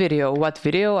a video. What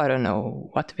video? I don't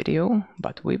know what video,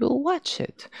 but we will watch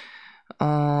it.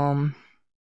 Oh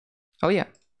yeah.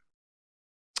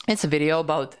 It's a video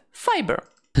about fiber.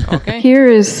 Okay. Here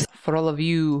is, for all of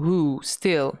you who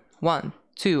still want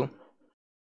to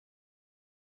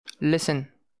listen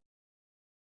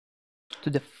to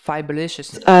the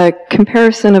fiberlicious. a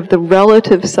comparison of the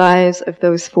relative size of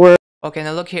those four. Okay,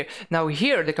 now look here. Now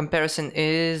here the comparison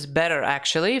is better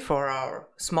actually for our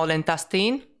small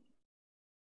intestine.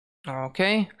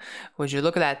 Okay, would you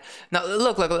look at that? Now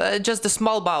look, just the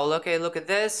small bowel. Okay, look at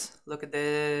this. Look at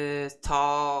this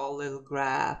tall little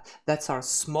graph. That's our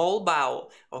small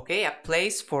bowel. Okay, a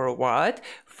place for what?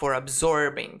 For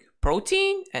absorbing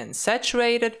protein and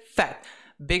saturated fat.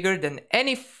 Bigger than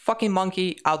any fucking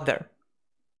monkey out there.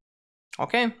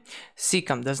 Okay,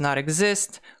 cecum does not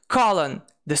exist. Colon,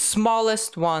 the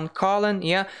smallest one. Colon,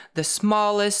 yeah, the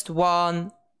smallest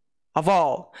one of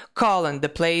all. Colon, the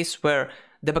place where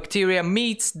the bacteria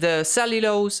meets the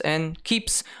cellulose and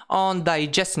keeps on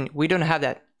digesting. We don't have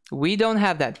that. We don't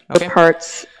have that. Okay.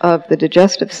 Parts of the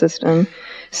digestive system.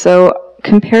 So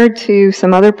compared to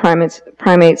some other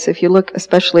primates, if you look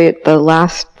especially at the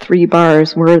last 3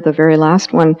 bars, we're the very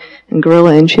last one, and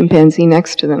gorilla and chimpanzee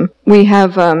next to them. We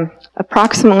have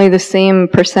approximately the same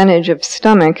percentage of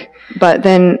stomach, but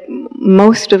then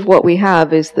most of what we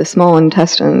have is the small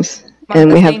intestines.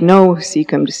 And we have no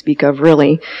cecum to speak of,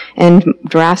 really, and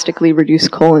drastically reduced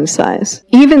colon size.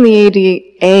 Even the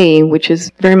ADA, which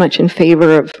is very much in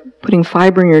favor of putting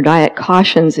fiber in your diet,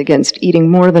 cautions against eating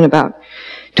more than about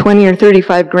 20 or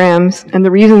 35 grams. And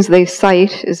the reasons they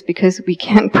cite is because we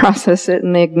can't process it,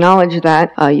 and they acknowledge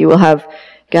that you will have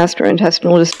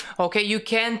gastrointestinal. Okay, you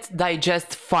can't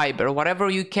digest fiber. Whatever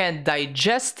you can't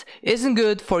digest isn't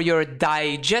good for your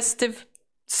digestive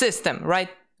system, right?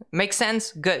 Makes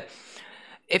sense? Good.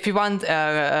 If you want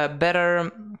a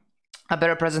better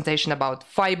presentation about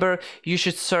fiber, you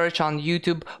should search on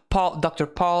YouTube Dr.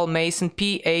 Paul Mason,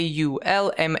 Paulmason.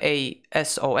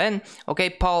 Okay,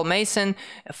 Paul Mason,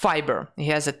 fiber. He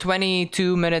has a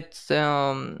 22-minute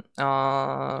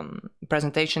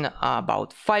presentation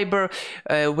about fiber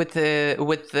with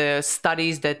the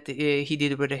studies that he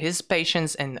did with his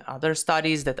patients and other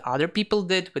studies that other people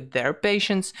did with their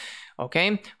patients.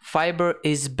 Okay, fiber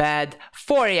is bad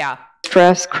for ya.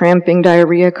 Stress, cramping,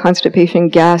 diarrhea, constipation,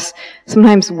 gas,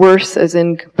 sometimes worse, as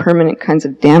in permanent kinds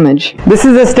of damage. This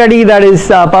is a study that is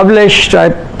published. I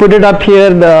put it up here,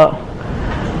 the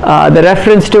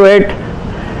reference to it.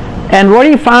 And what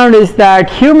he found is that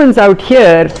humans out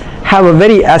here have a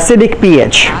very acidic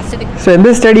pH. So in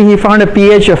this study, he found a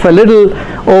pH of a little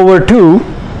over 2.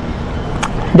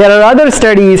 There are other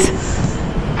studies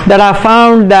that have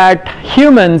found that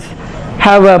humans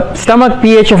have a stomach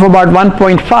pH of about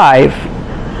 1.5,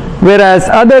 whereas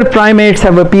other primates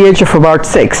have a pH of about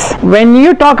 6. When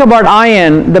you talk about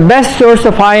iron, the best source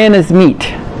of iron is meat.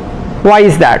 Why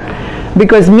is that?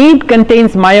 Because meat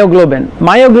contains myoglobin.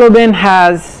 Myoglobin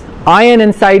has iron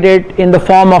inside it in the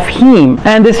form of heme,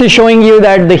 and this is showing you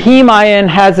that the heme iron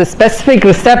has a specific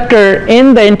receptor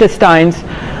in the intestines,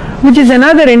 which is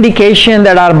another indication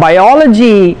that our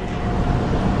biology,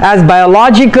 as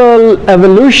biological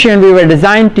evolution, we were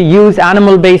designed to use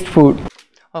animal-based food.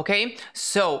 Okay,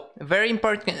 so very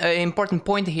important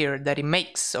point here that he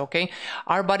makes. Okay,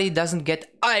 our body doesn't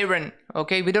get iron.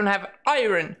 Okay, we don't have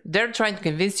iron. They're trying to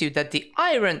convince you that the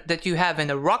iron that you have in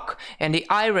a rock and the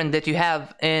iron that you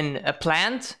have in a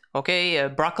plant, okay,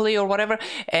 broccoli or whatever,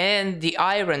 and the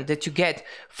iron that you get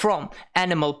from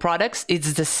animal products,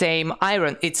 it's the same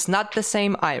iron. It's not the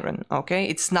same iron. Okay,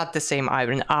 it's not the same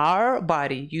iron. Our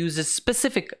body uses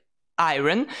specific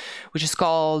iron, which is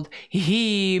called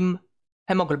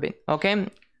hemoglobin. Okay,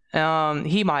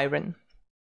 heme iron.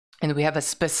 and we have a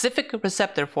specific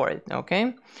receptor for it,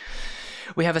 okay?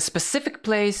 We have a specific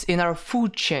place in our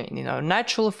food chain, in our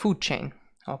natural food chain,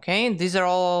 okay? These are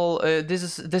all,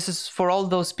 this is for all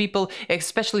those people,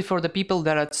 especially for the people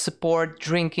that support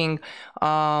drinking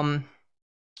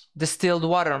distilled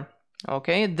water,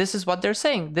 okay? This is what they're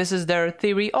saying. This is their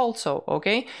theory also,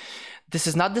 okay? This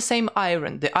is not the same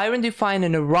iron. The iron you find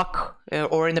in a rock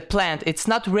or in a plant, it's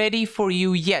not ready for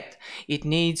you yet. It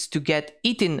needs to get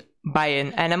eaten by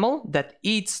an animal that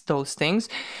eats those things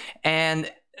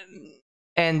and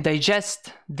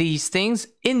digest these things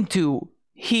into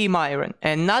heme iron,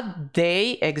 and not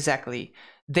they exactly.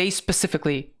 They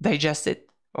specifically digest it,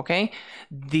 okay?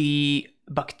 The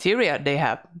bacteria they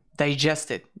have digest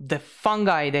it. The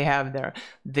fungi they have there,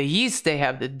 the yeast they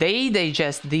have, they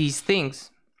digest these things.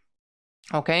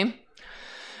 Okay,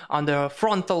 on the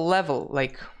frontal level,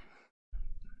 like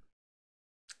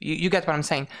you get what I'm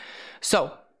saying.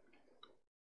 So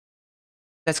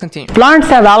let's continue. Plants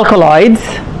have alkaloids.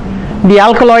 The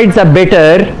alkaloids are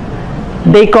bitter.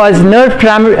 They cause nerve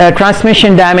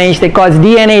transmission damage. They cause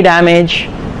DNA damage,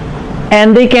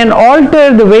 and they can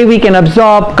alter the way we can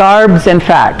absorb carbs and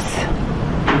fats.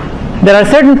 There are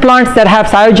certain plants that have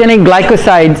cryogenic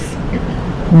glycosides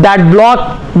that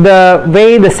block the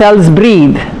way the cells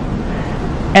breathe.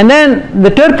 And then the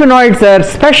terpenoids are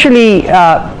especially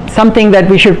something that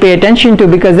we should pay attention to,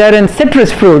 because they're in citrus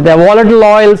fruit. They're volatile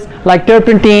oils like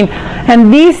turpentine,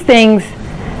 and these things,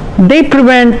 they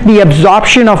prevent the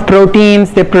absorption of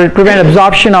proteins, they prevent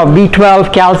absorption of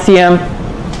B12, calcium,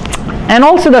 and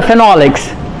also the phenolics.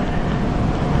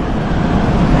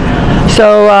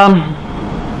 So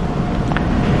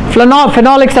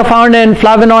phenolics are found in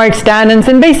flavonoids, tannins,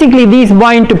 and basically these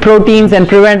bind to proteins and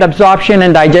prevent absorption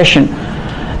and digestion.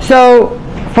 So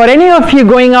for any of you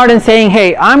going out and saying,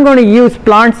 hey, I'm going to use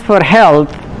plants for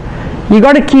health, you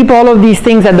got to keep all of these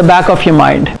things at the back of your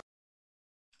mind.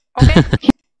 Okay.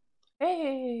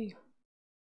 Hey.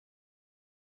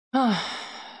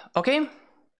 Okay.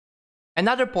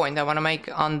 Another point I want to make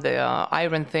on the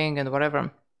iron thing and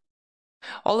whatever.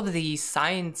 All of the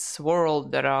science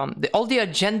world that all the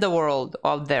agenda world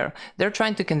out there, they're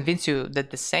trying to convince you that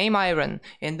the same iron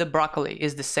in the broccoli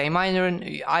is the same iron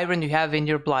you have in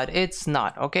your blood. It's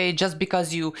not, okay? Just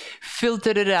because you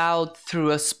filtered it out through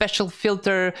a special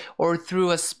filter or through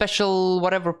a special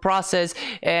whatever process,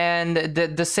 and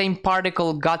the same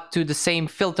particle got to the same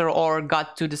filter or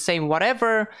got to the same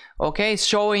whatever, okay,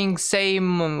 showing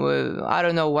same I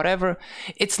don't know, whatever,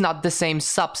 it's not the same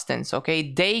substance,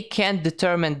 okay? They can't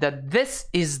determine that this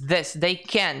is this. They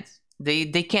can't,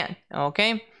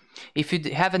 okay? If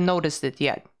you haven't noticed it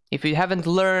yet, if you haven't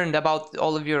learned about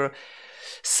all of your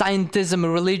Scientism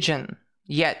religion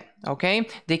yet, okay,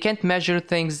 they can't measure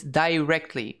things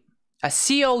directly. A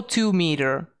CO2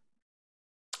 meter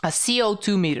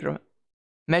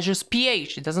measures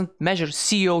pH. It doesn't measure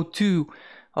CO2,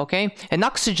 okay? An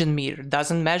oxygen meter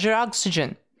doesn't measure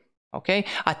oxygen, okay?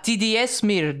 A TDS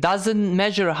meter doesn't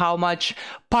measure how much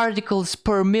particles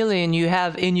per million you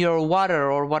have in your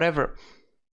water or whatever.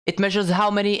 It measures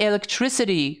how many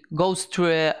electricity goes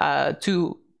through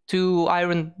to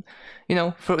iron, you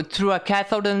know, through a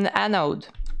cathode and an anode.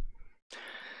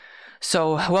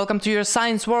 So welcome to your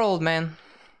science world, man.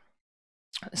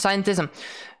 Scientism.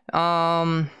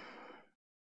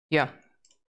 Yeah.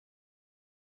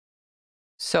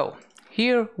 So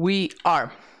here we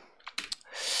are.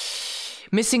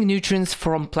 Missing nutrients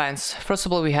from plants. First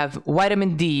of all, we have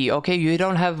vitamin D, okay? You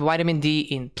don't have vitamin D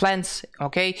in plants,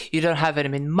 okay? You don't have it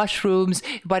in mushrooms.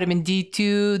 Vitamin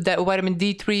D2, that vitamin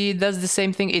D3 does the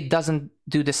same thing. It doesn't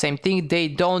do the same thing. They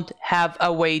don't have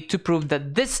a way to prove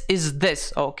that this is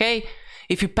this, okay?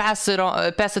 If you pass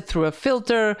it through a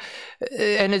filter,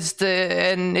 and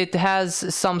it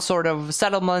has some sort of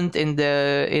settlement in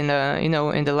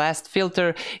the last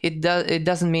filter, it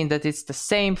doesn't mean that it's the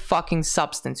same fucking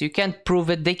substance. You can't prove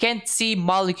it. They can't see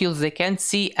molecules. They can't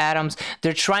see atoms.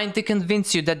 They're trying to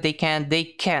convince you that they can. They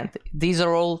can't. These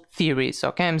are all theories.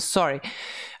 Okay, I'm sorry.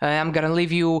 I'm gonna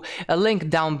leave you a link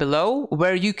down below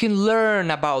where you can learn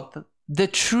about the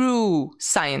true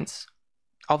science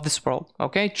of this world,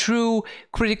 okay? True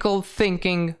critical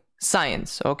thinking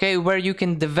science, okay? Where you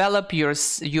can develop your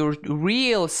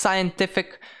real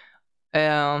scientific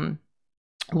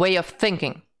way of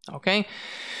thinking, okay?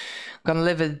 Gonna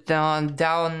leave it down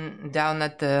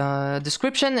at the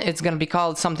description. It's gonna be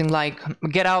called something like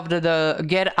get out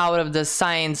of the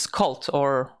science cult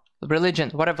or religion,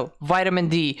 whatever. Vitamin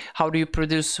D. How do you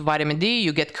produce vitamin D?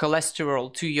 You get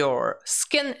cholesterol to your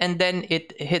skin, and then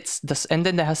it hits this, and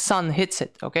then the sun hits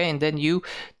it, okay, and then you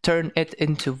turn it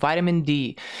into vitamin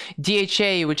D.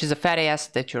 DHA, which is a fatty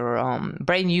acid that your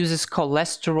brain uses.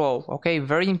 Cholesterol, okay,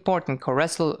 very important.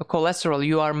 Cholesterol.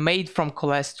 You are made from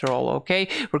cholesterol, okay.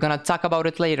 We're gonna talk about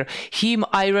it later. Heme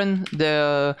iron.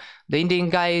 The Indian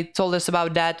guy told us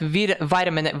about that.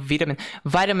 Vitamin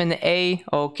A,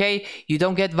 okay. You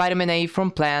don't get vitamin A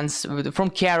from plants, from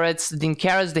carrots. In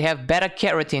carrots, they have beta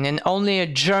carotene, and only a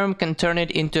germ can turn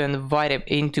it into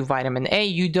vitamin A.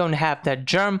 You don't have that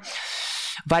germ.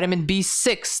 Vitamin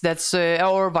B6, that's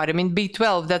or vitamin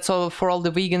B12, that's all for all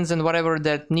the vegans and whatever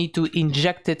that need to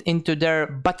inject it into their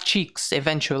butt cheeks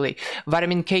eventually.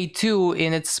 Vitamin K2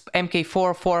 in its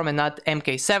MK4 form and not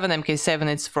MK7. MK7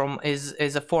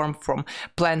 is a form from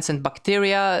plants and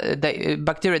bacteria.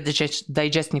 Bacteria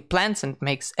digesting plants and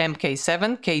makes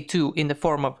MK7. K2 in the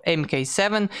form of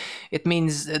MK7. It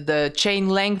means the chain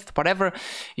length, whatever.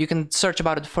 You can search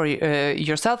about it for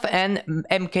yourself. And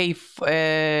MK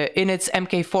in its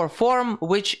MK4 form,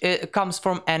 which comes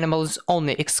from animals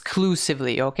only,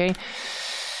 exclusively, okay?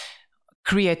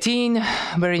 Creatine,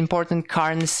 very important.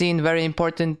 Carnosine, very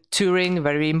important. Taurine,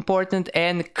 very important.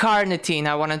 And carnitine,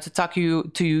 I wanted to talk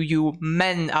to you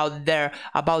men out there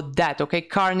about that, okay?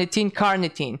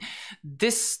 Carnitine.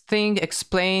 This thing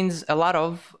explains a lot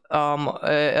of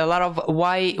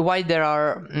why there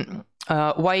are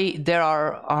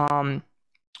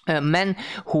men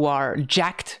who are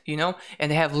jacked, you know,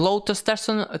 and they have low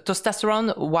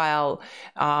testosterone, while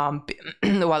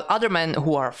while other men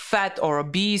who are fat or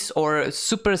obese or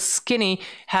super skinny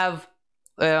have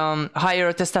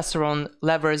higher testosterone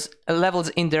levels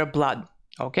in their blood.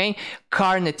 Okay,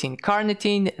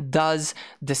 carnitine does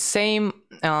the same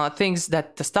things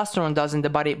that testosterone does in the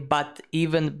body, but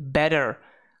even better.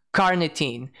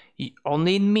 Carnitine,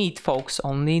 only in meat, folks,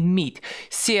 only in meat.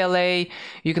 CLA,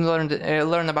 you can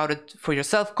learn about it for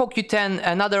yourself. CoQ10,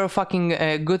 another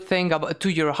fucking good thing to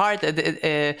your heart.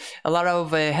 A lot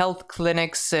of health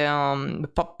clinics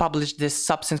publish this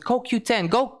substance, CoQ10.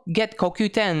 Go get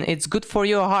CoQ10, it's good for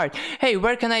your heart. Hey,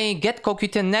 where can I get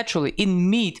CoQ10 naturally? In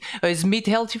meat. Is meat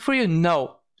healthy for you?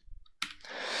 No.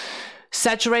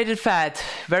 Saturated fat,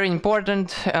 very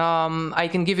important. I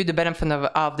can give you the benefit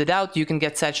of the doubt. You can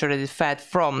get saturated fat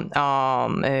from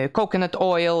coconut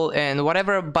oil and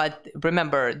whatever, but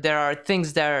remember, there are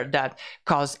things there that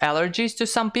cause allergies to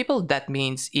some people. That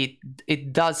means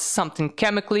it does something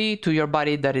chemically to your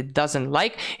body that it doesn't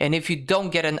like, and if you don't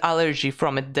get an allergy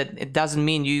from it, that it doesn't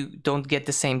mean you don't get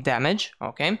the same damage,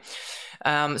 okay?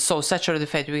 So saturated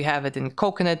fat, we have it in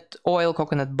coconut oil,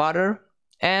 coconut butter,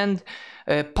 and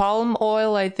palm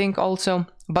oil, I think, also.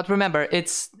 But remember,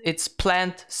 it's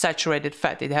plant saturated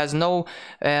fat. It has no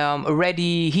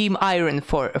ready heme iron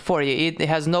for you. It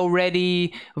has no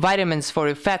ready vitamins for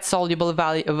you, fat soluble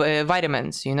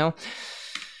vitamins, you know.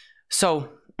 So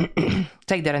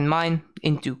take that in mind,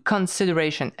 into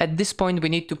consideration. At this point, we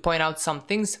need to point out some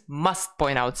things, must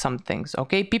point out some things,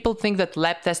 okay? People think that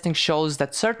lab testing shows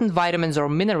that certain vitamins or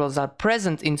minerals are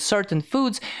present in certain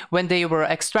foods when they were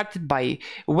extracted by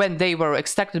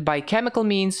chemical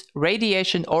means,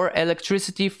 radiation, or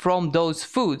electricity from those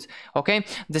foods, okay?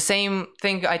 The same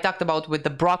thing I talked about with the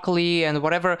broccoli and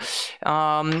whatever.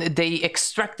 They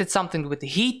extracted something with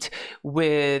heat,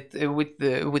 with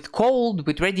cold,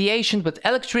 with radiation, with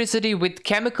electricity, with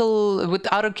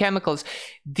other chemicals.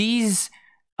 These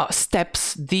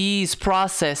steps, these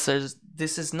processes,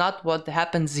 this is not what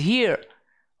happens here,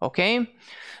 okay?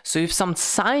 So if some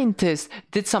scientist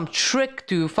did some trick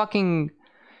to fucking,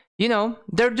 you know,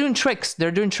 they're doing tricks,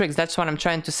 that's what I'm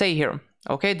trying to say here,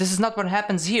 okay? This is not what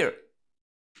happens here,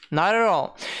 not at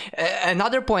all.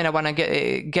 Another point I want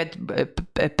to get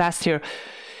past here.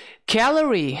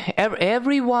 Calorie,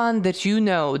 everyone that you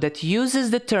know that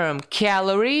uses the term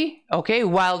calorie, okay,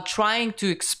 while trying to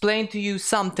explain to you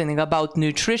something about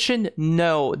nutrition,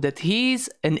 know that he's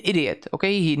an idiot,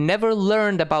 okay? He never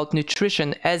learned about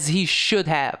nutrition as he should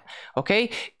have,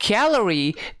 okay?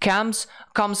 Calorie comes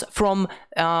from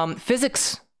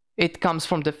physics. It comes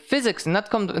from the physics,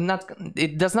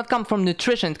 it does not come from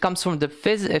nutrition. It comes from the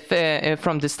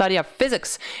study of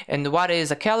physics. And what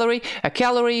is a calorie? A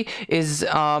calorie is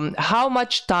how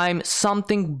much time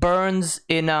something burns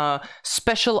in a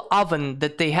special oven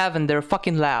that they have in their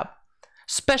fucking lab.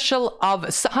 Special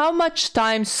oven. How much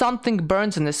time something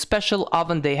burns in a special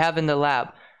oven they have in the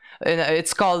lab.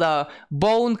 It's called a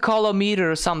bone colorimeter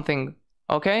or something.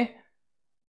 Okay.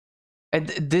 And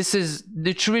this is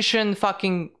nutrition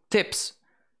fucking tips.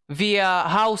 via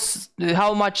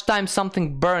how much time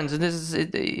something burns. This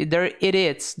is they're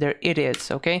idiots. They're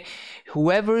idiots. Okay,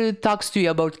 whoever talks to you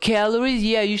about calories,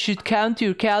 yeah, you should count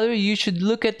your calories. You should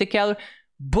look at the calorie.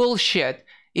 Bullshit.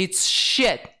 It's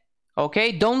shit.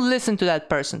 Okay, don't listen to that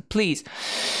person, please.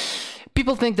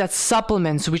 People think that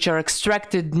supplements which are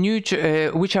extracted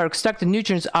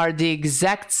nutrients are the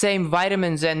exact same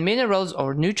vitamins and minerals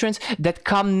or nutrients that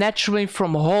come naturally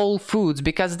from whole foods,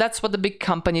 because that's what the big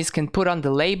companies can put on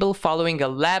the label following a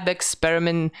lab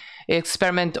experiment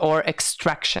or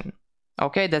extraction.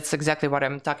 Okay, that's exactly what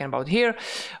I'm talking about here.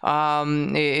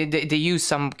 They use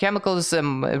some chemicals,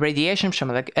 some radiation, some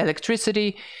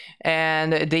electricity,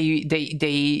 and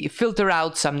they filter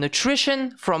out some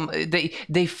nutrition from.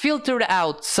 They filtered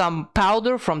out some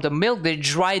powder from the milk. They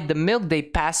dried the milk. They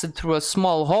pass it through a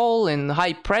small hole in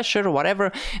high pressure,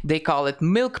 whatever they call it,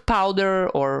 milk powder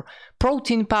or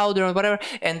protein powder or whatever,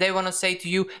 and they want to say to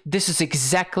you, this is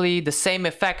exactly the same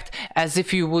effect as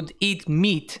if you would eat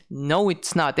meat. No,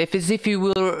 it's not. If you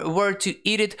were to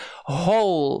eat it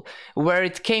whole, where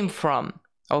it came from,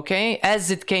 okay, as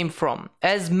it came from,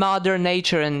 as Mother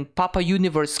Nature and Papa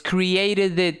Universe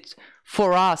created it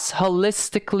for us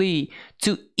holistically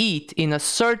to eat in a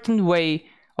certain way,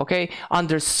 okay,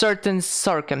 under certain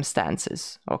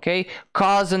circumstances, okay,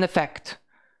 cause and effect,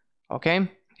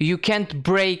 okay. You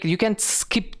can't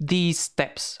skip these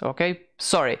steps, okay?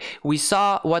 Sorry, we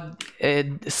saw what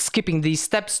skipping these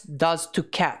steps does to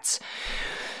cats.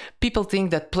 People think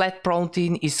that plant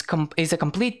protein is a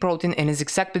complete protein and is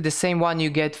exactly the same one you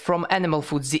get from animal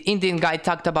foods. The Indian guy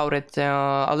talked about it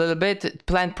a little bit.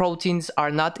 Plant proteins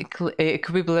are not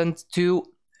equivalent to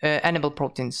animal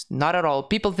proteins. Not at all.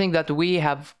 People think that we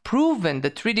have proven the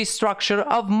 3D structure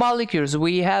of molecules.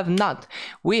 We have not.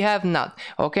 We have not.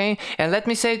 Okay? And let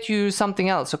me say to you something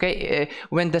else. Okay?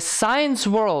 When the science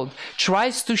world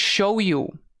tries to show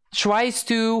you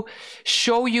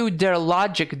their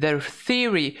logic, their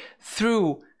theory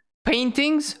through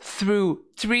paintings, through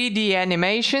 3D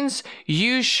animations,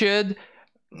 you should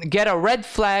get a red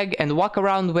flag and walk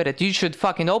around with it. You should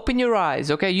fucking open your eyes,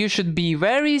 okay? You should be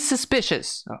very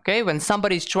suspicious, okay? When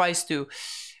somebody tries to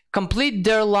complete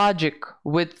their logic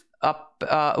with a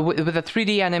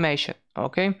 3D animation,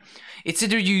 okay? It's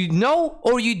either you know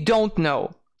or you don't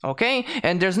know, okay?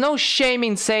 And there's no shame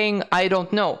in saying I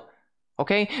don't know,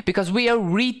 okay? Because we are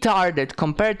retarded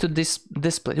compared to this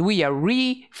display. We are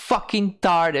fucking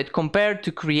tarded compared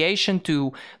to creation,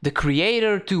 to the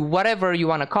creator, to whatever you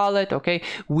want to call it, okay?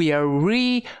 We are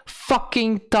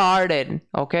fucking tarded,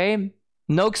 okay?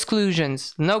 No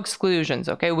exclusions,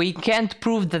 okay? We can't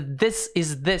prove that this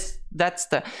is this. That's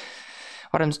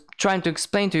what I'm trying to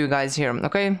explain to you guys here,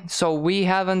 okay? So we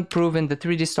haven't proven the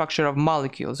 3D structure of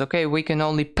molecules, okay? We can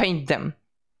only paint them.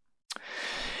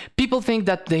 People think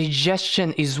that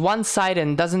digestion is one-sided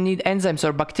and doesn't need enzymes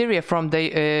or bacteria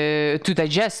to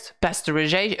digest.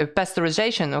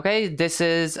 Pasteurization, okay? This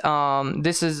is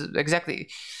exactly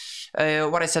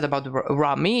what I said about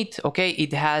raw meat, okay?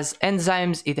 It has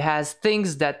enzymes, it has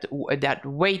things that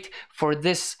wait for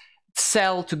this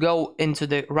cell to go into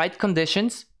the right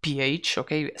conditions, pH,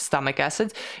 okay, stomach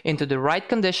acids, into the right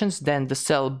conditions, then the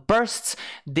cell bursts.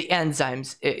 The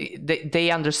enzymes,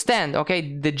 they understand,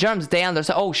 okay, the germs, they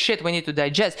understand, oh shit, we need to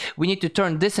digest, we need to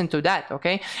turn this into that,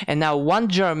 okay, and now one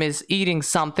germ is eating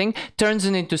something, turns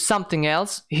it into something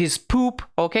else, his poop,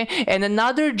 okay, and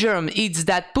another germ eats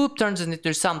that poop, turns it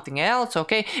into something else,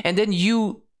 okay, and then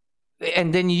you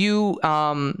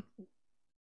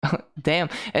damn,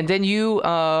 and then you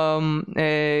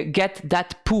get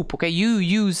that poop, okay, you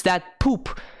use that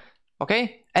poop,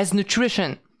 okay, as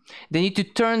nutrition. They need to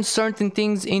turn certain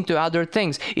things into other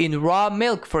things. In raw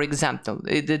milk, for example,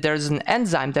 there's an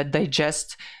enzyme that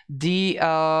digests the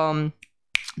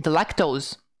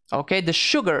lactose, okay, the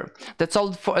sugar.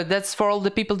 That's for all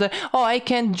the people that, oh, I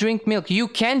can't drink milk. You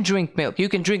can drink milk. You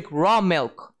can drink raw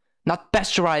milk, not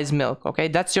pasteurized milk, okay?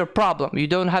 That's your problem. You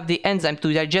don't have the enzyme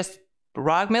to digest.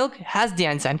 Raw milk has the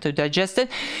enzyme to digest it,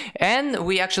 and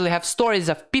we actually have stories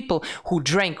of people who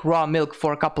drank raw milk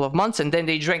for a couple of months and then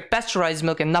they drank pasteurized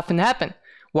milk and nothing happened.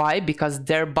 Why? Because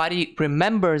their body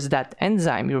remembers that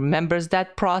enzyme, remembers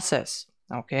that process,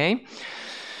 okay?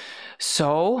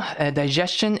 So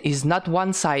digestion is not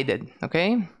one-sided,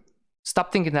 okay?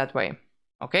 Stop thinking that way.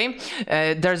 Okay,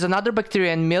 there's another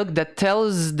bacteria in milk that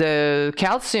tells the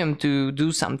calcium to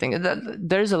do something.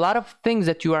 There's a lot of things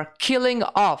that you are killing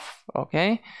off,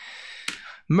 okay?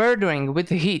 Murdering with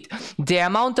the heat. The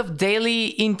amount of daily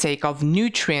intake of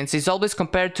nutrients is always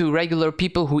compared to regular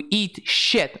people who eat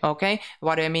shit, okay?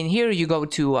 What I mean here, you go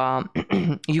to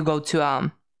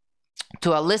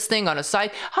to a listing on a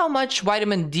site, how much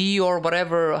vitamin D or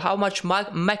whatever, how much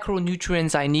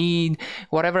macronutrients I need,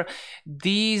 whatever.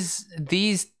 These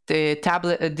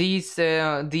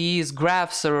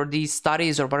graphs or these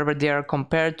studies or whatever, they are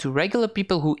compared to regular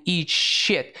people who eat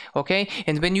shit, okay?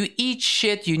 And when you eat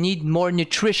shit, you need more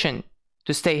nutrition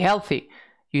to stay healthy.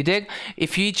 You dig?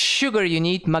 If you eat sugar, you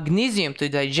need magnesium to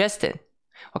digest it.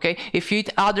 Okay, if you eat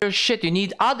other shit, you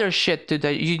need other shit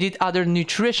you need other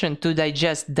nutrition to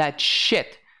digest that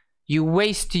shit. You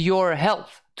waste your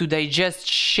health to digest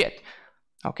shit.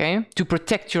 Okay, to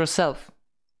protect yourself,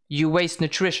 you waste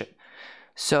nutrition.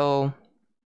 So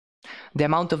the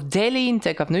amount of daily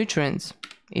intake of nutrients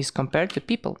is compared to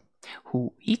people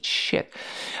who eat shit.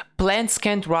 Plants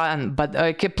can't run, but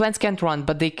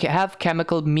they have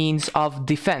chemical means of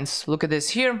defense. Look at this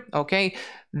here. Okay,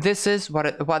 this is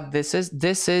what this is.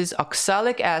 This is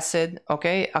oxalic acid.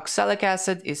 Okay, oxalic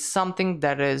acid is something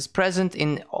that is present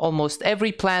in almost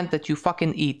every plant that you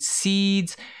fucking eat.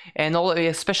 Seeds and all,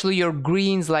 especially your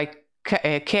greens like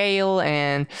kale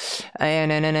and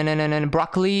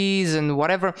broccolis and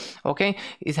whatever. Okay,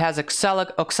 it has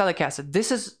oxalic acid.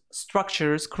 This is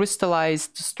structures,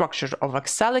 crystallized structures of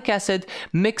oxalic acid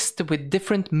mixed with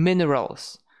different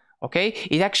minerals. Okay,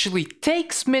 it actually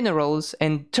takes minerals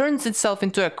and turns itself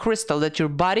into a crystal that your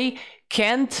body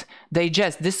can't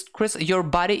digest. This crystal, your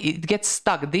body, it gets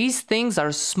stuck. These things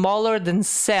are smaller than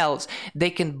cells.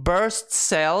 They can burst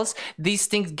cells. These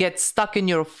things get stuck in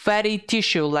your fatty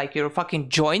tissue, like your fucking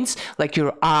joints, like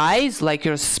your eyes, like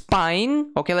your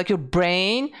spine, okay, like your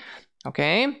brain,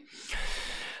 okay?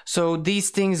 So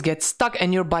these things get stuck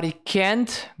and your body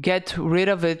can't get rid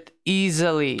of it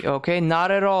easily, okay?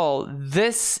 Not at all.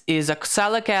 This is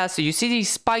oxalic acid. You see these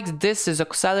spikes? This is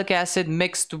oxalic acid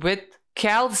mixed with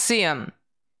calcium,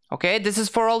 okay? This is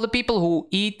for all the people who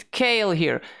eat kale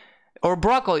here or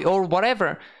broccoli or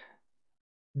whatever.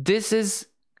 This is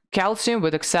calcium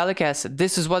with oxalic acid.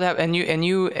 This is what happens. And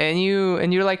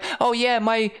you're like, oh yeah,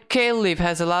 my kale leaf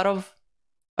has a lot of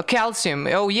calcium.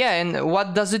 Oh yeah, and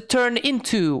what does it turn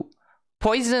into?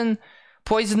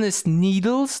 Poisonous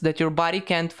needles that your body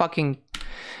can't fucking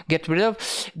get rid of.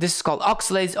 This is called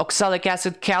oxalates, oxalic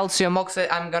acid, calcium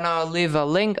oxalate. I'm gonna leave a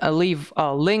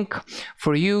link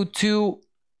for you to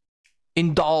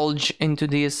indulge into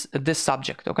this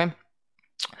subject, okay?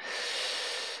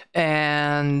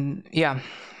 And yeah,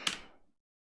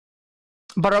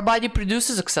 but our body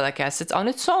produces oxalic acid on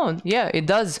its own. Yeah, it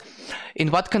does.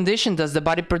 In what condition does the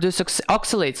body produce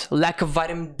oxalates? Lack of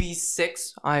vitamin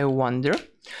B6, I wonder.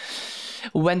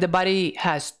 When the body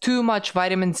has too much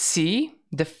vitamin C,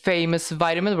 the famous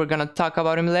vitamin, we're gonna talk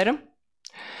about him later.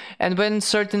 And when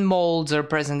certain molds are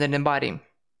present in the body.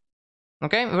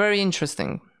 Okay, very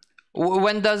interesting.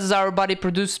 When does our body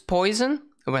produce poison?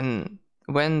 When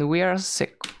we are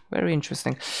sick. Very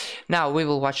interesting. Now we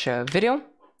will watch a video.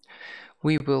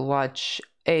 We will watch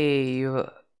a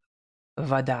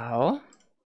video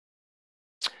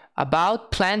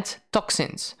about plant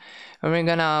toxins. And we're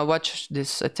gonna watch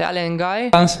this Italian guy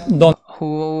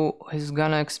who is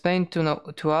gonna explain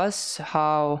to us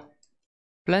how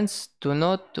plants do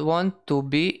not want to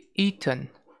be eaten.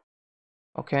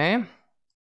 Okay?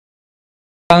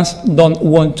 Plants don't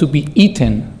want to be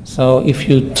eaten. So if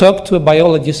you talk to a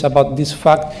biologist about this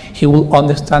fact, he will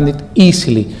understand it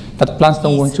easily, that plants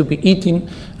don't want to be eaten,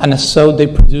 and so they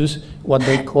produce what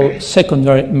they call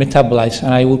secondary metabolites,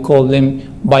 and I will call them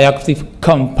bioactive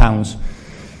compounds.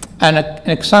 And an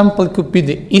example could be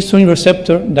the estrogen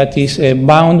receptor that is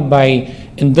bound by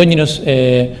endogenous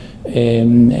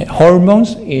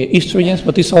hormones, estrogens,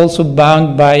 but is also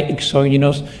bound by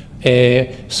exogenous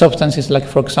substances like,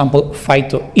 for example,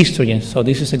 phytoestrogens. So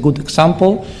this is a good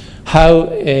example how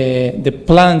the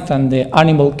plant and the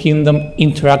animal kingdom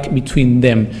interact between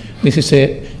them. This is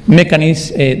a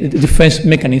mechanism, defense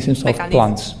mechanisms of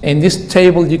plants. In this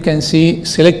table you can see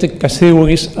selected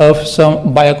categories of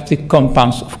some bioactive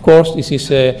compounds. Of course, this is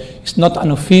it's not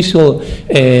an official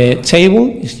table,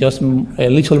 it's just a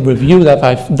little review that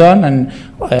I've done. And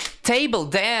table,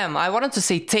 damn, I wanted to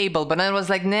say table, but I was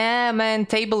like, nah man,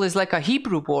 table is like a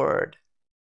Hebrew word.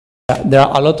 There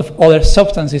are a lot of other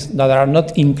substances that are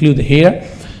not included here,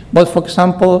 but for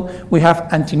example we have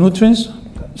antinutrients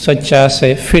such as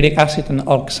ferric acid and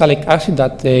oxalic acid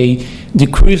that they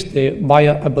decrease the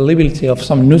bioavailability of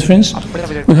some nutrients.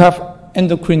 We have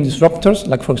endocrine disruptors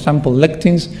like, for example,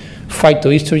 lectins,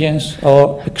 phytoestrogens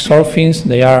or exorphins.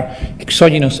 They are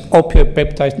exogenous opioid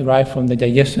peptides derived from the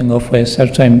digestion of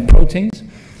certain proteins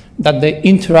that they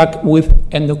interact with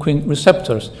endocrine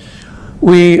receptors.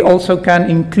 We also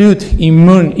can include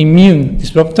immune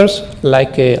disruptors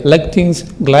like lectins,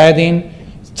 gliadin,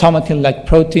 chromatin-like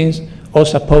proteins, or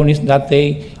saponin that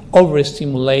they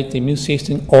overstimulate the immune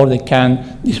system or they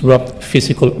can disrupt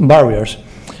physical barriers.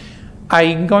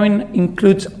 I'm going to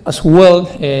include as well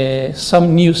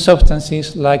some new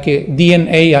substances like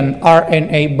DNA and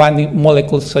RNA binding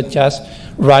molecules such as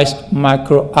rice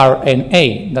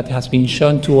microRNA that has been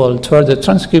shown to alter the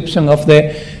transcription of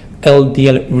the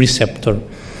LDL receptor.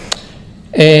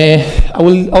 I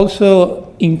will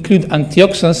also include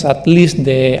antioxidants, at least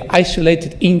the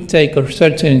isolated intake of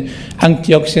certain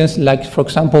antioxidants, like, for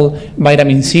example,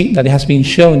 vitamin C, that has been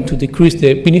shown to decrease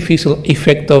the beneficial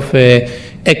effect of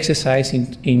exercise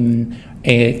in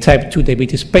type 2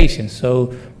 diabetes patients.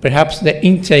 So perhaps the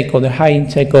intake or the high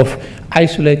intake of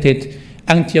isolated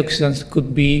antioxidants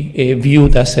could be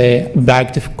viewed as a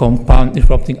bioactive compound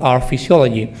disrupting our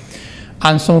physiology.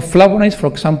 And some flavonoids, for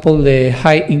example, the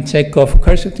high intake of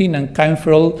quercetin and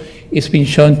kaempferol is being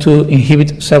shown to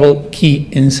inhibit several key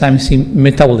enzymes in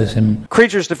metabolism.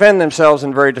 Creatures defend themselves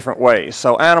in very different ways.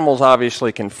 So animals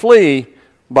obviously can flee,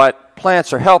 but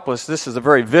plants are helpless. This is a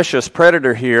very vicious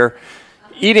predator here,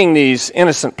 eating these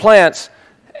innocent plants.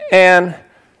 And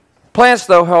plants,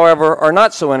 though, however, are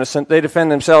not so innocent. They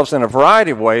defend themselves in a variety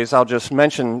of ways. I'll just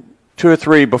mention 2 or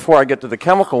 3 before I get to the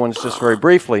chemical ones just very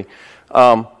briefly.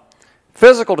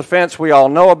 Physical defense we all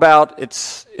know about.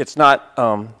 It's not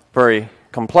very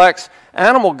complex.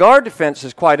 Animal guard defense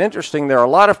is quite interesting. There are a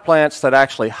lot of plants that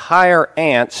actually hire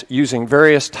ants using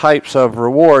various types of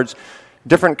rewards,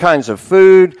 different kinds of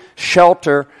food,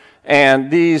 shelter,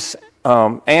 and these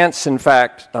ants, in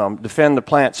fact, defend the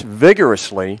plants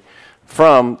vigorously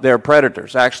from their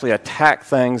predators, actually attack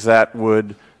things that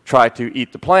would try to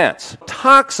eat the plants.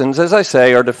 Toxins, as I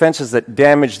say, are defenses that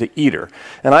damage the eater.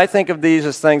 And I think of these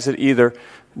as things that either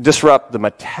disrupt the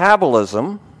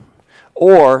metabolism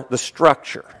or the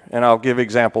structure. And I'll give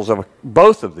examples of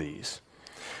both of these.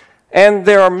 And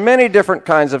there are many different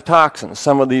kinds of toxins.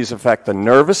 Some of these affect the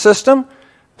nervous system.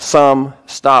 Some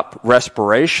stop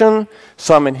respiration.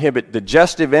 Some inhibit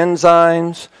digestive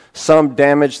enzymes. Some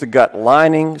damage the gut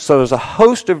lining. So there's a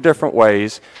host of different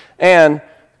ways. And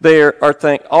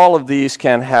all of these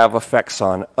can have effects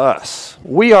on us.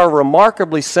 We are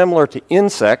remarkably similar to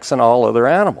insects and all other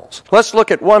animals. Let's look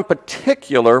at one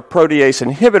particular protease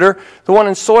inhibitor, the one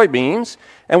in soybeans,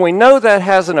 and we know that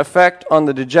has an effect on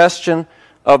the digestion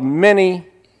of many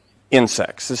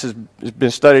insects. This has been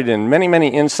studied in many, many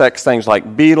insects, things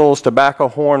like beetles, tobacco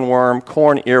hornworm,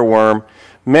 corn earworm,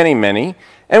 many.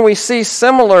 And we see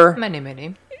similar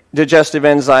digestive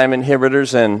enzyme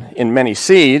inhibitors in many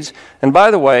seeds. And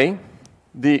by the way,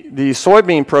 the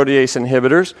soybean protease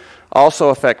inhibitors also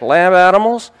affect lab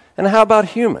animals. And how about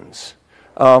humans?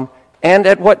 And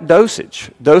at what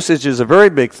dosage? Dosage is a very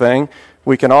big thing.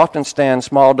 We can often stand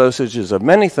small dosages of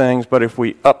many things, but if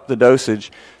we up the dosage,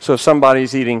 so if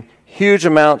somebody's eating huge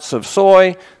amounts of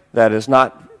soy that is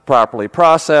not properly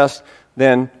processed,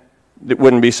 then it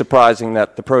wouldn't be surprising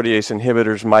that the protease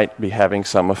inhibitors might be having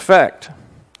some effect.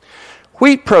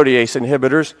 Wheat protease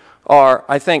inhibitors are,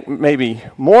 I think, maybe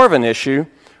more of an issue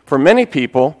for many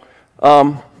people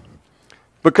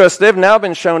because they've now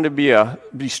been shown to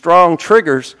be strong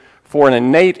triggers for an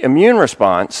innate immune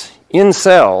response in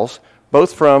cells,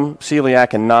 both from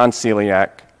celiac and non-celiac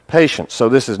patients. So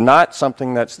this is not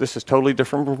something this is totally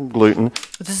different from gluten.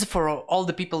 This is for all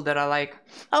the people that are like,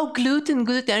 oh, gluten,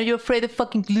 are you afraid of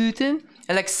fucking gluten?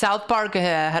 And like South Park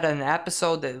had an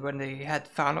episode that when they had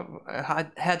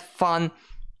fun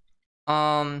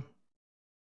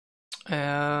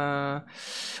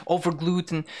over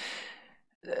gluten.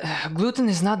 Gluten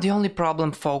is not the only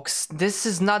problem, folks. This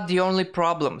is not the only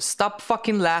problem. Stop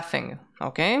fucking laughing,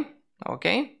 okay?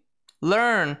 Okay?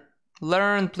 Learn,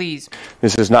 please.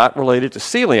 This is not related to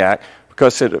celiac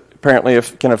because it apparently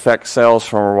can affect cells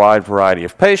from a wide variety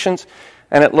of patients,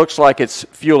 and it looks like it's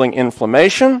fueling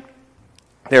inflammation.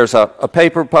 There's a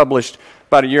paper published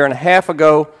about 1.5 years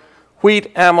ago.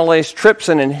 Wheat amylase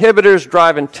trypsin inhibitors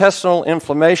drive intestinal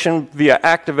inflammation via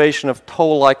activation of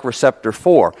toll-like receptor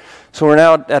 4. So we're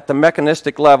now at the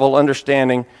mechanistic level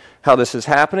understanding how this is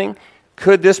happening.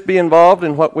 Could this be involved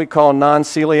in what we call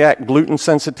non-celiac gluten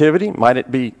sensitivity? Might it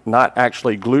be not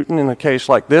actually gluten in a case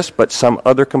like this, but some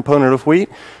other component of wheat?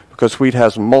 Because wheat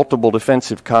has multiple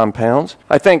defensive compounds.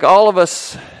 I think all of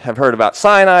us have heard about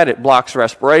cyanide. It blocks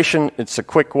respiration. It's a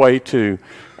quick way to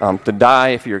die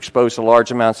if you're exposed to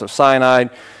large amounts of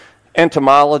cyanide.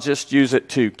 Entomologists use it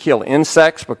to kill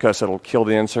insects because it'll kill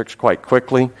the insects quite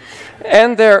quickly.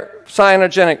 And their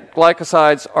cyanogenic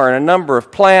glycosides are in a number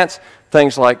of plants,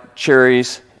 things like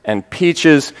cherries and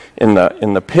peaches in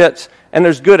the pits. And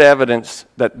there's good evidence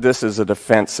that this is a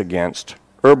defense against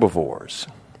herbivores.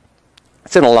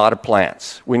 It's in a lot of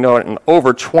plants. We know it in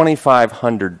over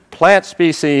 2,500 plant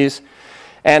species.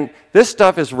 And this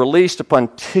stuff is released upon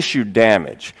tissue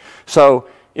damage. So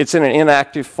it's in an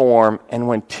inactive form, and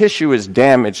when tissue is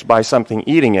damaged by something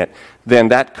eating it, then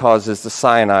that causes the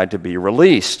cyanide to be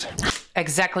released.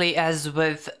 Exactly as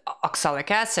with oxalic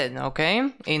acid,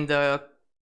 okay? In the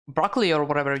broccoli or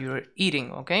whatever you're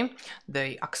eating, okay?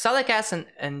 The oxalic acid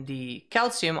and the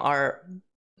calcium are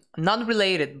not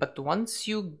related, but once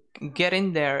you get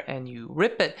in there and you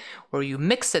rip it, or you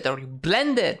mix it, or you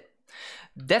blend it,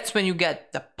 that's when you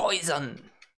get the poison,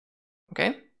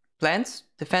 okay? Plants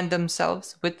defend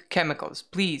themselves with chemicals.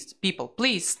 Please, people,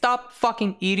 please stop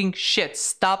fucking eating shit.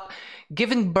 Stop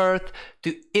giving birth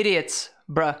to idiots,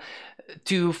 bruh.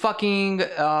 To fucking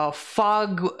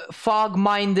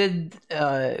fog-minded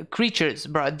creatures,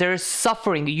 bruh. They're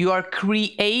suffering. You are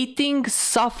creating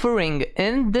suffering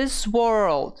in this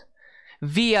world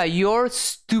via your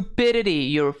stupidity,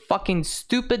 your fucking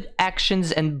stupid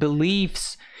actions and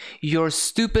beliefs. Your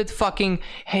stupid fucking,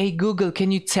 hey Google,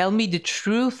 can you tell me the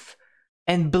truth?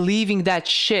 And believing that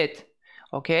shit,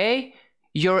 okay?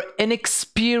 Your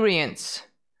inexperience,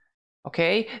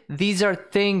 okay? These are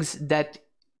things that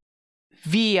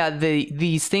via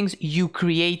these things you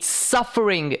create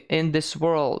suffering in this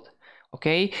world,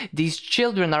 okay? These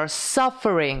children are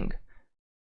suffering.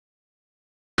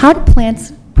 How do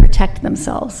plants protect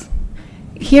themselves?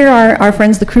 Here are our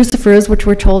friends the crucifers, which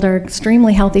we're told are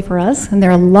extremely healthy for us, and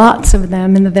there are lots of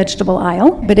them in the vegetable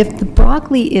aisle. But if the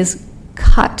broccoli is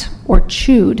cut or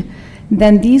chewed,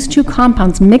 then these two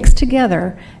compounds mix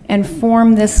together and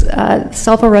form this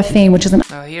sulforaphane, which is an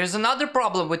Here's another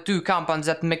problem with two compounds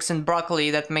that mix in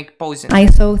broccoli that make poison.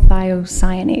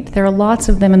 isothiocyanate. There are lots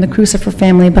of them in the crucifer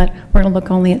family, but we're going to look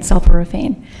only at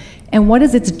sulforaphane. And what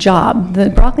is its job? The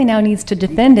broccoli now needs to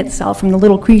defend itself from the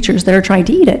little creatures that are trying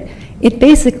to eat it. It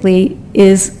basically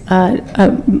is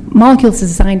a molecule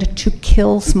designed to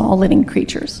kill small living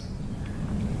creatures.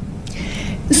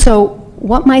 So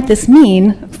what might this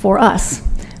mean for us?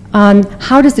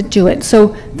 How does it do it?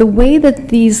 So the way that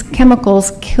these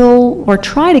chemicals kill or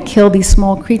try to kill these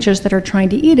small creatures that are trying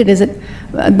to eat it is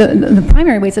the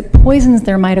primary way is it poisons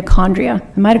their mitochondria.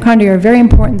 The mitochondria are very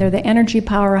important. They're the energy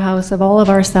powerhouse of all of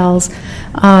our cells.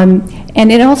 And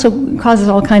it also causes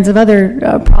all kinds of other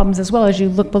problems as well. As you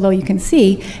look below, you can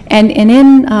see. And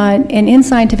in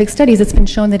scientific studies, it's been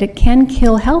shown that it can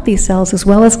kill healthy cells as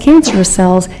well as cancerous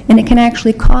cells, and it can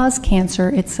actually cause cancer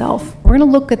itself. We're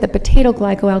going to look at the potato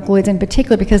glycoalkaloids in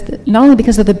particular because not only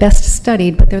because they're the best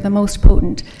studied, but they're the most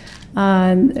potent.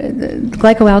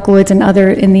 Glycoalkaloids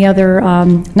and the other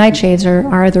nightshades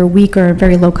are either weak or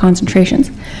very low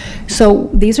concentrations. So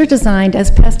these are designed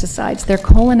as pesticides. They're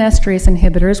cholinesterase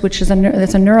inhibitors, which is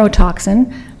it's a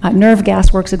neurotoxin. Nerve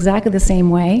gas works exactly the same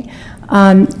way.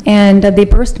 And they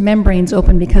burst membranes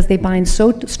open because they bind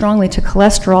so strongly to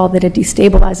cholesterol that it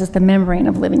destabilizes the membrane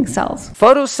of living cells.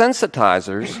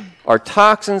 Photosensitizers are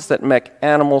toxins that make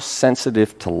animals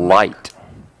sensitive to light.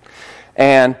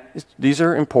 And these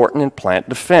are important in plant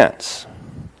defense.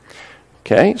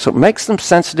 Okay, so it makes them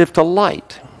sensitive to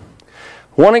light.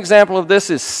 One example of this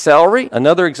is celery.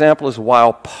 Another example is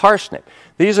wild parsnip.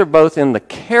 These are both in the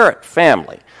carrot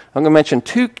family. I'm going to mention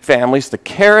two families, the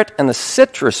carrot and the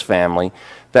citrus family,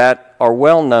 that are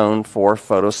well known for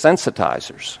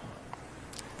photosensitizers.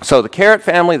 So the carrot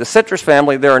family, the citrus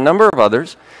family, there are a number of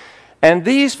others. And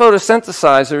these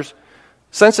photosensitizers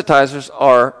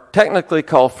are technically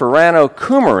called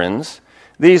furanocoumarins.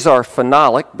 These are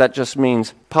phenolic, that just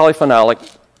means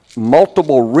polyphenolic,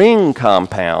 multiple ring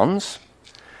compounds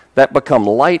that become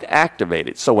light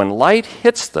activated. So when light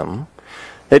hits them,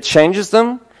 it changes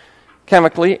them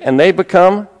chemically and they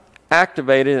become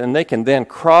activated, and they can then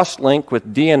cross-link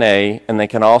with DNA, and they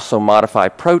can also modify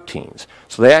proteins.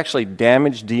 So they actually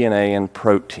damage DNA and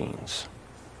proteins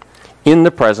in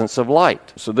the presence of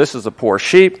light. So this is a poor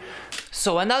sheep.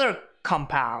 So another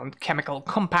chemical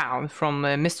compound from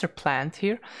Mr. Plant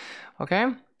here, okay?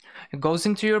 It goes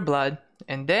into your blood,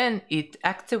 and then it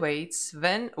activates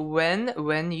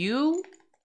when you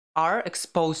are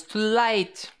exposed to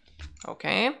light,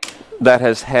 okay? That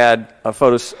has had a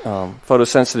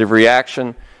photosensitive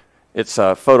reaction. It's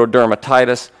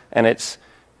photodermatitis, and its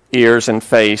ears and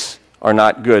face are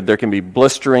not good. There can be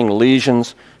blistering,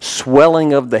 lesions,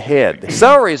 swelling of the head.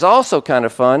 Celery is also kind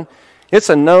of fun. It's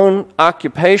a known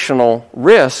occupational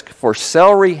risk for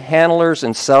celery handlers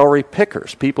and celery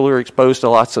pickers. People who are exposed to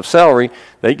lots of celery,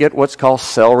 they get what's called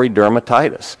celery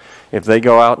dermatitis if they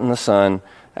go out in the sun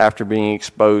after being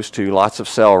exposed to lots of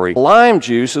celery. Lime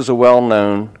juice is a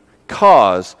well-known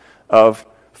cause of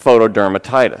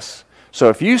photodermatitis. So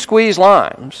if you squeeze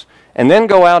limes and then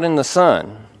go out in the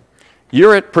sun,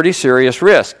 you're at pretty serious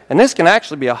risk. And this can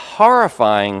actually be a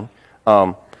horrifying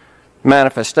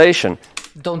manifestation.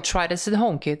 Don't try this at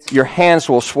home, kids. Your hands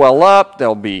will swell up,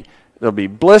 they'll be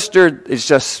blistered. It's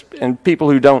just, and people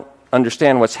who don't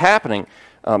understand what's happening,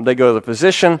 they go to the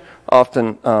physician.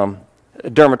 Often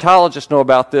dermatologists know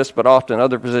about this, but often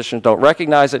other physicians don't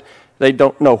recognize it. They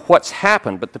don't know what's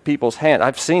happened, but the people's hand,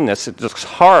 I've seen this, it's just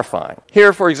horrifying.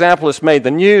 Here, for example, this made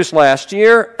the news last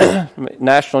year,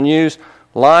 national news,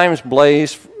 Lyme's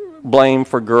blame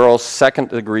for girls'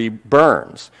 second-degree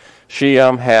burns. She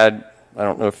had, I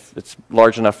don't know if it's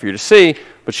large enough for you to see,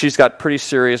 but she's got pretty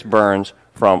serious burns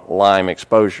from Lyme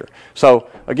exposure. So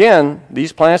again,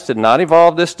 these plants did not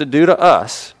evolve this to do to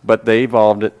us, but they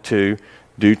evolved it to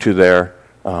do to their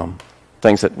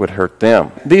things that would hurt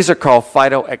them. These are called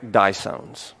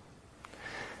phytoecdysones.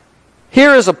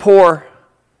 Here is a poor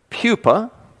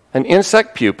pupa, an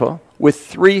insect pupa, with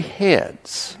 3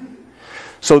 heads.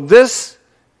 So this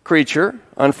creature,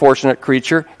 unfortunate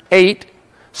creature, ate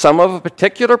some of a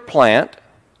particular plant,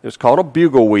 it's called a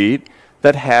bugleweed,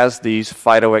 that has these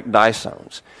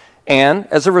phytoecdysones. And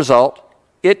as a result,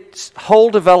 its whole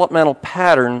developmental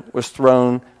pattern was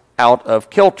thrown out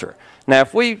of kilter. Now,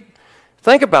 if we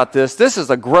think about this, this is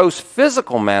a gross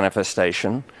physical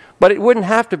manifestation, but it wouldn't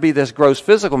have to be this gross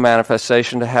physical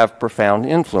manifestation to have profound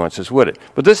influences, would it?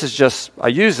 But this is just, I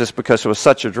use this because it was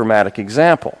such a dramatic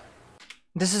example.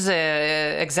 This is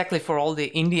exactly for all the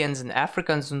Indians and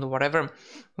Africans and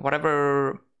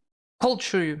whatever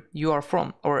culture you are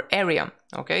from or area,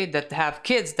 okay, that have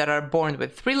kids that are born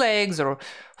with 3 legs or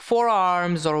 4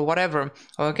 arms or whatever,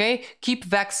 okay, keep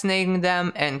vaccinating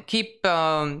them and keep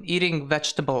eating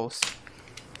vegetables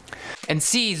and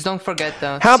seeds. Don't forget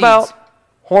the How seeds. about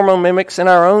hormone mimics in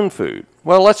our own food?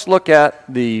 Well, let's look at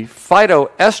the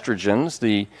phytoestrogens,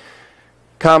 the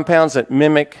compounds that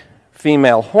mimic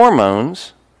female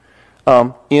hormones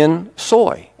in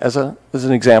soy as an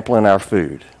example in our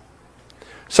food.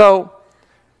 So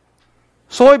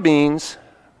soybeans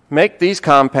make these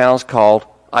compounds called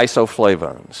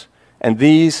isoflavones, and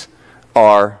these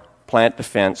are plant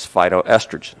defense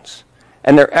phytoestrogens,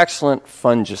 and they're excellent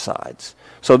fungicides.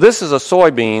 So this is a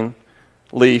soybean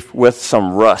leaf with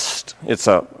some rust. It's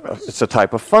a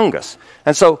type of fungus,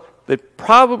 and so they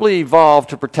probably evolved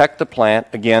to protect the plant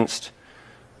against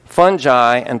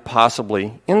fungi and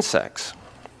possibly insects.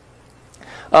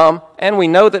 And we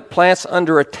know that plants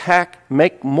under attack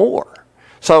make more.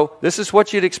 So this is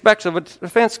what you'd expect of a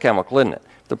defense chemical, isn't it?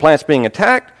 If the plant's being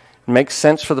attacked, it makes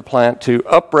sense for the plant to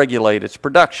upregulate its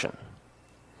production.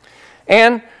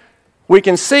 And we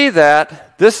can see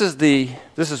that this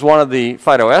is one of the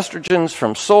phytoestrogens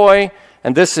from soy,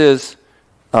 and this is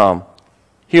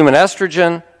human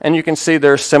estrogen, and you can see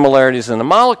there are similarities in the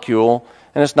molecule,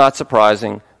 and it's not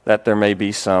surprising that there may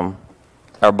be some,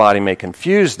 our body may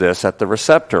confuse this at the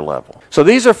receptor level. So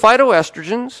these are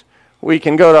phytoestrogens. We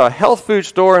can go to a health food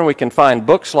store and we can find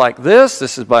books like this.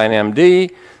 This is by an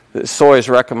MD. Soy is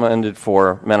recommended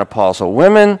for menopausal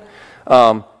women.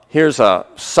 Here's a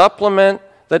supplement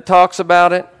that talks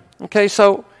about it. Okay,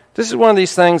 so this is one of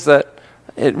these things that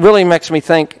it really makes me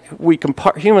think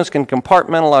humans can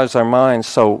compartmentalize our minds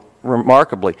so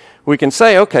remarkably. We can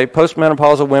say, okay,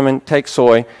 postmenopausal women take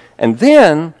soy, and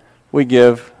then we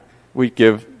give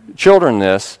children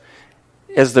this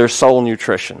as their sole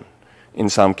nutrition in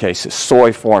some cases,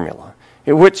 soy formula.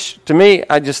 Which, to me,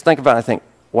 I just think about it, I think,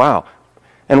 wow.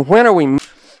 And when are we...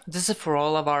 This is for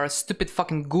all of our stupid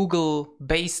fucking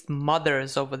Google-based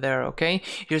mothers over there, okay?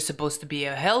 You're supposed to be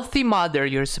a healthy mother.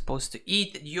 You're supposed to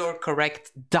eat your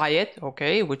correct diet,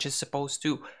 okay? Which is supposed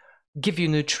to give you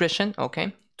nutrition,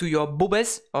 okay? To your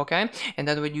boobies, okay? And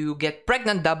then when you get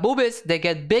pregnant, the boobies, they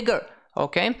get bigger,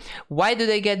 okay? Why do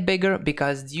they get bigger?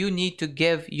 Because you need to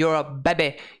give your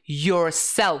baby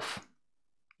yourself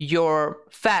your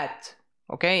fat,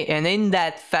 okay? And in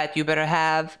that fat, you better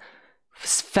have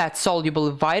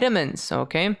fat-soluble vitamins,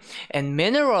 okay? And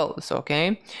minerals,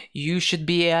 okay? You should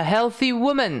be a healthy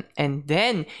woman, and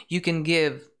then you can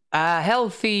give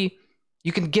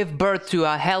birth to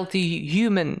a healthy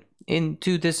human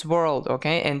into this world,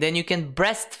 okay? And then you can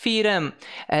breastfeed him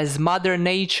as Mother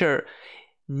Nature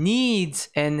needs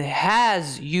and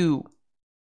has you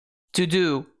to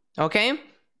do, okay?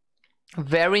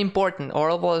 Very important.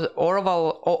 All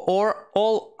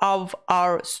of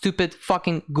our stupid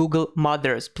fucking Google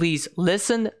mothers, please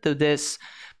listen to this.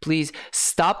 Please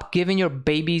stop giving your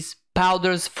babies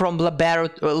powders from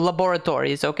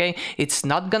laboratories, okay? It's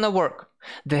not gonna work.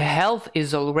 The health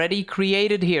is already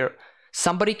created here.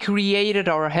 Somebody created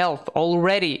our health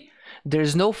already.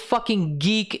 There's no fucking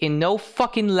geek in no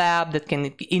fucking lab that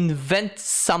can invent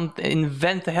something,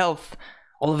 invent health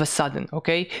all of a sudden,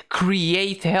 okay?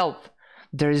 Create health.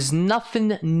 There's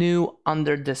nothing new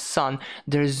under the sun.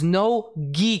 There's no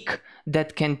geek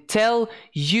that can tell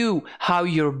you how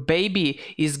your baby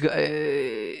is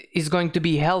going to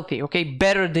be healthy, okay?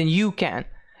 Better than you can.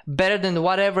 Better than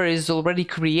whatever is already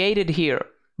created here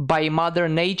by Mother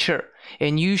Nature.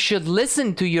 And you should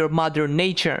listen to your Mother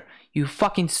Nature, you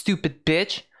fucking stupid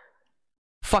bitch.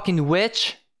 Fucking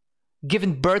witch.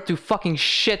 Giving birth to fucking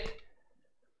shit.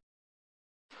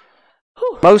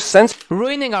 Most sense.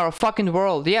 Ruining our fucking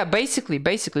world. Yeah, basically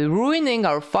ruining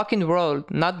our fucking world.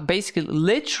 Not basically,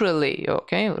 literally,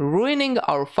 okay? Ruining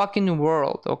our fucking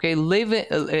world, okay?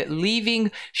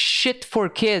 Leaving shit for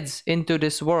kids into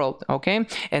this world, okay?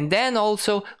 And then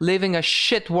also leaving a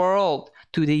shit world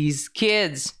to these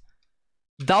kids.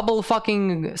 Double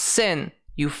fucking sin,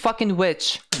 you fucking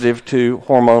witch. To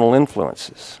hormonal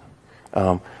influences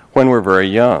when we're very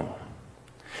young.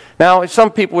 Now, some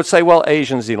people would say, well,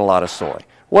 Asians eat a lot of soy.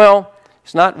 Well,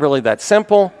 it's not really that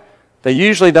simple. They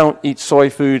usually don't eat soy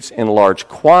foods in large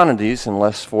quantities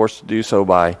unless forced to do so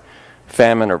by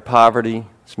famine or poverty.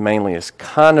 It's mainly as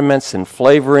condiments and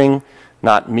flavoring,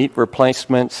 not meat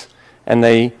replacements. And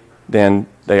they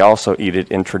also eat it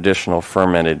in traditional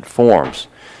fermented forms,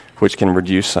 which can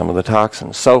reduce some of the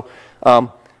toxins. So,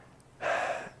 and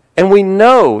we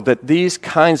know that these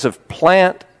kinds of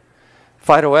plant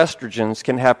phytoestrogens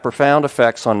can have profound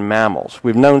effects on mammals.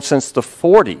 We've known since the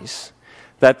 40s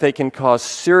that they can cause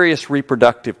serious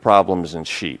reproductive problems in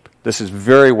sheep. This is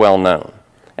very well known.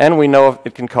 And we know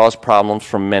it can cause problems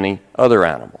from many other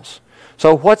animals.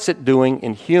 So what's it doing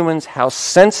in humans? How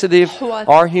sensitive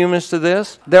are humans to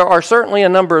this? There are certainly a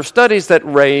number of studies that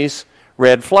raise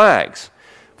red flags.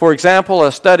 For example,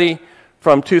 a study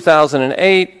from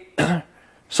 2008,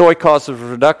 soy causes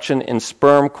reduction in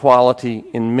sperm quality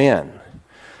in men.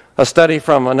 A study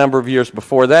from a number of years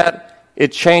before that,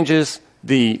 it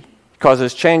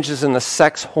causes changes in the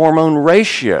sex hormone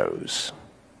ratios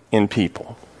in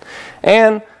people.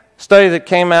 And a study that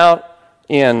came out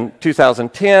in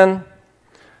 2010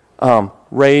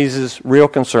 raises real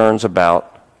concerns about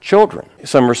children.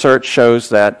 Some research shows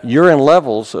that urine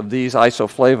levels of these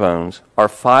isoflavones are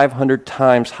 500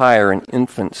 times higher in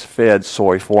infants fed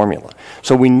soy formula.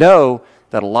 So we know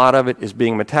that a lot of it is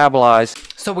being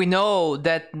metabolized. So we know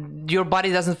that your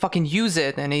body doesn't fucking use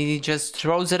it and it just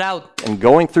throws it out. And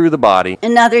going through the body.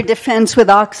 Another defense with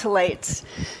oxalates.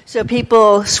 So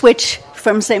people switch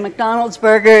from, say, McDonald's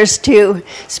burgers to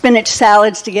spinach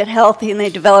salads to get healthy, and they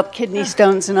develop kidney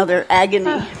stones and other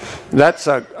agony. That's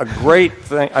a great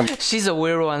thing. She's a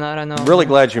weird one, I don't know. I'm really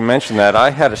glad you mentioned that.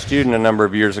 I had a student a number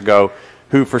of years ago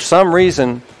who, for some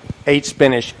reason, ate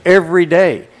spinach every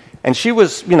day. And she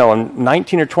was, you know, a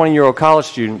 19 or 20-year-old college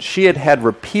student. She had had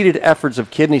repeated efforts of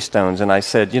kidney stones. And I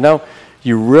said, you know,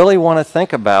 you really want to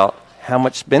think about how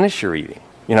much spinach you're eating.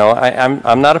 You know,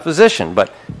 I'm not a physician,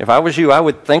 but if I was you, I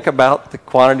would think about the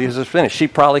quantities of spinach. She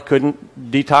probably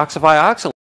couldn't detoxify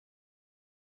oxalate.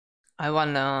 I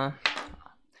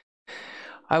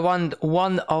want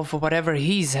one of whatever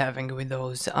he's having with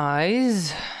those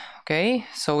eyes. Okay,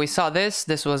 so we saw this.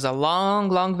 This was a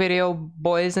long video,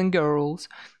 boys and girls.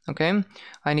 Okay,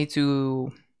 I need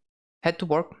to head to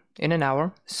work in an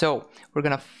hour. So we're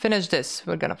gonna finish this.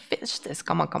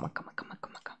 Come on.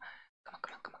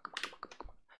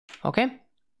 Okay?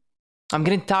 I'm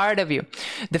getting tired of you.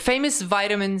 The famous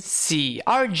vitamin C.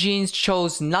 Our genes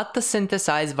chose not to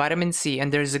synthesize vitamin C,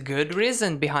 and there's a good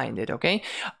reason behind it, okay?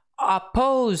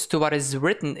 Opposed to what is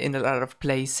written in a lot of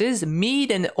places,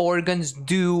 meat and organs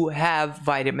do have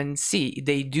vitamin C.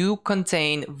 They do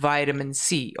contain vitamin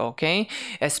C, okay?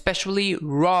 Especially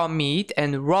raw meat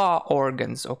and raw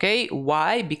organs, okay?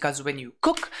 Why? Because when you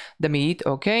cook the meat,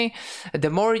 okay, the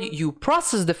more you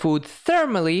process the food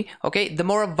thermally, okay, the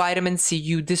more vitamin C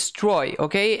you destroy,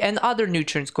 okay? And other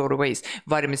nutrients go to waste.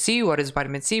 Vitamin C, what is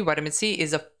vitamin C? Vitamin C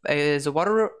is a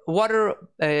water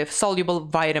soluble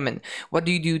vitamin. What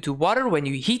do you do to water when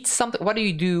you heat something? What do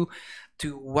you do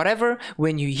to whatever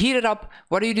when you heat it up?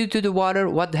 What do you do to the water?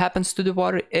 What happens to the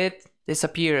water? It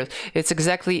disappears. It's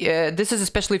exactly this is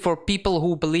especially for people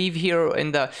who believe here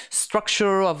in the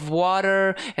structure of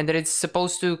water and that it's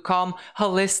supposed to come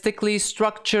holistically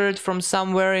structured from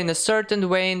somewhere in a certain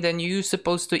way, and then you're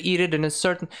supposed to eat it in a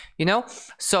certain, you know.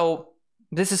 So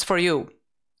this is for you.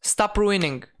 Stop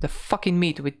ruining the fucking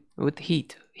meat with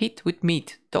heat with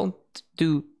meat. Don't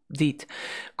do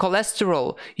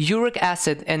Cholesterol, uric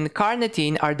acid, and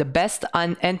carnitine are the best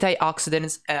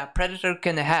antioxidants a predator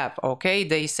can have, okay?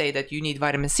 They say that you need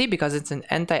vitamin C because it's an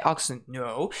antioxidant.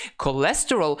 No,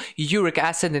 cholesterol, uric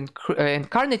acid, and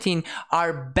carnitine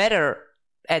are better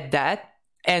at that,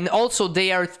 and also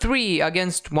they are 3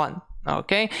 against 1.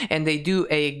 Okay, and they do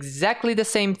exactly the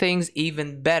same things,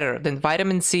 even better than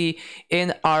vitamin C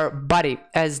in our body,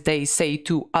 as they say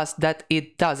to us that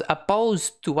it does,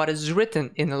 opposed to what is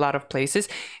written in a lot of places.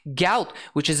 Gout,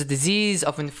 which is a disease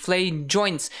of inflamed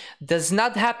joints, does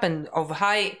not happen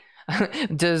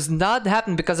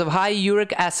because of high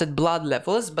uric acid blood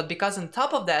levels, but because on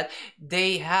top of that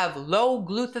they have low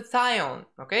glutathione,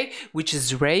 okay, which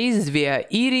is raised via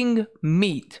eating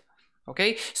meat.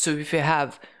 Okay, so if you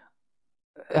have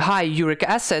high uric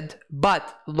acid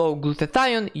but low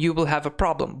glutathione, you will have a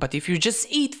problem. But if you just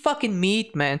eat fucking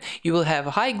meat, man, you will have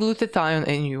high glutathione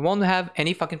and you won't have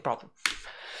any fucking problem.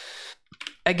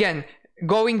 Again,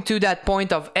 going to that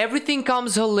point of everything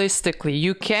comes holistically.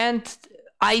 You can't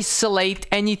isolate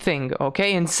anything,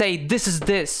 okay, and say this is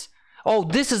this. Oh,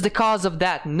 this is the cause of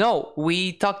that. No,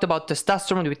 we talked about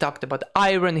testosterone, we talked about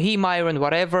iron, heme iron,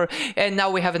 whatever, and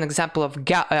now we have an example of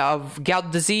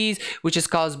gout disease, which is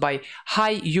caused by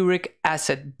high uric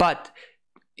acid. But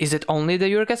is it only the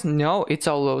uric acid? No, it's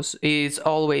also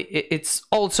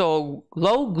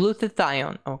low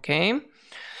glutathione, okay,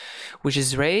 which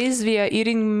is raised via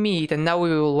eating meat. And now we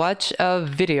will watch a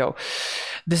video.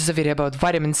 This is a video about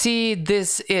vitamin C.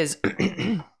 This is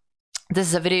This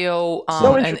is a video,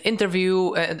 an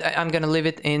interview, I'm going to leave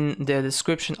it in the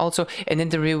description also, an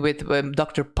interview with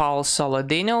Dr. Paul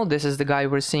Saladino. This is the guy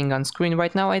we're seeing on screen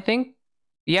right now, I think.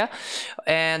 Yeah,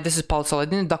 and this is Paul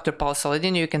Saladino, Dr. Paul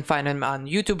Saladino. You can find him on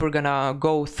YouTube. We're gonna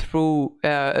go through,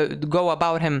 go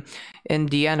about him in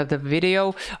the end of the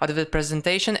video, out of the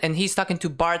presentation, and he's talking to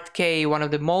Bart Kay, one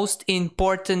of the most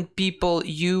important people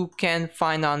you can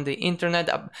find on the internet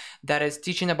that is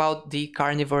teaching about the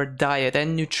carnivore diet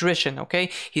and nutrition.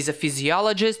 Okay, he's a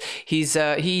physiologist.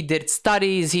 He did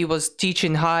studies. He was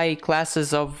teaching high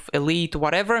classes of elite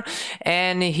whatever,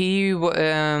 and he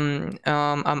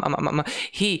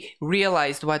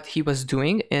realized what he was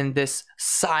doing in this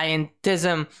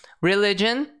Scientism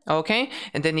religion, okay,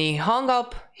 and then he hung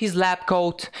up his lab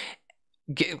coat,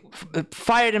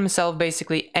 fired himself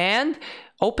basically, and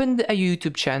opened a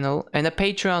YouTube channel and a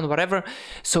Patreon, whatever,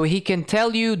 so he can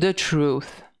tell you the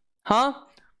truth. Huh?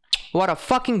 What a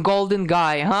fucking golden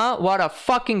guy, huh? What a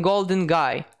fucking golden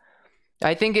guy.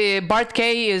 I think Bart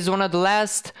Kay is one of the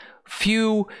last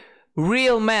few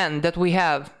real men that we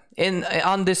have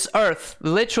on this earth,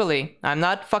 literally. I'm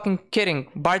not fucking kidding.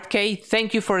 Bart Kay,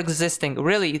 thank you for existing.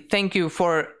 Really, thank you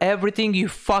for everything you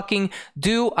fucking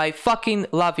do. I fucking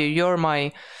love you. You're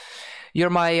my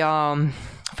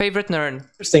favorite nerd.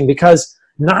 Interesting, because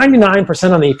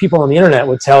 99% of the people on the internet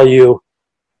would tell you,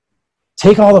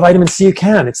 take all the vitamin C you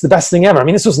can. It's the best thing ever. I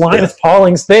mean, this was Linus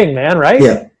Pauling's thing, man, right?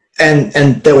 Yeah. And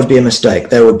that would be a mistake.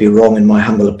 That would be wrong in my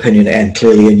humble opinion, and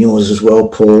clearly in yours as well,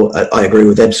 Paul. I agree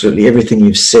with absolutely everything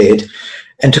you've said.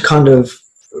 And to kind of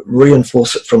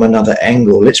reinforce it from another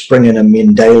angle, let's bring in a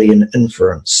Mendelian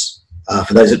inference.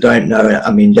 For those that don't know, a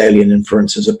Mendelian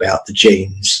inference is about the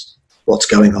genes, what's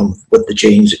going on with the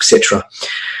genes, etc.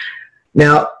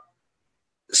 Now,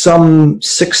 some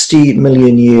 60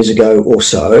 million years ago or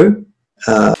so,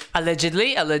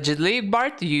 allegedly,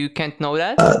 Bart, you can't know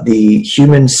that. The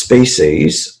human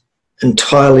species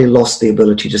entirely lost the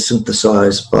ability to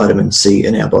synthesize vitamin C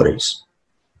in our bodies.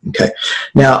 Okay,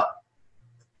 now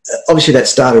obviously that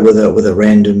started with a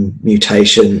random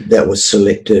mutation that was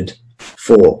selected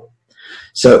for.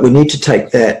 So we need to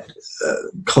take that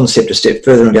concept a step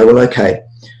further and go, well, okay,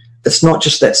 it's not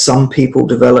just that some people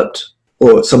developed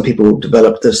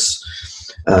this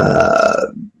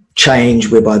change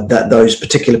whereby those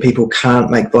particular people can't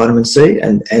make vitamin C,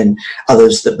 and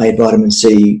others that made vitamin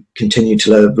C continue to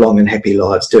live long and happy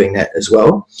lives doing that as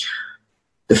well.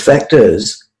 The fact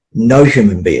is, no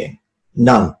human being,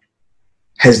 none,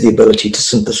 has the ability to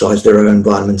synthesize their own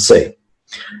vitamin C.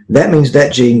 That means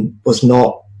that gene was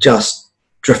not just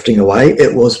drifting away,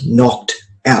 it was knocked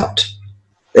out.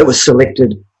 It was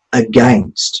selected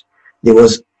against. There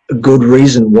was a good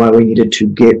reason why we needed to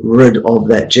get rid of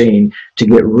that gene, to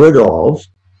get rid of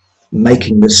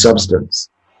making this substance.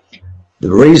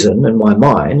 The reason, in my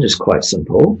mind, is quite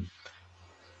simple.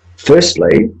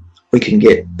 Firstly, we can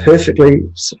get perfectly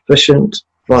sufficient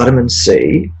vitamin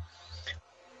C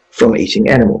from eating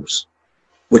animals,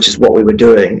 which is what we were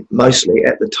doing mostly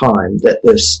at the time that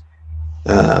this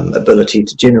ability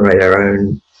to generate our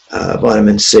own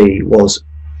vitamin C was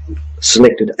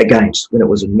selected against when it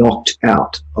was knocked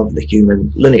out of the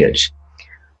human lineage.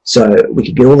 So we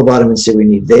could get all the vitamin C we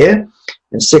need there.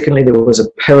 And secondly, there was a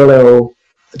parallel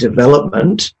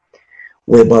development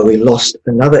whereby we lost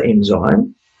another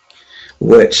enzyme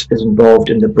which is involved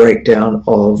in the breakdown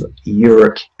of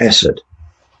uric acid.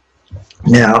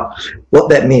 Now, what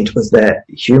that meant was that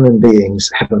human beings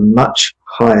have a much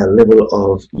higher level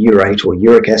of urate, or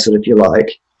uric acid if you like,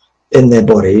 in their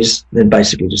bodies than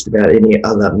basically just about any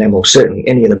other mammal, certainly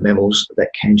any of the mammals that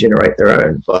can generate their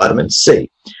own vitamin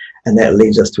C. And that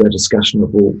leads us to a discussion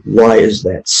of, well, why is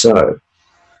that so?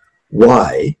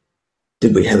 Why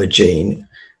did we have a gene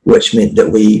which meant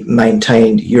that we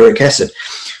maintained uric acid?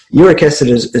 Uric acid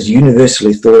is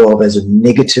universally thought of as a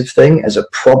negative thing, as a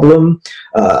problem.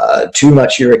 Too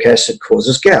much uric acid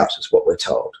causes gout, is what we're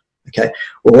told. Okay.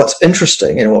 Well, what's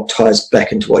interesting, and what ties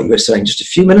back into what you were saying just a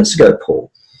few minutes ago,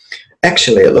 Paul,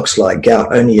 actually it looks like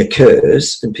gout only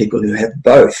occurs in people who have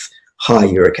both high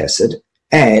uric acid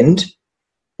and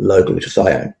low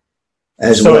glutathione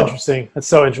as well. So interesting. That's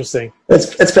so interesting.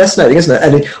 It's fascinating, isn't it?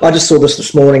 And I just saw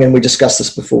this morning, and we discussed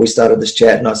this before we started this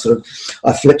chat, and I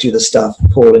flicked you the stuff,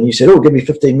 Paul, and you said, oh, give me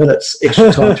 15 minutes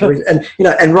extra time to read. And, you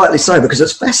know, and rightly so, because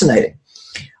it's fascinating.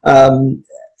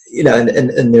 You know,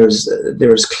 and there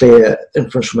is clear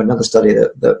inference from another study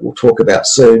that we'll talk about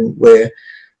soon, where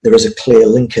there is a clear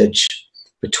linkage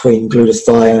between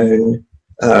glutathione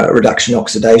reduction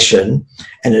oxidation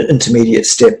and an intermediate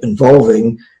step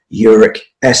involving uric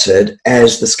acid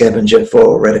as the scavenger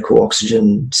for radical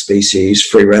oxygen species,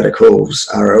 free radicals,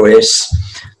 ROS,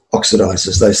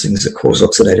 oxidizers, those things that cause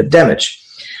oxidative damage.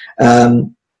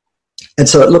 And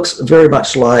so it looks very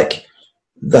much like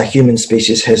the human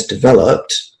species has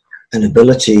developed an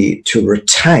ability to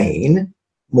retain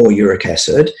more uric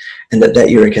acid, and that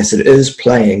uric acid is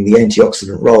playing the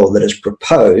antioxidant role that is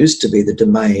proposed to be the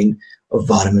domain of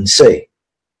vitamin C.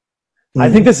 I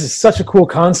think this is such a cool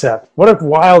concept. What a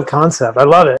wild concept. I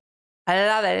love it. I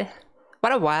love it.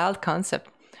 What a wild concept.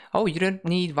 Oh, you don't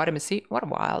need vitamin C? What a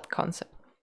wild concept.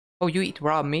 Oh, you eat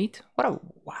raw meat? What a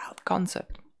wild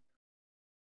concept.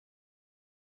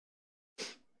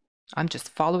 I'm just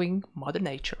following Mother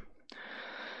Nature.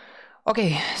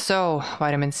 Okay, so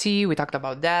vitamin C, we talked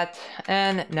about that,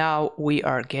 and now we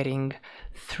are getting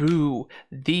through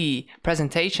the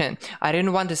presentation. I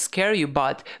didn't want to scare you,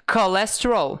 but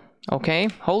cholesterol. Okay,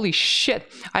 holy shit.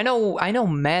 I know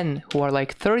men who are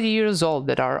like 30 years old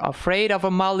that are afraid of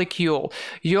a molecule.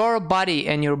 Your body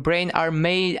and your brain are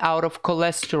made out of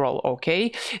cholesterol,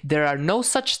 okay? There are no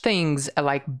such things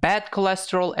like bad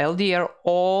cholesterol, LDL,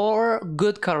 or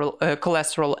good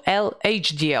cholesterol,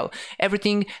 HDL.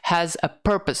 Everything has a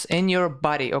purpose in your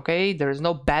body, okay? There is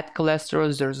no bad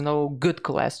cholesterol, there's no good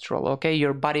cholesterol, okay?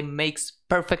 Your body makes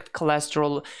perfect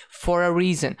cholesterol for a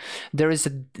reason. There is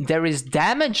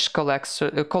damaged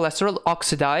cholesterol,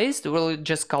 oxidized. We'll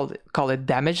just call it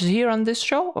damaged here on this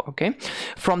show. Okay,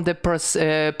 from the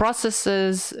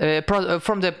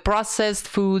from the processed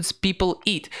foods people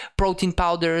eat, protein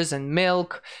powders and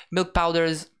milk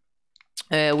powders.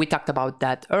 We talked about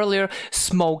that earlier.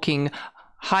 Smoking,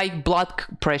 high blood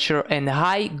pressure, and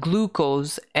high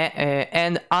glucose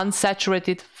and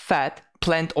unsaturated fat.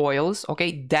 Plant oils,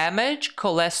 okay, damage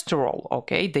cholesterol,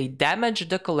 okay, they damage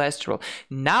the cholesterol.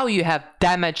 Now you have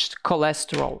damaged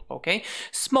cholesterol, okay.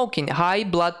 Smoking, high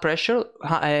blood pressure,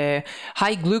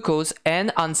 high glucose,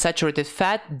 and unsaturated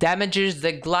fat damages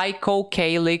the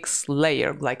glycocalyx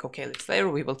layer.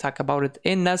 We will talk about it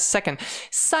in a second.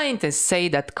 Scientists say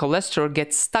that cholesterol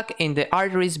gets stuck in the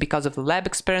arteries because of the lab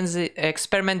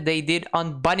experiment they did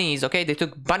on bunnies, okay. They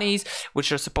took bunnies,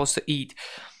 which are supposed to eat,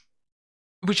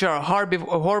 which are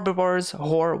herbivores,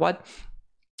 or what?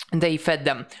 They fed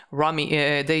them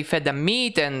they fed them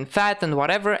meat and fat and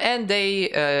whatever, and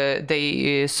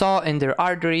they saw in their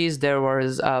arteries there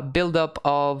was a buildup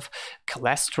of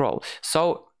cholesterol.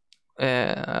 So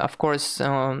of course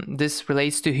this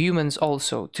relates to humans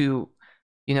also, to,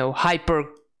 you know, hyper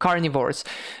carnivores,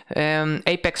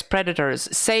 apex predators.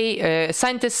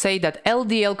 Scientists say that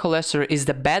LDL cholesterol is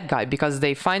the bad guy because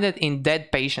they find it in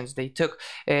dead patients. They took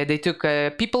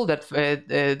people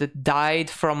that died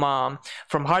from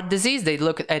heart disease. They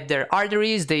looked at their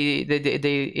arteries.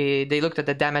 They looked at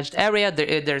the damaged area.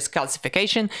 There's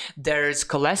calcification. There's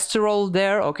cholesterol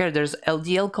there. Okay, there's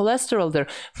LDL cholesterol there.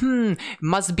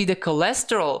 Must be the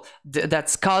cholesterol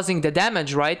that's causing the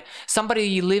damage, right?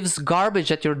 Somebody leaves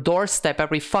garbage at your doorstep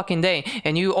every fucking day,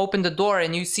 and you open the door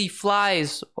and you see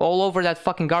flies all over that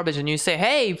fucking garbage, and you say,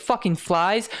 hey, fucking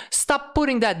flies, stop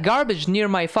putting that garbage near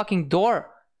my fucking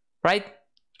door, right?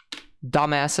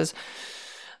 Dumbasses.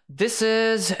 This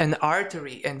is an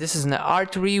artery, and this is an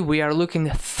artery. We are looking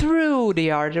through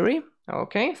the artery,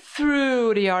 okay?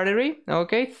 Through the artery,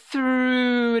 okay?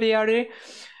 Through the artery.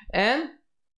 And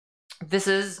this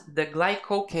is the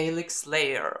glycocalyx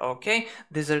layer, okay?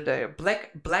 These are the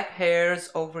black hairs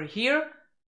over here,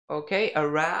 okay?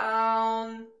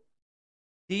 Around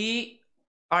the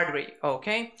artery,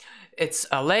 okay? It's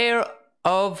a layer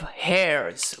of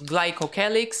hairs.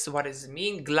 Glycocalyx, what does it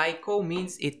mean? Glyco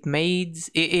means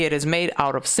it is made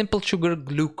out of simple sugar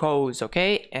glucose,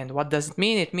 okay? And what does it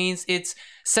mean? It means it's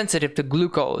sensitive to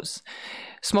glucose.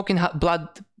 Smoking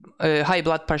high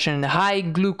blood pressure and high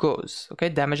glucose, okay,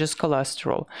 damages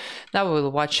cholesterol. Now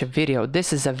we'll watch a video.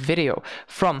 This is a video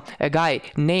from a guy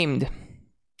named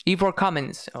Ivor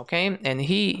Cummins, okay, and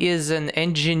he is an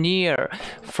engineer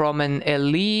from an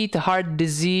elite heart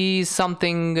disease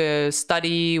something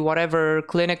study whatever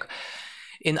clinic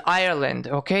in Ireland,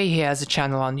 okay. He has a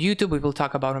channel on YouTube. We will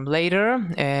talk about him later,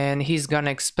 and he's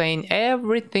gonna explain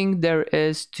everything there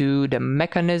is to the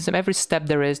mechanism, every step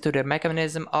there is to the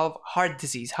mechanism of heart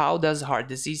disease. How does heart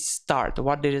disease start?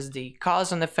 What is the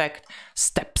cause and effect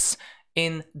steps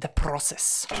in the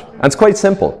process? And it's quite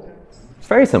simple. It's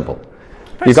very simple.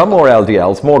 You got more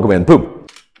LDLs, more go in, boom.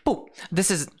 Boom. This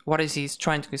is what he's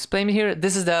trying to explain here.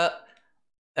 This is the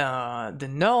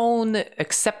known,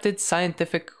 accepted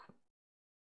scientific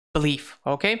belief,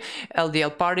 okay?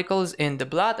 LDL particles in the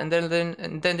blood, and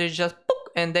then they just boop,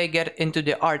 and they get into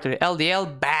the artery.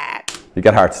 LDL, bad. You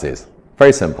get heart disease.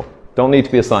 Very simple. Don't need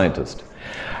to be a scientist.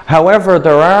 However,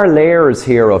 there are layers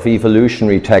here of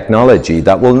evolutionary technology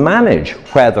that will manage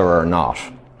whether or not,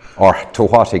 or to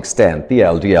what extent, the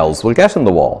LDLs will get in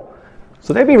the wall.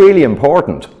 So they'd be really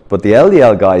important, but the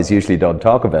LDL guys usually don't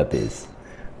talk about these.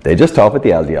 They just talk about the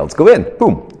LDLs go in,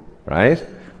 boom, right?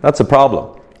 That's a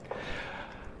problem.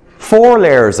 4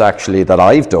 layers actually that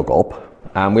I've dug up,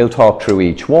 and we'll talk through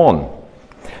each one.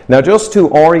 Now just to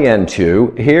orient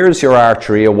you, here's your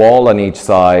artery, a wall on each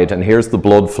side, and here's the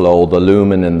blood flow, the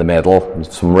lumen in the middle,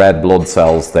 some red blood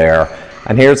cells there,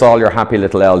 and here's all your happy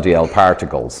little LDL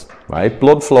particles, right?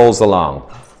 Blood flows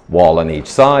along, wall on each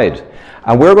side.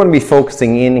 And we're going to be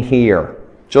focusing in here,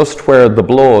 just where the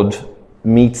blood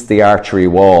meets the artery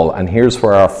wall, and here's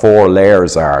where our 4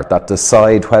 layers are that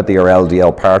decide whether your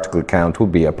LDL particle count will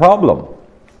be a problem.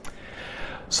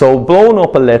 So blown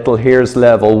up a little, here's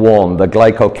level 1, the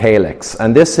glycocalyx,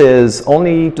 and this is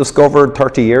only discovered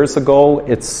 30 years ago.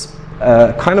 It's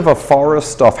kind of a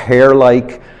forest of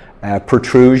hair-like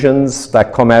protrusions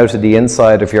that come out of the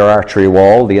inside of your artery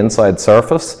wall, the inside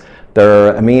surface.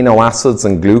 They're amino acids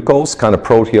and glucose, kind of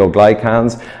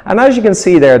proteoglycans. And as you can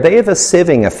see there, they have a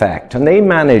sieving effect, and they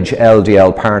manage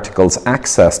LDL particles'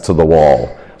 access to the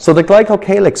wall. So the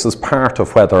glycocalyx is part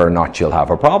of whether or not you'll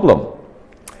have a problem.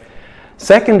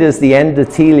 Second is the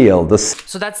endothelial.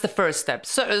 So that's the first step.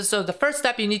 So the first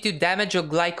step, you need to damage your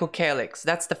glycocalyx.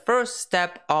 That's the first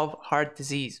step of heart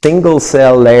disease. Single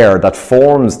cell layer that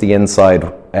forms the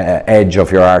inside edge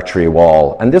of your artery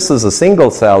wall. And this is a single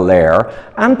cell layer,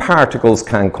 and particles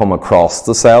can come across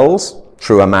the cells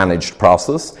through a managed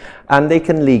process, and they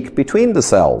can leak between the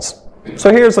cells.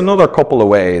 So here's another couple of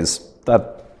ways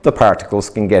that the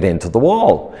particles can get into the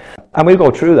wall. And we'll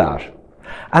go through that.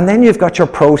 And then you've got your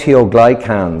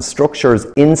proteoglycans, structures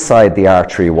inside the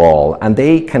artery wall, and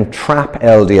they can trap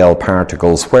LDL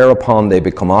particles, whereupon they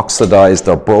become oxidized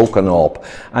or broken up.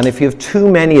 And if you have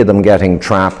too many of them getting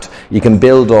trapped, you can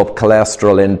build up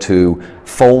cholesterol into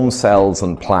foam cells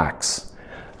and plaques.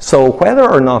 So whether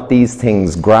or not these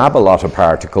things grab a lot of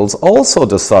particles also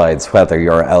decides whether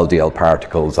your LDL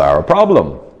particles are a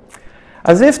problem.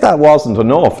 As if that wasn't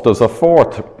enough, there's a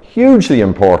 4th hugely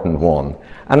important one,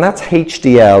 and that's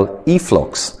HDL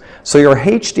efflux. So your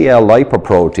HDL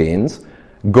lipoproteins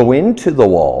go into the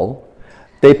wall,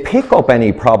 they pick up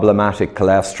any problematic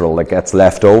cholesterol that gets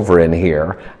left over in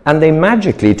here, and they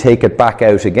magically take it back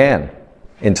out again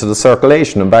into the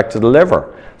circulation and back to the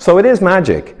liver. So it is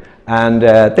magic. And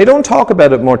they don't talk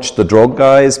about it much, the drug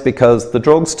guys, because the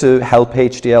drugs to help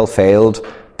HDL failed.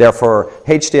 Therefore,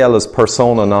 HDL is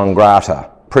persona non grata.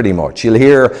 Pretty much. You'll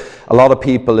hear a lot of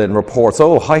people in reports,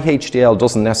 oh, high HDL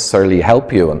doesn't necessarily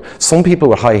help you, and some people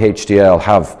with high HDL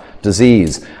have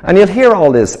disease. And you'll hear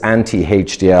all this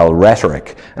anti-HDL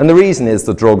rhetoric, and the reason is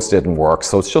the drugs didn't work,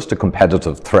 so it's just a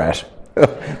competitive threat,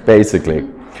 basically.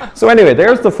 So anyway,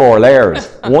 there's the 4 layers.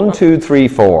 1, 2, 3,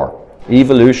 4.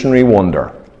 Evolutionary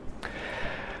wonder.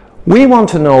 We want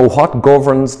to know what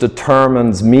governs,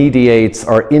 determines, mediates,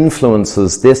 or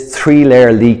influences this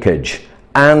 3-layer leakage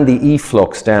and the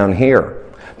efflux down here.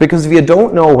 Because if you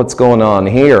don't know what's going on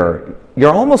here,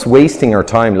 you're almost wasting your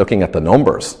time looking at the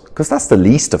numbers, because that's the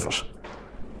least of it.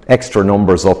 extra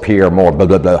numbers up here, more blah,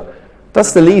 blah, blah.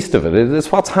 That's the least of it.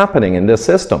 It's what's happening in this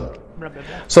system.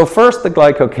 So first the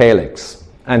glycocalyx,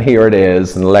 and here it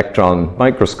is, an electron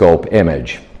microscope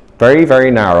image. Very,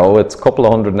 very narrow. It's a couple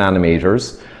of 100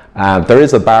 nanometers. There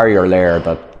is a barrier layer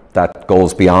that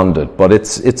goes beyond it, but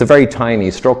it's a very tiny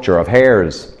structure of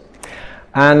hairs.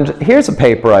 And here's a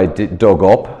paper I dug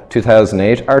up,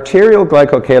 2008. Arterial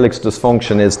glycocalyx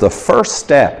dysfunction is the first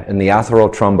step in the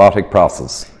atherothrombotic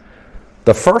process.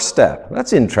 The first step.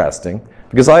 That's interesting,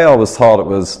 because I always thought it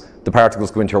was the particles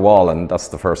go into your wall and that's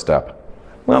the first step.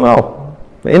 Well, no.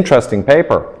 Interesting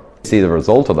paper. See the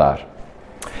result of that.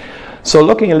 So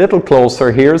looking a little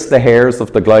closer, here's the hairs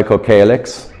of the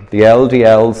glycocalyx. The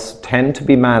LDLs tend to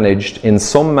be managed in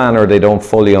some manner they don't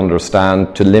fully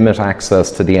understand to limit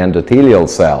access to the endothelial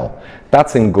cell.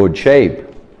 That's in good shape.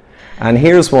 And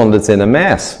here's one that's in a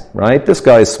mess, right? This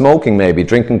guy's smoking maybe,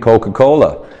 drinking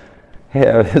Coca-Cola.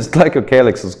 His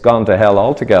glycocalyx has gone to hell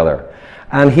altogether.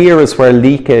 And here is where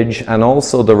leakage and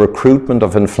also the recruitment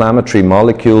of inflammatory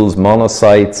molecules,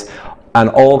 monocytes, and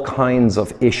all kinds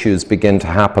of issues begin to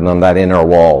happen on that inner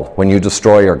wall when you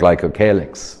destroy your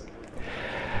glycocalyx.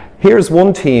 Here's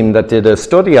one team that did a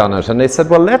study on it, and they said,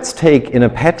 well, let's take in a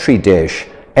petri dish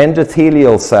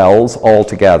endothelial cells all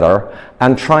together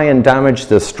and try and damage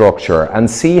this structure and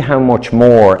see how much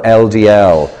more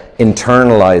LDL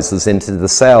internalizes into the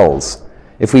cells.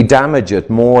 If we damage it,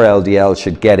 more LDL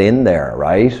should get in there,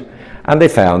 right? And they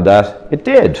found that it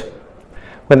did.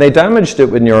 When they damaged it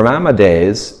with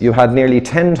neuromammidase, you had nearly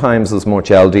 10 times as much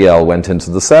LDL went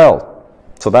into the cell.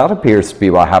 So that appears to be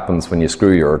what happens when you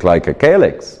screw your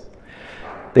glycocalyx.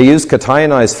 They used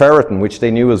cationized ferritin, which they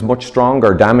knew was much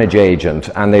stronger damage agent,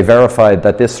 and they verified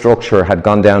that this structure had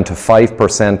gone down to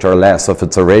 5% or less of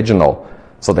its original.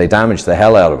 So they damaged the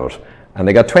hell out of it. And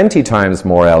they got 20 times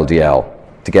more LDL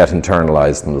to get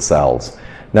internalized in the cells.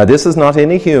 Now this is not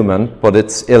in a human, but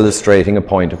it's illustrating a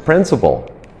point of principle.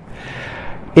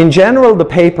 In general, the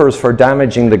papers for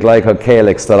damaging the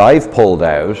glycocalyx that I've pulled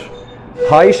out,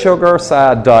 high sugar,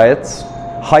 sad diets,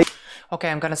 high... Okay,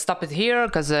 I'm gonna stop it here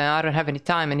because I don't have any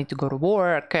time. I need to go to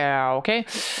work. Okay,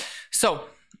 so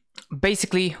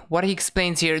basically what he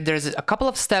explains here, there's a couple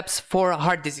of steps for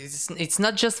heart disease. It's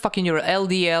not just fucking your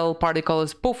LDL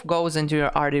particles poof goes into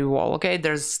your artery wall. Okay,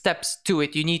 there's steps to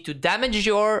it. You need to damage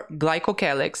your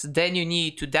glycocalyx, then you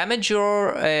need to damage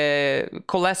your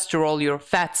cholesterol, your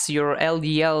fats, your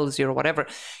LDLs, your whatever.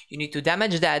 You need to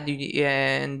damage that,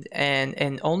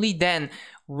 and only then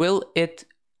will it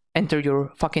enter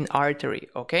your fucking artery.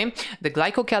 Okay, the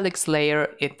glycocalyx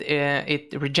layer,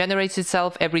 it regenerates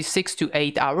itself every 6 to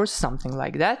 8 hours, something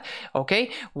like that.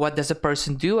 Okay, what does a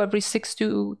person do every 6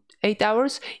 to 8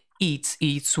 hours?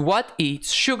 Eats what?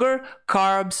 Eats sugar,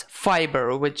 carbs,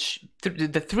 fiber, which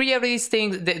the three of these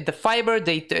things, the fiber,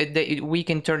 we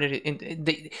can turn it in,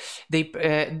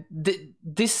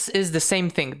 this is the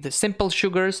same thing. The simple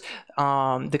sugars,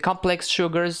 the complex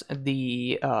sugars,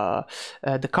 the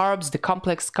carbs, the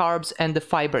complex carbs, and the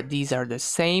fiber, these are the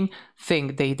same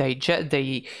thing. They digest,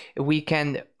 we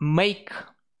can make,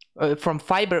 from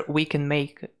fiber we can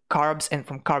make carbs, and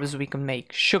from carbs we can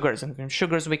make sugars, and from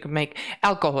sugars we can make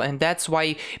alcohol, and that's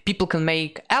why people can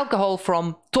make alcohol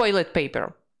from toilet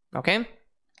paper. Okay,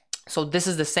 so this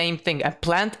is the same thing. A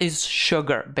plant is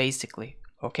sugar basically.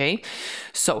 Okay,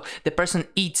 so the person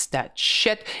eats that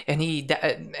shit, and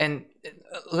and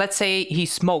let's say he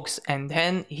smokes, and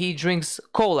then he drinks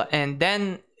cola, and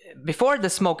then before the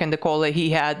smoke and the cola he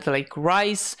had like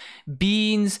rice,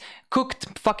 beans,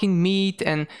 cooked fucking meat,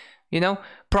 and you know,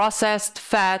 processed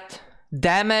fat,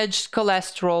 damaged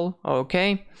cholesterol.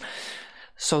 Okay,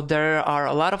 so there are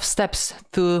a lot of steps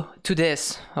to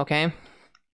this. Okay,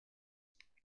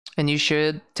 and you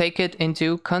should take it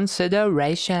into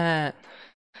consideration.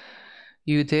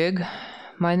 You dig,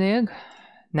 my nig?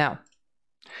 Now,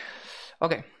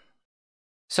 okay,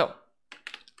 so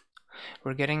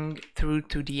we're getting through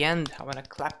to the end. I want to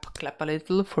clap a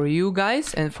little for you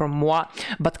guys and for moi.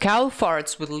 But cow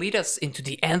farts will lead us into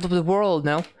the end of the world,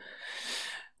 no?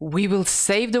 We will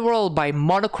save the world by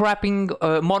monocropping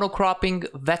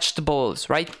vegetables,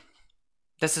 right?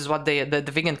 This is what the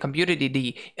vegan community,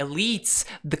 the elites,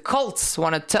 the cults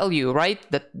want to tell you, right?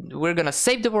 That we're gonna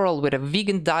save the world with a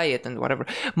vegan diet and whatever.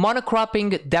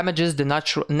 Monocropping damages the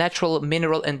natural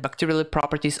mineral and bacterial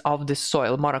properties of the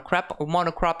soil.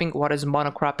 Monocropping, what is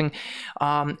monocropping?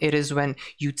 It is when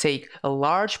you take a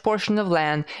large portion of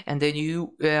land and then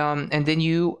you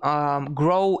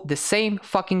grow the same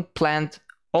fucking plant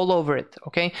all over it.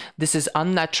 Okay, this is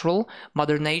unnatural.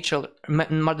 Mother Nature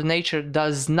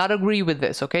does not agree with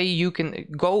this. Okay, you can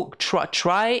go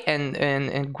try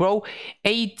and grow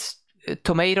 8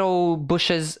 tomato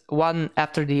bushes, one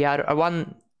after the other,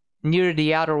 one near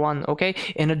the other one, okay,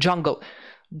 in a jungle.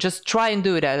 Just try and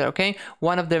do that, okay?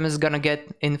 One of them is gonna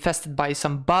get infested by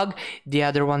some bug, the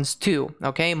other ones too,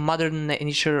 okay? Mother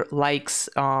Nature likes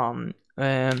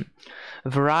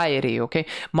variety, okay?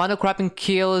 Monocropping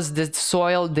kills the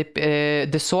soil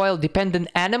dependent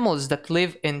animals that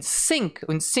live in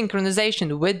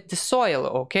synchronization with the soil,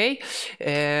 okay?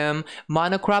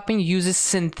 Monocropping uses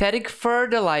synthetic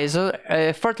fertilizers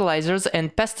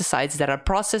and pesticides that are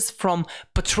processed from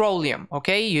petroleum,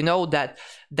 okay? You know that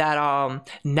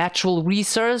natural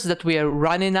resource that we are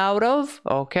running out of,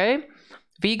 okay?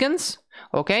 Vegans.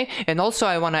 Okay, and also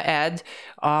I want to add,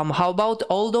 how about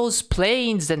all those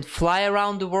planes that fly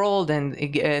around the world and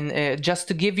just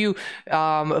to give you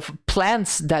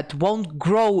plants that won't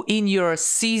grow in your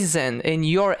season, in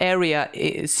your area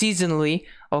seasonally,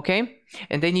 okay?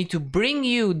 And they need to bring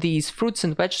you these fruits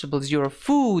and vegetables, your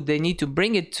food, they need to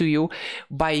bring it to you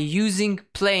by using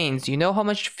planes. You know how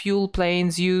much fuel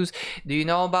planes use? Do you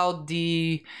know about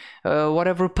the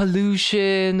whatever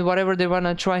pollution, whatever they want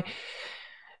to try?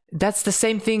 That's the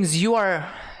same things you are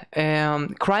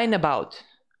crying about.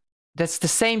 That's the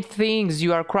same things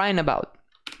you are crying about.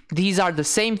 These are the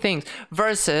same things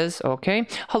versus, okay,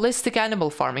 holistic animal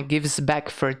farming gives back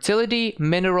fertility,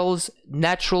 minerals,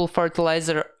 natural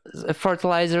fertilizers,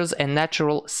 and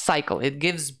natural cycle. It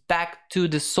gives back to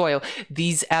the soil.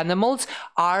 These animals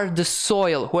are the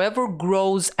soil. Whoever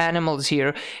grows animals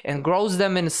here and grows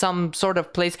them in some sort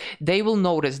of place, they will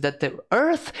notice that the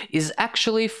earth is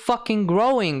actually fucking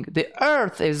growing. The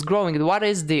earth is growing. What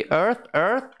is the earth?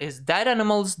 Earth is dead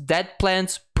animals, dead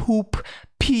plants, poop,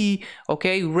 pee,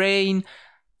 okay, rain,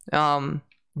 not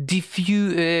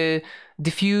diffused,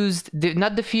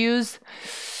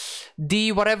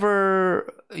 the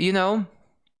whatever, you know,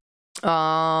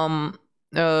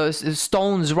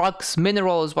 stones, rocks,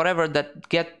 minerals, whatever that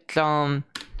get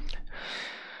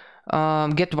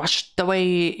washed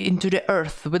away into the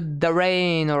earth with the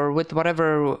rain or with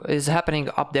whatever is happening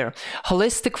up there.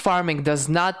 Holistic farming does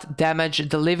not damage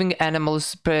the living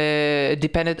animals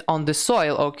dependent on the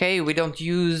soil, okay? We don't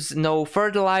use no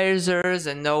fertilizers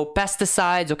and no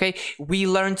pesticides, okay? We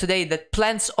learned today that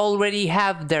plants already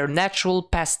have their natural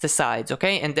pesticides,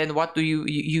 okay? And then what do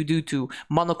you do to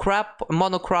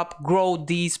monocrop grow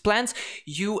these plants?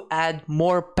 You add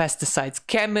more pesticides,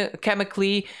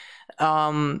 chemically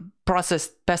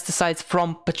processed pesticides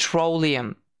from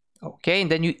petroleum, okay?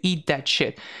 And then you eat that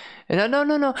shit.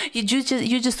 No, you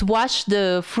just wash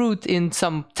the fruit in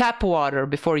some tap water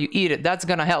before you eat it. That's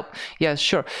gonna help. Yeah,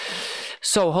 sure.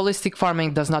 So holistic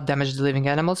farming does not damage the living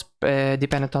animals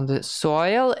dependent on the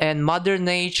soil, and Mother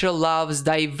Nature loves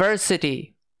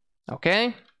diversity,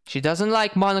 okay? She doesn't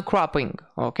like monocropping,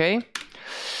 okay?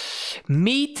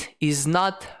 Meat is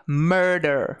not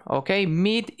murder, okay?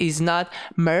 Meat is not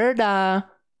murder,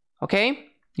 okay?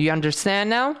 You understand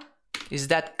now? Is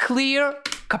that clear?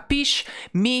 Capiche?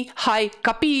 Mi hai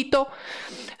capito?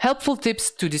 Helpful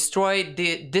tips to destroy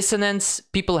the dissonance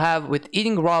people have with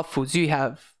eating raw foods. You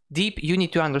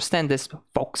need to understand this,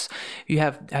 folks. You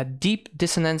have a deep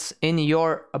dissonance in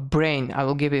your brain. I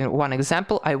will give you one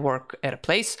example. I work at a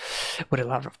place with a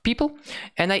lot of people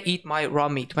and I eat my raw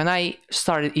meat. When I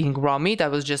started eating raw meat, I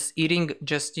was just eating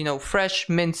fresh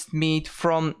minced meat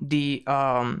from the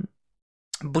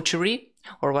butchery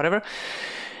or whatever.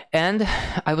 And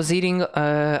I was eating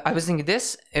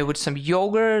this with some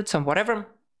yogurt, some whatever.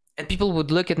 And people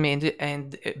would look at me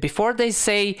and before they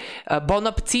say bon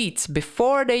appetit,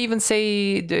 before they even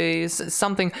say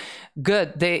something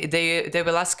good, they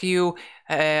will ask you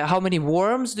how many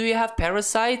worms do you have,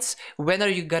 parasites, when are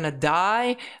you gonna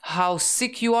die, how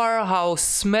sick you are, how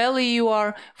smelly you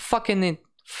are. Fucking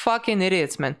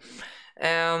idiots, man.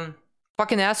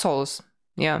 Fucking assholes.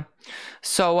 Yeah.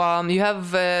 So you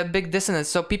have big dissonance.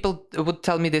 So people would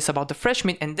tell me this about the fresh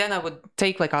meat, and then I would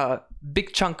take like a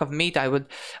big chunk of meat. I would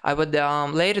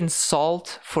lay it in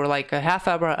salt for like a half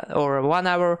hour or 1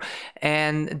 hour,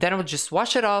 and then I would just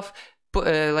wash it off, put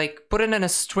it in a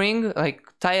string, like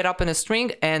tie it up in a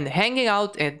string, and hanging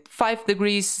out at 5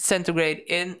 degrees centigrade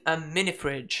in a mini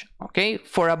fridge, okay,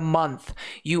 for a month.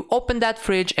 You open that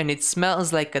fridge and it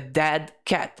smells like a dead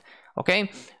cat,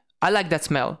 okay? I like that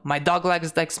smell. My dog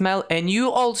likes that smell, and you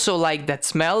also like that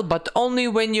smell, but only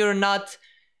when you're not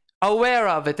aware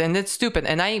of it, and it's stupid.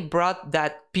 And I brought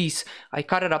that piece, I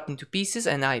cut it up into pieces,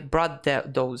 and I brought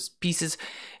those pieces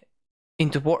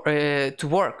to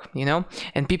work, you know.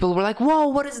 And people were like, whoa,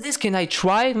 what is this, can I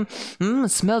try?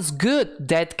 Smells good.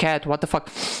 Dead cat, what the fuck?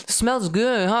 Smells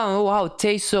good, huh? Oh, wow,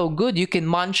 tastes so good, you can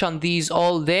munch on these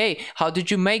all day. How did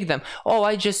you make them? Oh,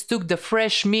 I just took the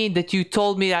fresh meat that you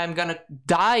told me I'm gonna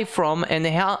die from and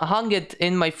hung it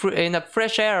in my in a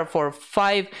fresh air for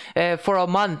a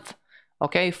month.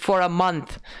 Okay, for a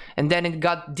month, and then it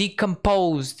got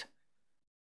decomposed.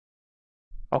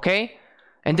 Okay,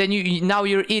 and then now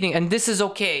you're eating, and this is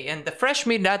okay. And the fresh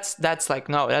meat, that's like,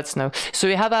 no, that's no. So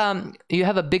you have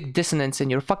a big dissonance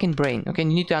in your fucking brain. Okay, you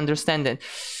need to understand it.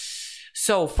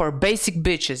 So for basic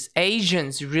bitches,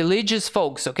 Asians, religious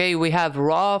folks, okay, we have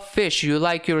raw fish. You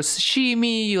like your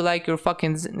sashimi, you like your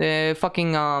fucking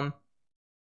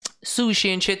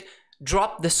sushi and shit.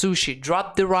 Drop the sushi,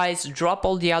 drop the rice, drop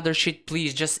all the other shit,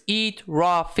 please. Just eat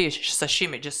raw fish,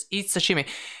 sashimi, just eat sashimi.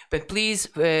 But please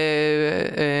bring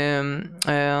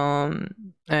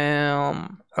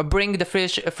the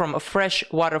fish from a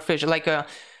freshwater fish, like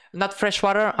not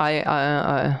freshwater.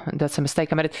 That's a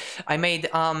mistake I made. I made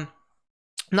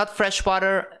not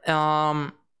freshwater,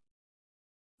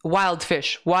 wild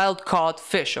fish, wild caught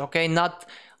fish. Okay, not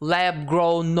lab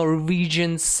grown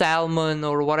Norwegian salmon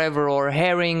or whatever, or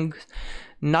herring.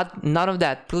 None of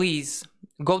that, please.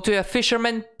 Go to a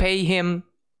fisherman, pay him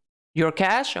your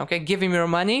cash, okay, give him your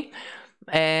money,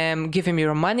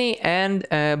 and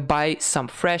buy some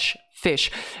fresh fish.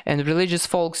 And religious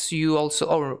folks, you also,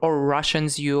 or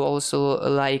Russians, you also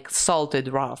like salted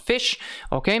raw fish.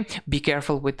 Okay, be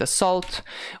careful with the salt.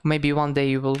 Maybe one day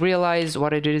you will realize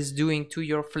what it is doing to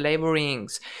your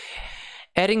flavorings.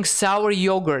 Adding sour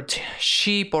yogurt,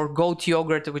 sheep or goat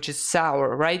yogurt, which is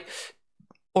sour, right?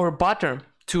 Or butter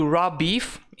to raw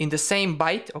beef in the same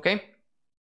bite, okay?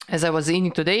 As I was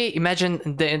eating today, imagine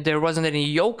there wasn't any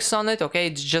yolks on it, okay?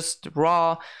 It's just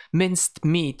raw minced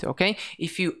meat, okay?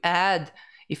 If you add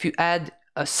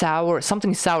a sour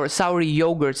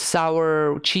yogurt,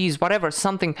 sour cheese, whatever,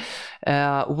 something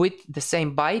with the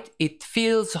same bite, it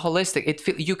feels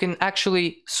holistic. You can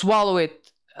actually swallow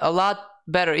it a lot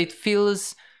better. It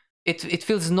feels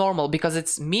normal because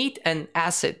it's meat and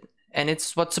acid, and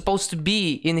it's what's supposed to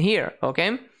be in here,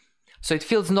 okay? So it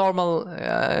feels normal.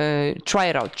 Try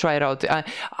it out.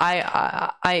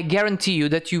 I guarantee you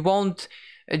that you won't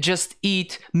just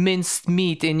eat minced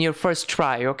meat in your first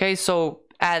try, okay? So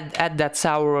add that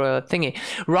sour thingy.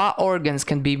 Raw organs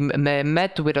can be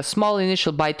met with a small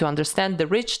initial bite to understand the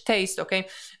rich taste, okay?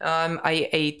 I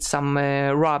ate some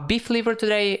raw beef liver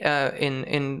today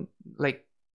in like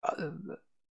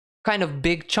kind of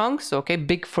big chunks, okay?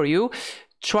 Big for you.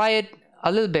 Try it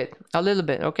a little bit,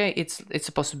 okay? It's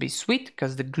supposed to be sweet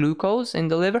because the glucose in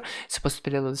the liver, it's supposed to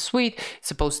be a little sweet. It's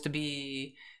supposed to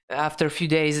be, after a few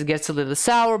days, it gets a little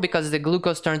sour because the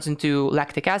glucose turns into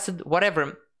lactic acid,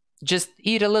 whatever. Just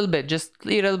eat a little bit,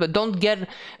 Don't get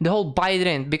the whole bite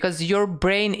in, because your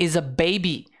brain is a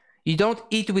baby. You don't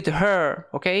eat with her,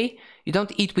 okay? You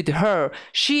don't eat with her.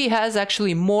 She has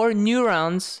actually more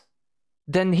neurons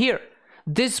than here.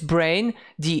 This brain,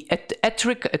 the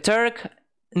etheric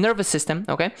nervous system,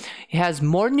 okay, it has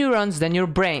more neurons than your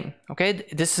brain, okay?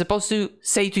 This is supposed to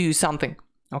say to you something,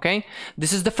 okay?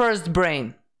 This is the first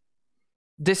brain.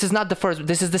 This is not the first,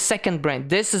 this is the second brain.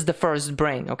 This is the first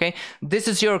brain, okay? This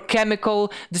is your chemical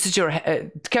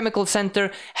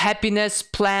center, happiness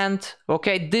plant,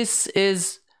 okay? This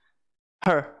is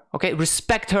her, okay?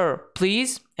 Respect her,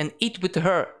 please, and eat with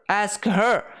her. Ask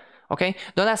her, okay?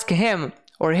 Don't ask him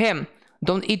or him.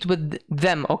 Don't eat with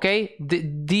them, okay?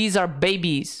 These are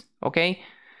babies, okay?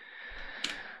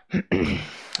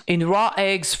 In raw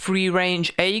eggs,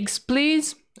 free-range eggs,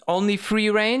 please. Only free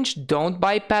range. Don't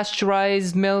buy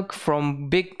pasteurized milk from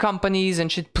big companies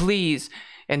and shit, please.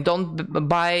 And don't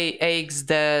buy eggs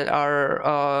that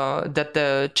are that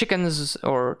the chickens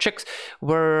or chicks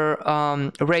were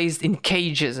raised in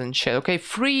cages and shit. Okay,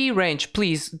 free range,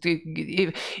 please.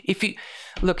 If you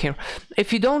look here,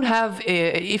 if you don't have,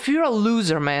 if you're a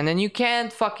loser, man, and you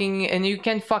can't fucking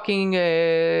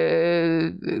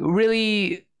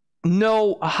really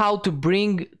know how to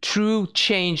bring true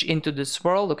change into this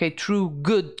world, okay, true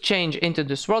good change into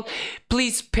this world,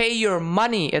 please pay your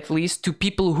money at least to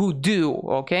people who do,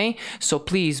 okay? So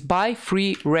please buy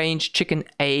free range chicken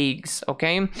eggs,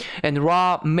 okay, and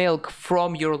raw milk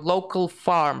from your local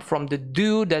farm, from the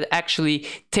dude that actually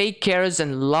take cares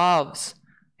and loves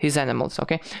his animals,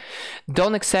 okay?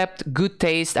 Don't accept good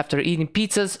taste after eating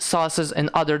pizzas, sauces,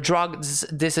 and other drugs.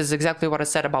 This is exactly what I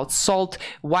said about salt.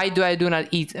 Why don't I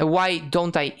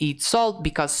eat salt?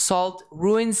 Because salt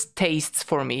ruins tastes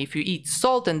for me. If you eat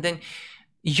salt and then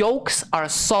yolks are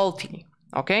salty,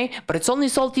 okay? But it's only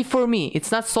salty for me.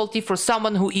 It's not salty for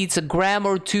someone who eats a gram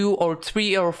or 2 or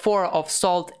 3 or 4 of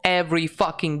salt every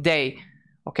fucking day,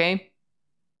 okay?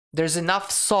 There's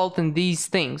enough salt in these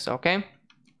things, okay?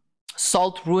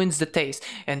 Salt ruins the taste,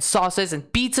 and sauces and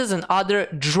pizzas and other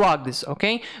drugs,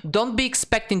 okay? Don't be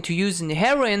expecting to use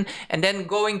heroin and then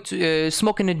going to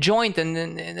smoking a joint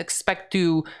and expect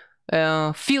to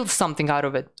feel something out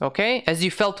of it, okay? As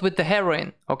you felt with the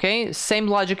heroin, okay? Same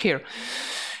logic here.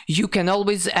 You can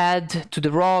always add to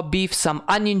the raw beef some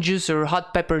onion juice or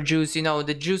hot pepper juice, you know,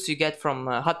 the juice you get from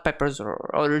hot peppers,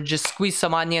 or just squeeze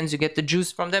some onions, you get the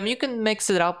juice from them. You can mix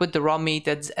it up with the raw meat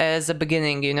as a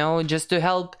beginning, you know, just to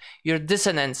help your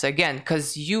dissonance again,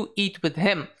 because you eat with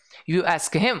him. You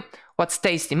ask him, what's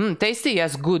tasty? Tasty?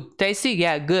 Yes, good. Tasty?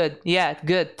 Yeah, good. Yeah,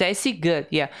 good. Tasty? Good.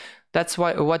 Yeah, that's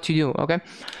what you do, okay?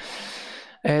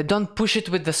 Don't push it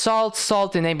with the salt.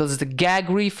 Salt enables the gag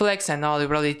reflex, and I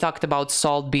already talked about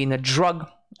salt being a drug.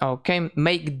 Okay,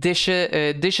 make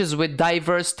dishes with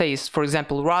diverse tastes. For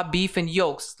example, raw beef and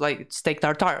yolks, like steak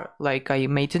tartare, like I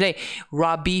made today.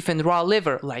 Raw beef and raw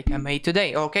liver, like I made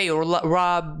today. Okay, or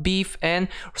raw beef and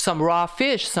some raw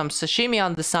fish, some sashimi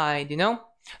on the side, you know?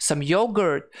 Some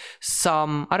yogurt,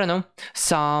 some, I don't know,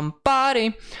 some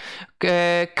patty,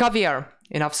 caviar.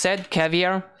 Enough said.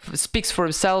 Caviar speaks for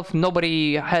itself.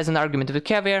 Nobody has an argument with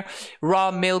caviar. Raw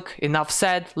milk. Enough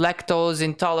said. Lactose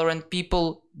intolerant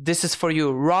people, this is for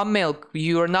you. Raw milk.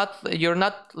 You're not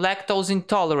lactose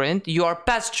intolerant. You are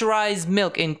pasteurized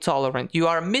milk intolerant. You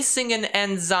are missing an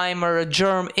enzyme or a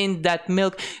germ in that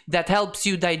milk that helps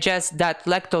you digest that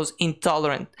lactose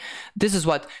intolerant. This is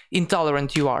what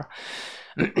intolerant you are.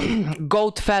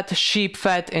 Goat fat, sheep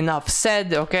fat, enough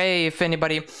said, okay? If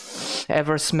anybody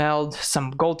ever smelled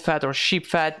some goat fat or sheep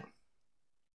fat,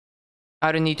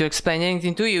 I don't need to explain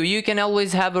anything to you. You can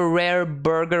always have a rare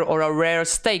burger or a rare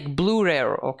steak, blue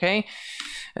rare, okay?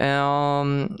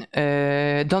 Don't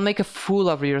make a fool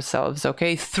of yourselves,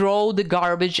 okay? Throw the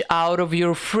garbage out of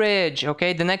your fridge,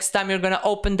 okay? The next time you're gonna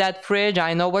open that fridge,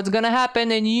 I know what's gonna happen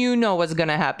and you know what's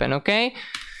gonna happen, okay?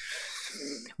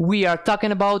 We are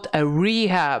talking about a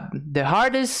rehab, the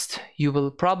hardest you will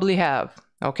probably have,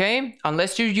 okay?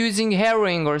 Unless you're using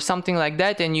heroin or something like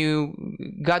that and you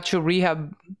got your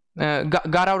rehab,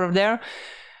 got out of there,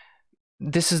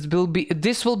 this will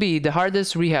be the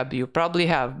hardest rehab you probably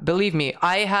have. Believe me,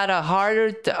 I had a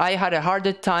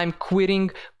harder time quitting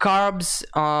carbs,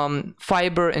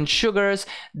 fiber and sugars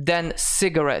than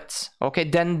cigarettes, okay?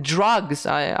 Than drugs.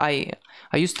 I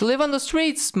used to live on the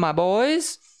streets, my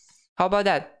boys. How about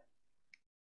that?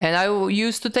 And I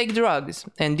used to take drugs,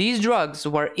 and these drugs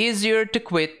were easier to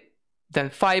quit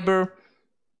than fiber,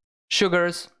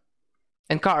 sugars,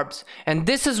 and carbs. And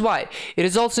this is why it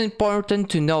is also important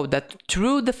to know that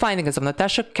through the findings of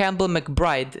Natasha Campbell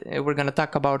McBride, we're going to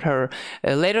talk about her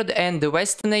later, and the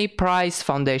Weston A. Price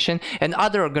Foundation and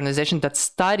other organizations that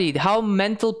studied how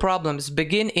mental problems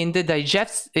begin in the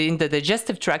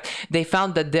digestive tract, they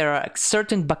found that there are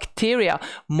certain bacteria,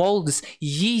 molds,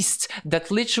 yeasts that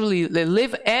literally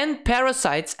live, and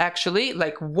parasites actually,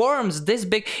 like worms this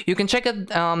big. You can check it.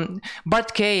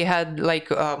 Bart Kay had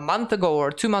like a month ago or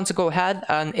 2 months ago had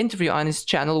an interview on his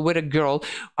channel with a girl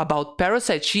about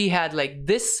parasites. She had like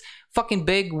this fucking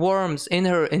big worms in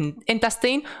her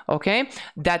intestine, okay,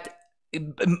 that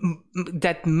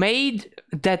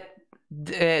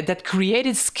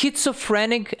created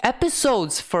schizophrenic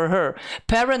episodes for her.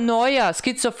 Paranoia,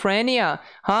 schizophrenia,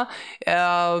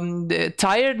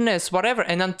 tiredness, whatever.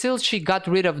 And until she got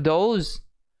rid of those,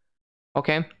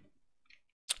 okay,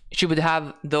 she would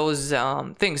have those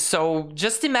things. So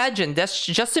just imagine,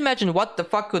 just imagine what the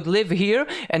fuck could live here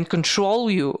and control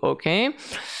you, okay?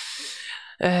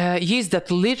 Yeast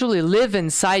that literally live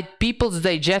inside people's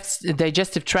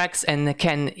digestive tracts and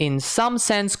can, in some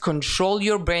sense, control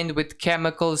your brain with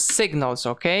chemical signals,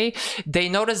 okay? They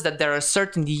notice that there are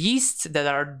certain yeasts that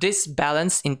are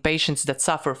disbalanced in patients that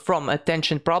suffer from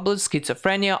attention problems,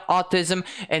 schizophrenia, autism,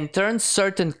 and turn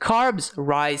certain carbs,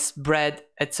 rice, bread,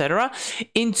 etc.,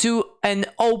 into an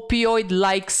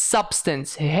opioid-like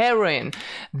substance, heroin.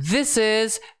 This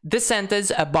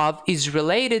sentence above is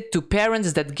related to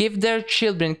parents that give their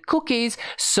children cookies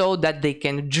so that they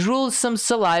can drool some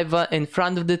saliva in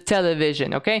front of the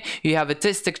television, okay? You have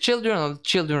autistic children or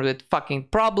children with fucking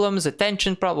problems,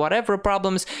 attention problems, whatever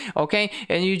problems, okay?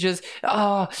 And you just,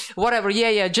 oh, whatever,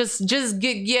 just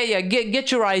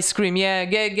get your ice cream,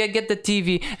 get the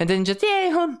TV, and then just,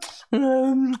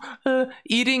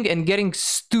 eating and getting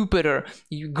stupider.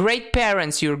 You great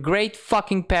parents, you're great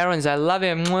fucking parents. I love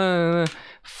it.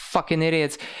 Fucking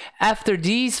idiots. After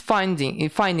these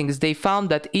findings, they found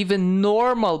that even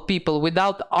normal people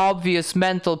without obvious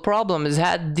mental problems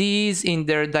had these in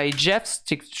their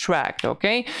digestive tract,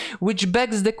 okay? Which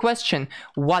begs the question,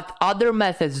 what other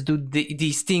methods do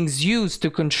these things use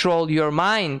to control your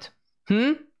mind?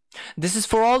 This is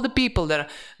for all the people that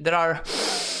are,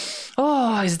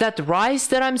 oh, is that rice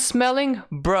that I'm smelling?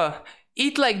 Bruh,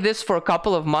 eat like this for a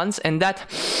couple of months and that,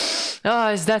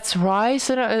 is that rice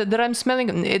that I'm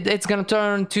smelling? It's gonna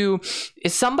turn to,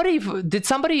 did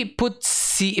somebody put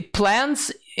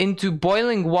plants into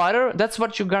boiling water? That's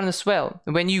what you're gonna smell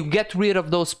when you get rid of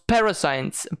those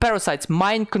parasites,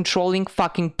 mind-controlling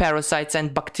fucking parasites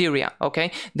and bacteria,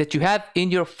 okay, that you have in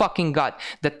your fucking gut,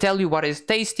 that tell you what is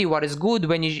tasty, what is good,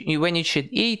 when you should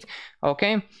eat,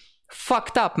 okay?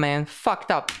 Fucked up, man,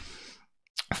 fucked up.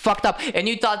 And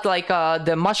you thought like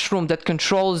the mushroom that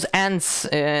controls ants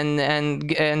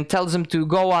and tells them to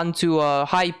go onto a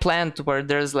high plant where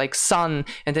there's like sun,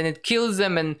 and then it kills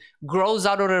them and grows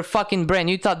out of their fucking brain.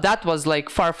 You thought that was like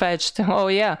far-fetched. Oh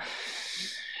yeah.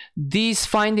 These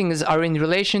findings are in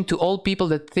relation to all people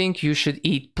that think you should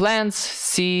eat plants,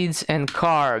 seeds, and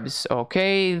carbs,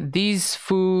 okay? These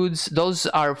foods, those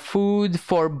are food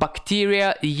for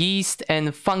bacteria, yeast,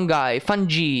 and fungi,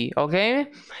 okay?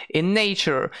 In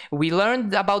nature, we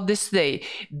learned about this today.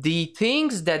 The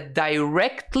things that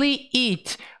directly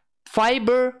eat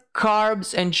fiber,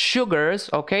 carbs, and sugars,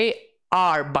 okay,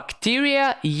 are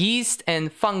bacteria, yeast,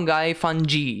 and fungi,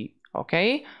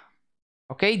 okay?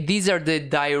 Okay, these are the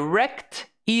direct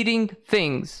eating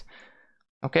things.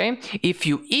 Okay, if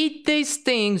you eat these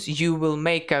things, you will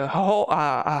make a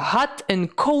hot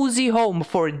and cozy home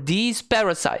for these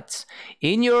parasites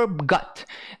in your gut.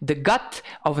 The gut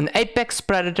of an apex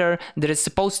predator that is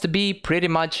supposed to be pretty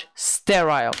much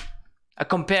sterile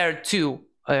compared to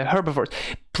herbivores.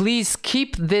 Please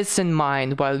keep this in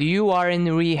mind while you are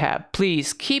in rehab.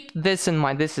 Please keep this in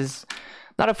mind. This is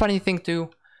not a funny thing to...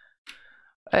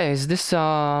 Hey, is this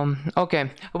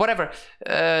okay, whatever,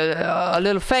 a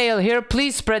little fail here.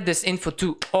 Please spread this info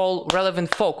to all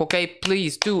relevant folk, okay?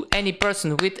 Please, to any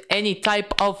person with any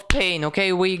type of pain,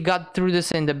 okay? We got through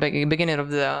this in the beginning of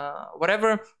the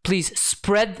whatever. Please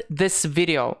spread this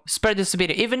video,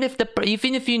 even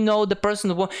if you know the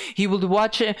person, he will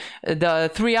watch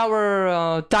the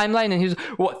 3-hour timeline and he's,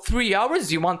 what, 3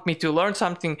 hours? You want me to learn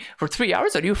something for 3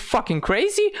 hours? Are you fucking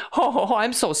crazy? Oh,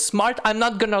 I'm so smart, I'm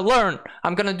not gonna learn.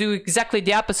 I'm gonna do exactly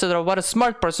the opposite of what a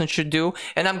smart person should do,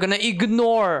 and I'm gonna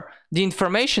ignore the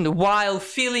information while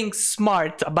feeling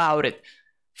smart about it.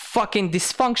 Fucking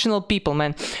dysfunctional people,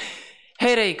 man.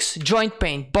 Headaches, joint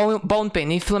pain, bone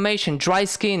pain, inflammation, dry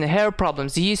skin, hair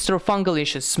problems, yeast or fungal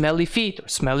issues, smelly feet or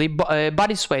smelly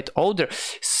body sweat, odor,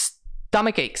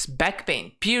 stomach aches, back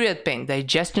pain, period pain,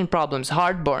 digestion problems,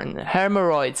 heartburn,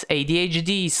 hemorrhoids,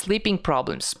 ADHD, sleeping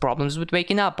problems, problems with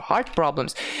waking up, heart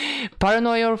problems,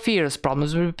 paranoia or fears,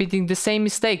 problems with repeating the same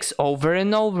mistakes over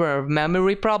and over,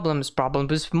 memory problems,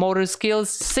 problems with motor skills,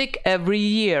 sick every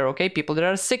year, okay, people that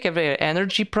are sick every year,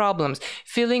 energy problems,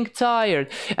 feeling tired,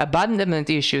 abandonment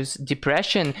issues,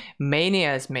 depression,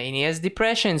 manias,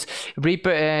 depressions,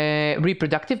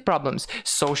 reproductive problems,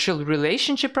 social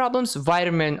relationship problems,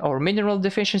 vitamin or mineral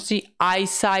deficiency,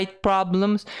 eyesight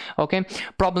problems, okay,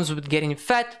 problems with getting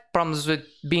fat, problems with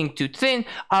being too thin,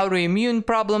 autoimmune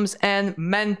problems, and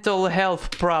mental health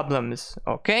problems,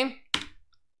 okay?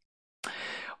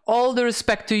 All the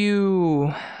respect to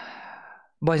you,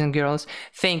 boys and girls.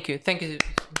 Thank you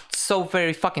so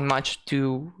very fucking much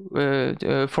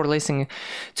for listening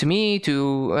to me,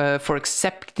 for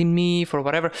accepting me, for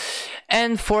whatever,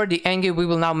 and for the anger. We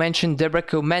will now mention the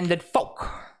recommended folk.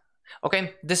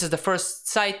 Okay, this is the first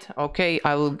site. Okay,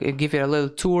 I will give you a little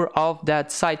tour of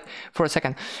that site for a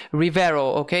second. Rivero,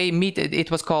 okay, it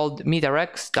was called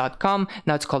meatrx.com,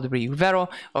 now it's called Rivero,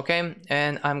 okay,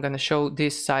 and I'm gonna show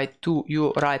this site to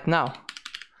you right now.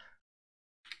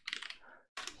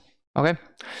 Okay,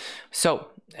 so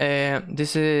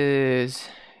this is,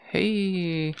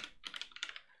 hey,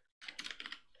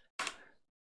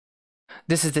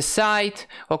 this is the site,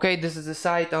 okay, this is the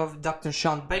site of Dr.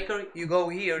 Sean Baker. You go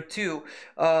here to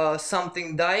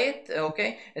something diet,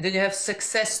 okay, and then you have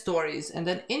success stories, and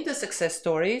then in the success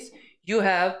stories you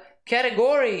have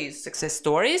categories, success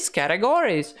stories,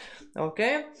 categories,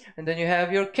 okay, and then you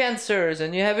have your cancers,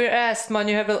 and you have your asthma, and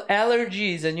you have your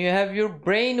allergies, and you have your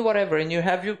brain whatever, and you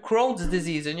have your Crohn's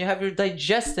disease, and you have your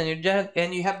digestion,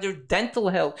 and you have your dental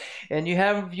health, and you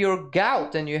have your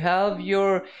gout, and you have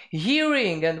your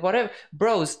hearing, and whatever.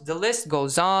 Bros, the list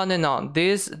goes on and on.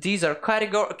 These are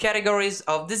categories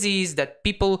of disease that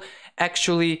people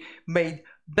actually made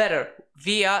better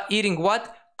via eating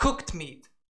what? Cooked meat.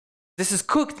 This is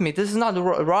cooked meat. This is not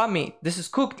raw meat. This is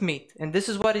cooked meat, and this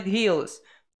is what it heals.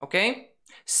 Okay?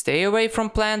 Stay away from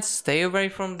plants. Stay away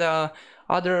from the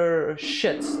other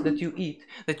shits that you eat,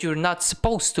 that you're not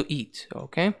supposed to eat.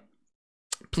 Okay?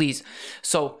 Please.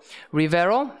 So,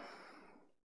 Rivero.com.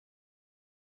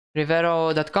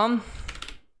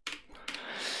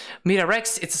 Mira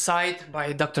Rex, it's a site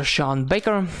by Dr. Sean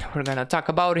Baker. We're gonna talk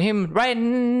about him right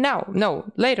now. No,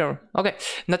 later. Okay.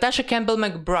 Natasha Campbell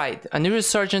McBride, a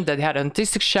neurosurgeon that had an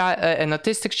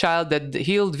autistic child that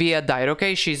healed via diet.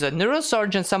 Okay, she's a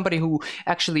neurosurgeon, somebody who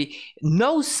actually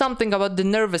knows something about the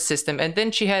nervous system, and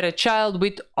then she had a child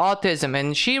with autism,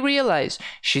 and she realized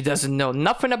she doesn't know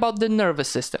nothing about the nervous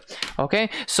system.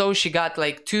 Okay, so she got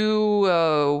like 2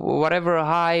 whatever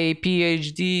high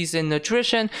PhDs in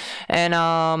nutrition,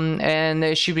 and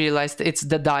she realized it's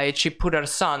the diet. She put her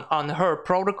son on her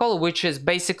protocol, which is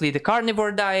basically the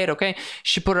carnivore diet. Okay,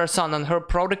 she put her son on her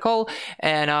protocol,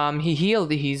 and he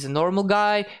healed. He's a normal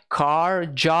guy, car,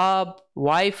 job,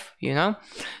 wife, you know,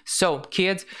 so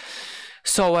kids.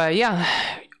 So yeah,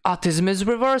 autism is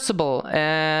reversible,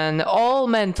 and all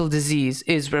mental disease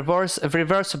is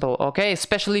reversible. Okay,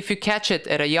 especially if you catch it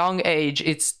at a young age,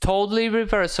 it's totally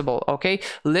reversible. Okay,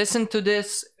 listen to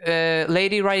this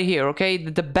lady right here. Okay,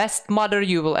 the best mother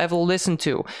you will ever listen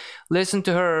to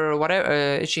her.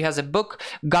 Whatever, she has a book,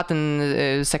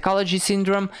 Gotten Psychology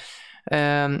Syndrome.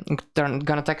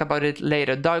 Gonna talk about it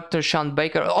later. Dr. Sean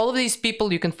Baker, all of these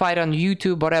people you can find on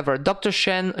YouTube, whatever. Dr.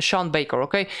 Sean Baker,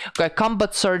 okay, a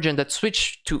combat surgeon that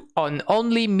switched to an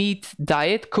only meat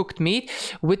diet, cooked meat,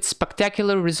 with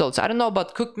spectacular results. I don't know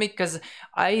about cooked meat because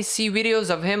I see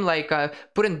videos of him like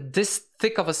putting this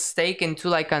thick of a steak into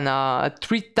like a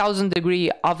 3000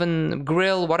 degree oven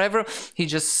grill, whatever. He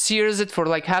just sears it for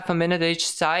like half a minute each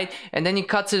side, and then he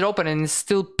cuts it open and it's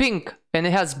still pink and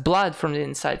it has blood from the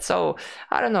inside. So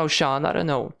I don't know, Sean, I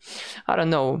don't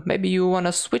know. Maybe you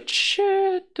wanna switch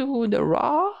to the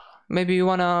raw? Maybe you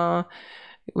wanna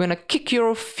kick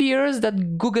your fears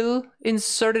that Google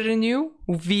inserted in you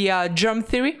via germ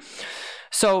theory.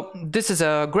 So this is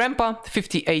a grandpa,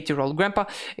 58-year-old grandpa.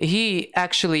 He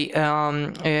actually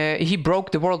he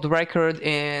broke the world record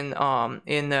in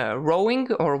rowing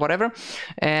or whatever,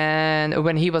 and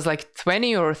when he was like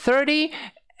 20 or 30.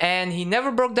 And he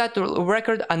never broke that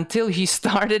record until he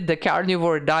started the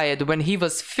carnivore diet when he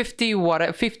was 50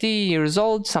 years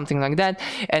old, something like that.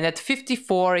 And at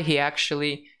 54, he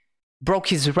actually broke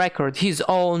his record, his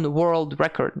own world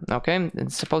record. Okay,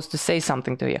 it's supposed to say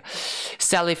something to you.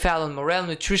 Sally Fallon Morell,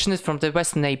 nutritionist from the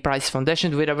Weston A. Price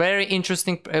Foundation, with a very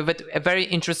interesting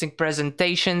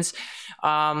presentations.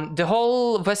 The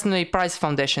whole Weston A. Price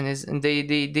Foundation is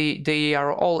they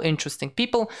are all interesting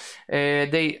people.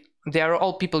 They are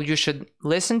all people you should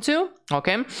listen to.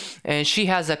 Okay, and she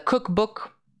has a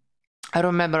cookbook. I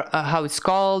don't remember how it's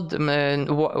called.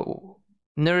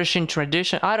 Nourishing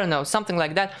Tradition. I don't know, something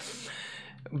like that.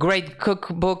 Great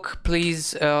cookbook.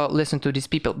 Please listen to these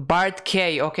people. Bart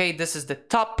Kay. Okay, this is the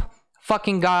top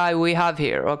fucking guy we have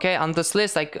here. Okay, on this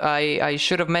list, like I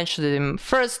should have mentioned him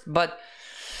first, but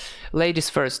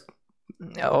ladies first.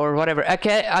 Or whatever.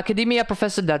 Academia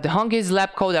professor that hung his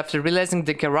lab coat after realizing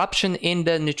the corruption in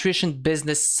the nutrition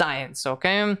business science.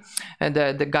 Okay, and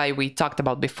the guy we talked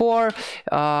about before,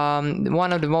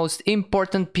 one of the most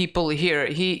important people here.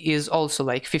 He is also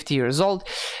like 50 years old,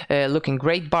 looking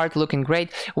great. Bart looking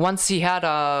great. Once he had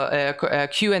a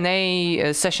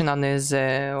Q&A session on his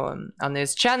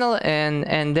channel,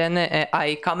 and then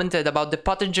I commented about the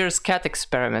Pottenger's cat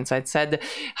experiments. I said,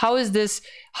 how is this?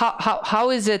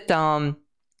 How is it?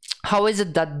 How is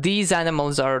it that these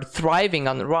animals are thriving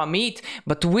on raw meat,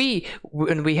 but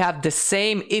when we have the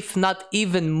same, if not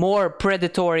even more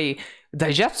predatory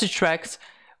digestive tracts,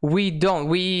 we don't.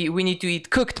 We need to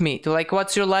eat cooked meat. Like,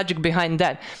 what's your logic behind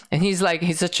that? And he's like,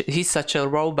 he's such a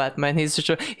robot, man.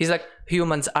 He's like,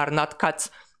 humans are not cats.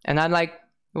 And I'm like,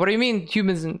 what do you mean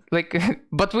humans? Like,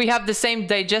 but we have the same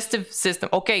digestive system.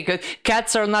 Okay, good.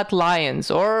 Cats are not lions,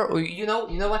 or you know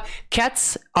what?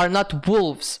 Cats are not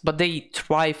wolves, but they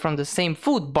thrive from the same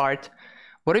food, Bart.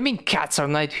 What do you mean cats are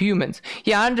not humans?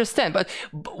 Yeah, I understand, but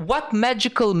what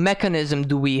magical mechanism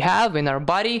do we have in our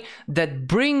body that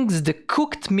brings the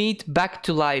cooked meat back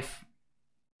to life?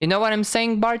 You know what I'm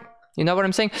saying, Bart? You know what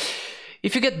I'm saying?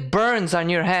 If you get burns on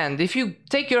your hand, if you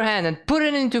take your hand and put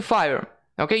it into fire,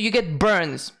 okay, you get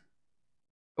burns.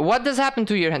 What does happen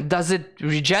to your hand? Does it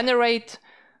regenerate?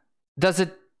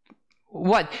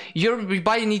 What? Your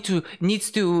body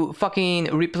needs to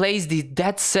fucking replace the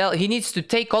dead cell. He needs to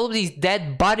take all of these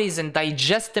dead bodies and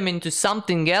digest them into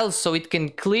something else so it can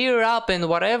clear up and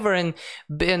whatever and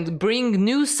bring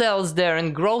new cells there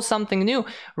and grow something new,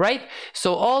 right?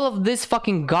 So all of this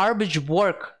fucking garbage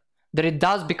work that it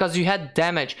does because you had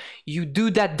damage, you do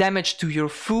that damage to your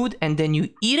food and then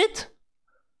you eat it?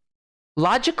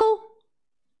 Logical?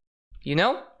 You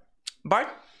know, Bart?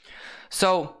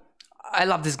 So I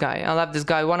love this guy. I love this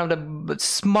guy. One of the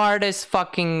smartest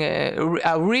fucking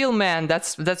a real man.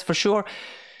 That's for sure.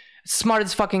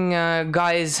 Smartest fucking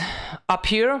guys up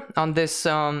here on this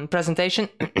presentation,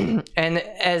 and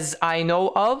as I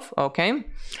know of, okay.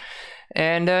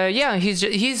 And yeah,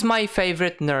 he's my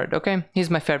favorite nerd. Okay, he's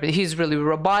my favorite. He's really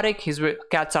robotic.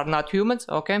 Cats are not humans.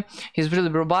 Okay, he's really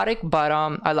robotic, but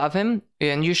I love him,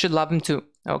 and you should love him too.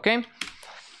 Okay.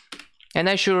 And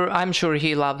I'm sure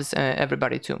he loves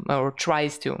everybody too, or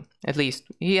tries to, at least.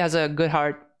 He has a good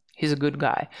heart. He's a good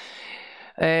guy.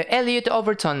 Elliot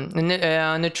Overton,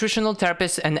 a nutritional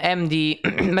therapist and MD,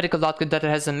 medical doctor that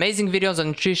has amazing videos on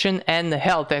nutrition and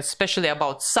health, especially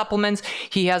about supplements.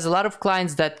 He has a lot of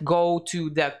clients that go to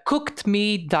the cooked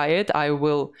meat diet. I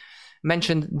will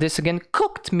mention this again,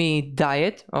 cooked meat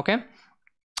diet, okay?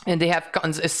 And they have,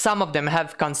 some of them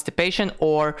have constipation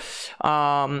or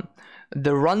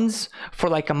the runs for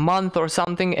like a month or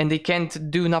something, and they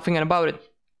can't do nothing about it.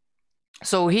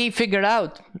 So he figured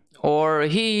out, or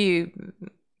he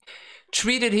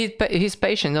treated his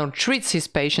patients, or treats his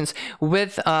patients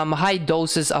with high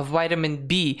doses of vitamin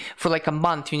B for like a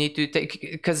month. You need to take,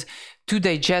 because to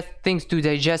digest things, to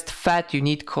digest fat, you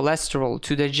need cholesterol.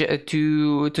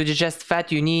 To digest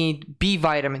fat, you need B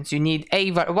vitamins. You need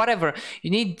whatever.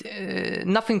 You need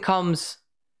nothing comes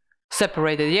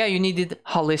separated. Yeah, you need it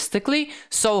holistically.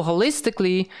 So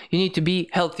holistically, you need to be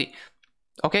healthy.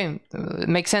 Okay,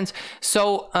 makes sense.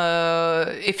 So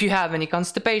if you have any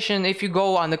constipation, if you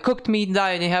go on a cooked meat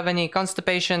diet and you have any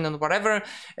constipation and whatever,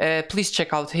 please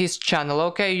check out his channel.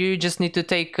 Okay, you just need to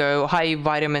take a high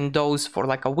vitamin dose for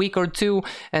like a week or two,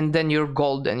 and then you're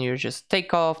golden. You just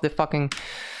take off the fucking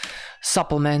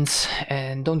supplements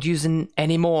and don't use them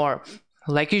anymore.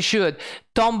 Like you should.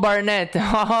 Tom Barnett.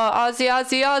 Aussie,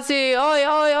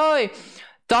 oi.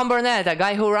 Tom Barnett, a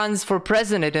guy who runs for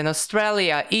president in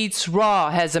Australia, eats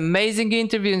raw, has amazing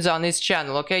interviews on his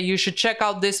channel, okay? You should check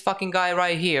out this fucking guy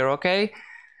right here, okay?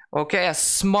 Okay, a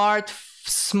smart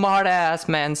ass,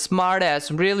 man. Smart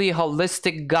ass, really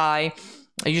holistic guy.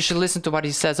 You should listen to what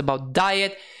he says about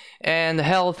diet and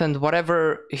health and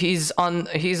whatever. He's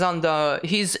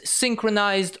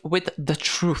synchronized with the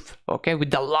truth, okay, with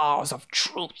the laws of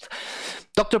truth.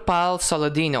 Dr. Paul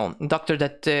Soladino, doctor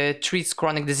that treats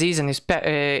chronic disease and his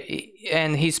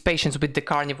patients with the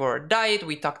carnivore diet.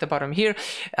 We talked about him here.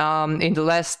 In the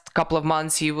last couple of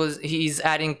months, he's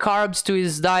adding carbs to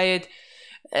his diet.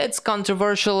 It's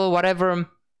controversial, whatever.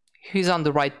 He's on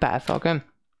the right path, okay.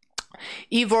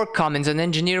 Ivor Cummins, an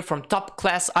engineer from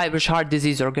top-class Irish heart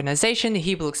disease organization.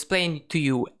 He will explain to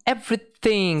you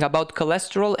everything about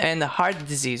cholesterol and heart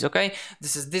disease, okay?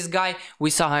 This is this guy.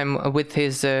 We saw him with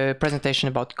his presentation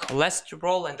about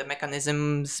cholesterol and the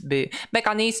mechanisms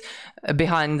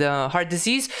behind heart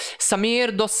disease.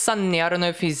 Samir Dossani, I don't know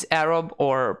if he's Arab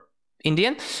or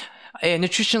Indian. A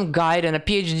nutritional guide and a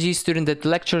PhD student that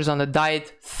lectures on the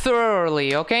diet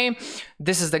thoroughly, okay?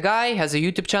 This is the guy, has a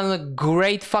YouTube channel,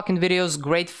 great fucking videos,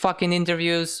 great fucking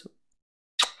interviews,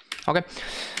 okay?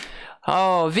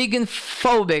 Oh, vegan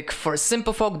phobic, for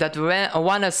simple folk that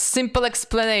want a simple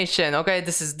explanation, okay?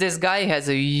 This guy has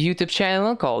a YouTube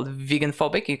channel called Vegan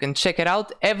Phobic. You can check it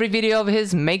out. Every video of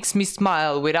his makes me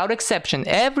smile without exception.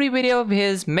 Every video of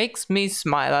his makes me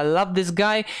smile. I love this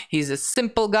guy. He's a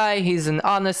simple guy. He's an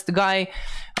honest guy.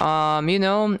 You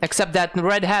know, except that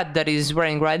red hat that he's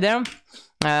wearing right there.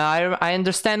 I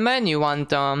understand, man. You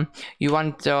want a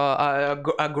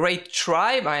great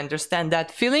tribe. I understand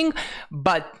that feeling,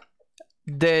 but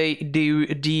the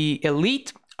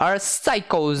elite are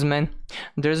psychos, man.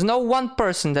 There's no one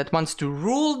person that wants to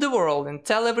rule the world and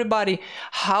tell everybody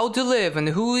how to live and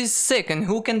who is sick and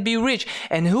who can be rich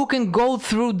and who can go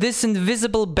through this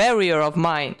invisible barrier of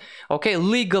mine, okay,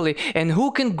 legally, and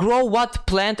who can grow what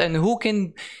plant and who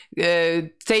can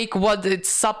take what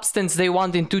substance they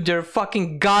want into their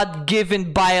fucking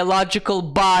God-given biological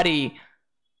body.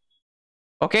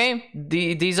 Okay,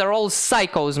 these are all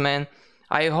psychos, man.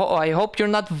 I hope you're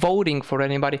not voting for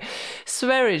anybody.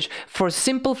 Swearage for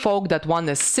simple folk that want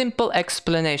a simple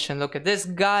explanation. Look at this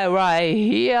guy right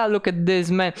here. Look at this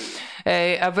man.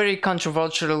 A very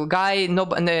controversial guy. No,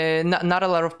 not a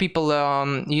lot of people,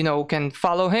 you know, can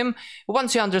follow him.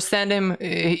 Once you understand him,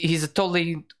 he's a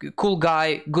totally cool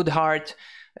guy, good heart,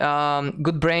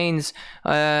 good brains.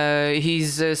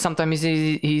 He's sometimes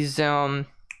his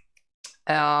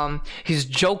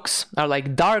jokes are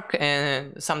like dark,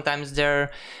 and sometimes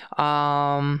they're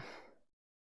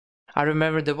I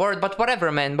remember the word, but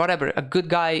whatever, man, whatever. A good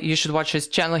guy. You should watch his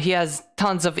channel. He has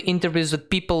tons of interviews with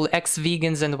people,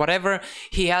 ex-vegans and whatever.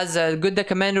 He has a good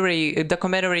documentary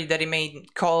that he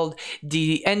made called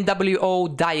the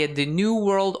NWO Diet, the New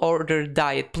World Order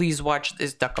Diet. Please watch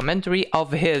this documentary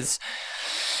of his.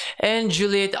 And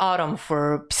Juliet Autumn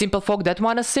for simple folk that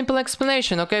want a simple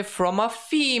explanation, okay, from a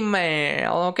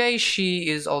female, okay. She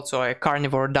is also a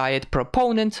carnivore diet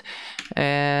proponent,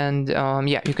 and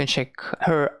yeah, you can check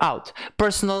her out.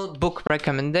 Personal book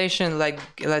recommendation, like,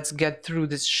 let's get through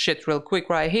this shit real quick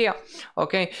right here,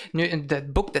 okay. The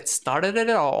book that started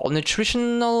it all,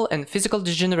 Nutritional and Physical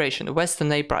Degeneration,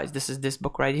 Weston A. Price. This is this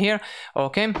book right here,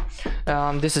 okay.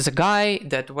 This is a guy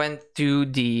that went to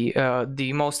the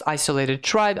most isolated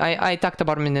tribe. I talked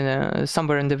about him in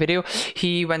somewhere in the video.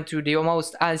 He went to the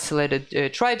most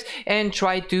isolated tribes and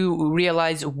tried to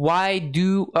realize why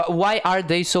are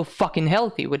they so fucking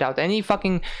healthy without any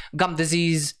fucking gum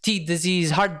disease, teeth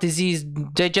disease, heart disease,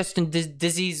 digestion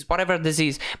disease, whatever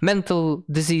disease, mental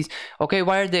disease, okay.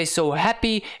 Why are they so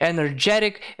happy,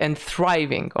 energetic, and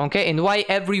thriving, okay? And why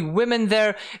every woman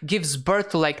there gives birth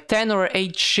to like 10 or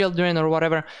 8 children or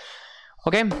whatever,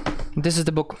 okay? This is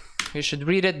the book. You should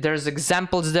read it. There's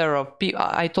examples there of people.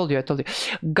 I told you.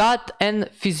 Gut and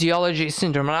Physiology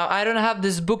Syndrome. Now, I don't have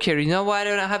this book here. You know why I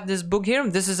don't have this book here?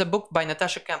 This is a book by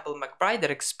Natasha Campbell McBride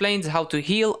that explains how to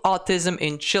heal autism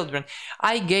in children.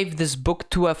 I gave this book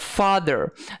to a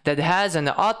father that has an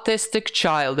autistic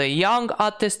child, a young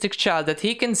autistic child that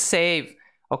he can save,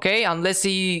 okay? Unless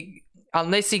he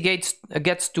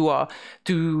gets to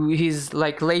his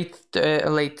like late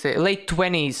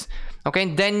 20s.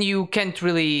 Okay, then you can't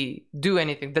really do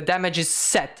anything. The damage is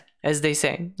set, as they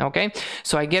say, okay?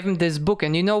 So I gave him this book,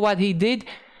 and you know what he did?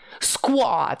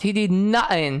 Squat! He did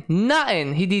nothing.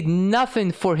 He did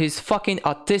nothing for his fucking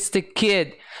autistic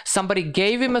kid. Somebody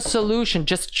gave him a solution.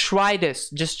 Just try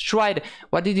this. Just try it.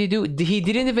 What did he do? He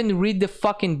didn't even read the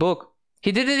fucking book.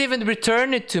 He didn't even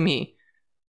return it to me.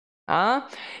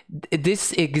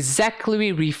 This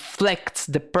exactly reflects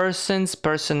the person's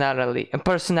personality.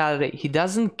 He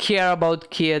doesn't care about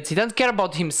kids. He doesn't care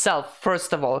about himself,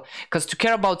 first of all, because to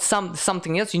care about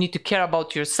something else, you need to care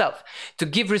about yourself. To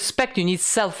give respect, you need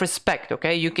self-respect,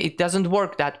 okay? It doesn't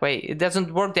work that way. It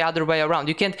doesn't work the other way around.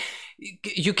 You can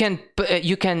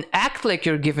act like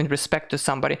you're giving respect to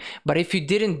somebody, but if you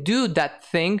didn't do that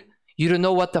thing, you don't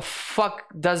know what the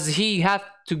fuck does he have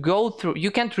to go through. You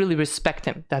can't really respect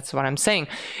him. That's what I'm saying.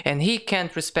 And he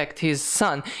can't respect his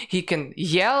son. He can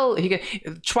yell.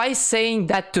 Try saying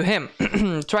that to him.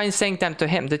 Try saying that to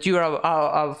him, that you are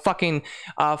a fucking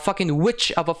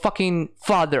witch of a fucking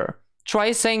father.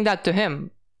 Try saying that to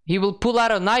him. He will pull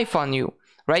out a knife on you,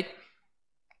 right?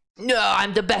 No,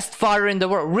 I'm the best father in the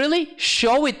world. Really?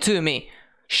 Show it to me.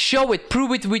 Show it.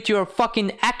 Prove it with your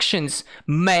fucking actions,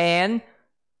 man.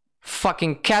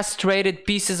 Fucking castrated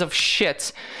pieces of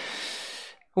shit.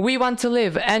 We Want to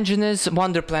Live, Androgynous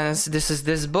Wonder Planets. This is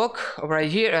this book right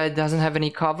here. It doesn't have any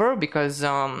cover because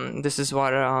this is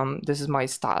my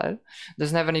style.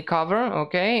 Doesn't have any cover,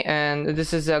 okay? And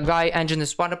this is a guy,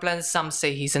 Androgynous Wonder Planets. Some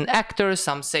say he's an actor.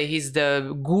 Some say he's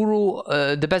the guru,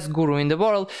 the best guru in the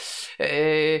world.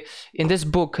 In this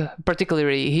book,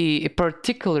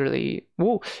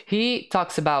 he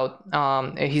talks about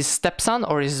his stepson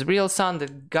or his real son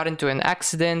that got into an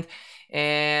accident.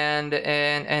 And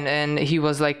he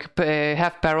was like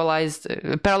half paralyzed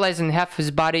in half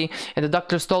his body, and the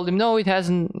doctors told him no, he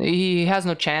has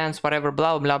no chance, whatever,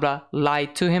 blah blah blah,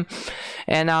 lied to him.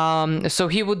 And so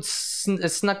he would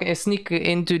sneak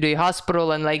into the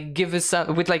hospital and like give his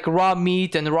son with like raw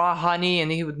meat and raw honey,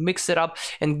 and he would mix it up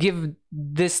and give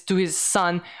this to his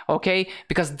son, okay,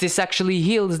 because this actually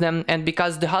heals them, and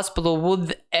because the hospital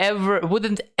wouldn't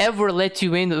ever let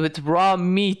you in with raw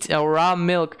meat or raw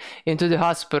milk into the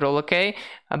hospital, okay?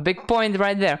 A big point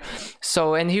right there.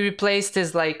 So, and he replaced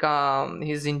his like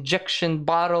his injection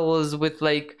bottles with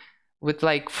like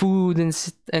food and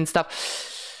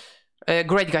stuff.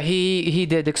 Great guy. He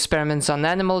did experiments on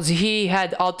animals. He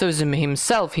had autism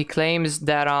himself. He claims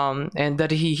that and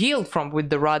that he healed from with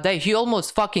the raw diet. He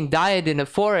almost fucking died in the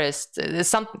forest.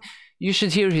 You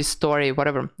should hear his story,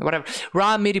 whatever.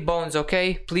 Raw meaty bones,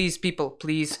 okay? Please, people,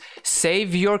 please.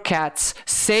 Save your cats.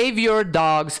 Save your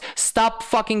dogs. Stop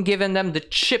fucking giving them the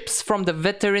chips from the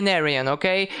veterinarian,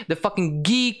 okay? The fucking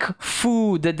geek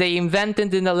food that they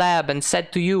invented in the lab and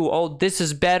said to you, oh, this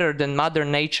is better than Mother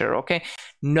Nature, okay?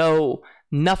 No,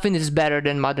 nothing is better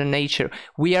than Mother Nature.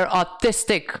 We are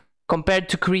autistic compared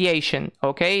to creation,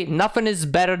 okay? Nothing is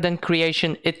better than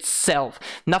creation itself.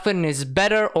 Nothing is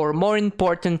better or more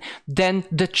important than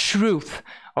the truth,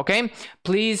 okay?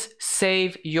 Please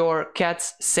save your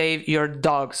cats, save your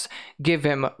dogs. Give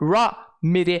him raw,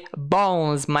 meaty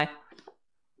bones, my...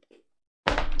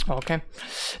 Okay,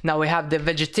 now we have The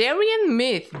Vegetarian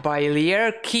Myth by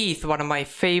Lierre Keith, one of my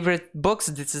favorite books.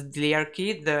 This is Lierre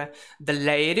Keith, the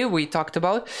lady we talked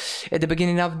about at the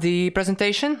beginning of the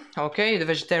presentation. Okay, The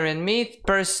Vegetarian Myth.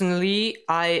 Personally,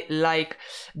 I like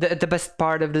the best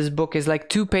part of this book is like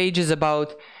 2 pages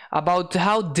about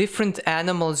how different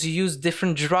animals use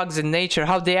different drugs in nature,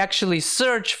 how they actually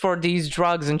search for these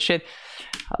drugs and shit.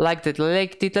 I liked it.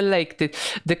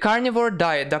 The Carnivore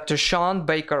Diet, Dr. Sean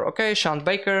Baker. Okay, Sean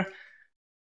Baker.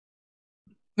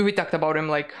 We talked about him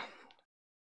like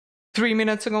 3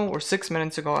 minutes ago or 6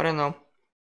 minutes ago. I don't know.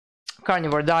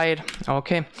 Carnivore Diet.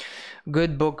 Okay,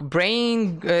 good book.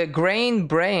 Grain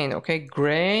Brain. Okay,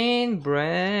 Grain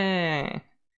Brain.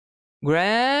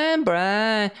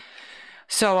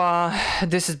 So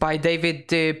this is by David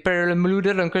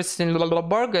Perlmutter and Kristen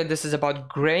Lulleborg. This is about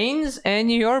grains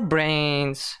and your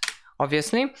brains,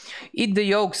 obviously. Eat the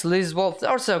Yolks, Liz Wolfe.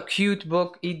 Also a cute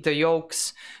book, Eat the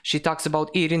Yolks. She talks about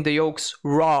eating the yolks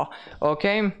raw,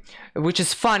 okay? Which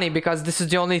is funny because this is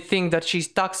the only thing that she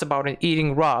talks about in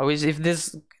eating raw. If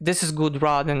this is good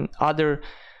raw, then other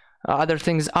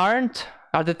things aren't.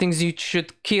 Other things you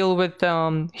should kill with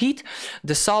heat.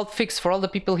 The Salt Fix for all the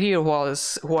people here who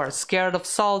are scared of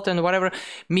salt and whatever.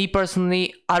 Me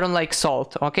personally, I don't like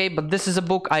salt, okay? But this is a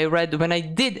book I read when I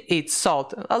did eat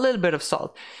salt, a little bit of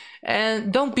salt.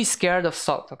 And don't be scared of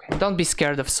salt, okay? Don't be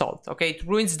scared of salt, okay? It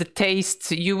ruins the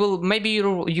taste. You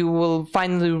will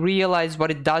finally realize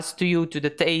what it does to you, to the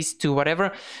taste, to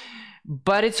whatever.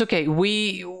 But it's okay.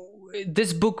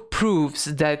 This book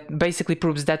basically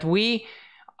proves that we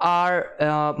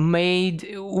are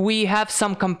we have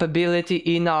some capability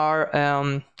in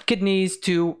our kidneys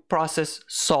to process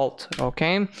salt,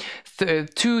 okay? 2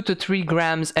 to 3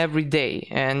 grams every day,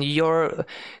 and your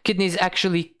kidneys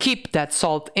actually keep that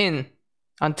salt in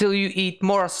until you eat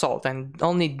more salt, and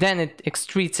only then it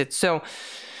excretes it. So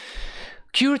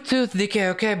Cure Tooth Decay,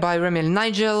 okay, by Remy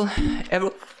Nigel.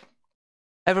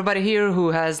 Everybody here who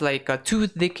has like a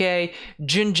tooth decay,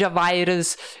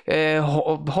 gingivitis,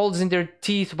 holes in their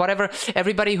teeth, whatever.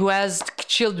 Everybody who has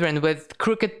children with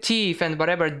crooked teeth and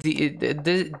whatever.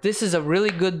 This is a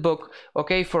really good book,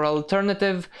 okay, for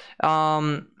alternative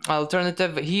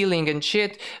healing and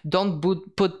shit. Don't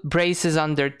put braces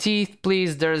on their teeth,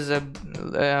 please. There's a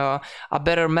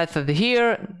better method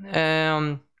here.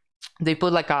 They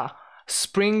put like a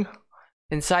spring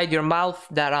inside your mouth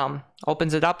that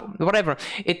opens it up, whatever.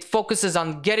 It focuses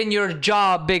on getting your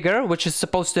jaw bigger, which is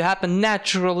supposed to happen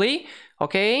naturally,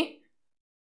 okay?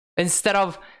 Instead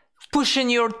of pushing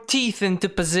your teeth into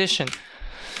position.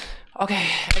 Okay,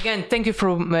 again, thank you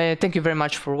very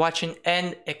much for watching,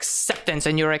 and acceptance,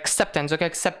 and your acceptance, okay?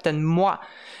 Acceptez-moi.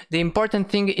 The important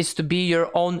thing is to be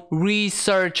your own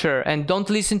researcher and don't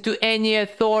listen to any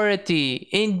authority.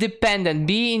 Independent,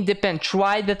 be independent.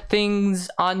 Try the things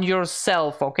on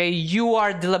yourself, okay? You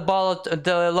are the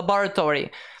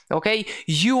laboratory, okay?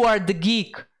 You are the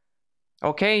geek,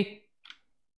 okay?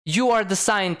 You are the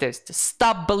scientist.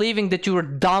 Stop believing that you are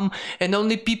dumb and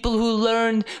only people who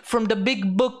learned from the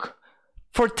big book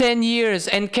for 10 years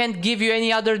and can't give you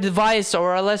any other advice,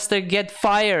 or unless they get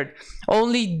fired.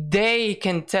 Only they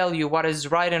can tell you what is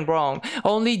right and wrong.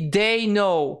 Only they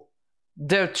know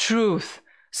the truth.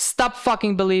 Stop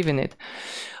fucking believing it.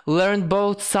 Learn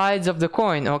both sides of the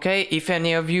coin, okay? If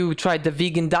any of you tried the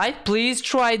vegan diet, please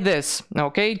try this,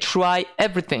 okay? Try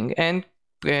everything and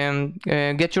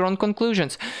get your own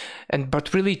conclusions.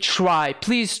 But really try,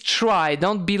 please try.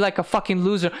 Don't be like a fucking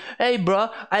loser. Hey bro,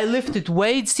 I lifted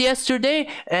weights yesterday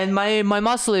and my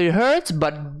muscle hurts,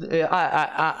 but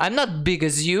I'm not big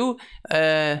as you.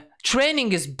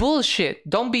 Training is bullshit.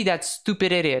 Don't be that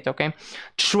stupid idiot, okay?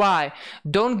 Try.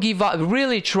 Don't give up.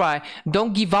 Really try.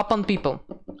 Don't give up on people,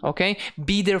 okay?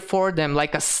 Be there for them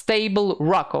like a stable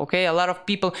rock, okay? A lot of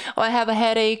people, oh, I have a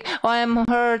headache, oh, I'm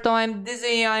hurt, oh, I'm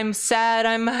dizzy, I'm sad,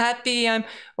 I'm happy,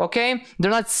 okay?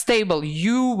 They're not stable.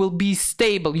 You will be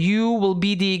stable. You will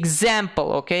be the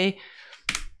example, okay?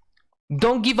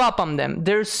 Don't give up on them.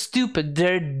 They're stupid.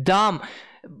 They're dumb.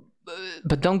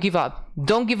 but don't give up.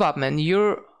 Don't give up, man.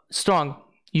 You're strong.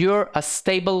 You're a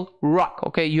stable rock,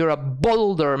 okay? You're a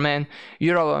boulder, man.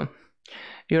 You're a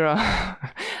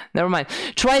never mind.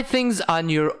 Try things on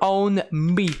your own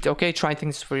meat, okay? Try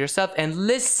things for yourself and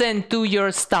listen to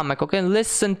your stomach, okay?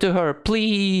 Listen to her,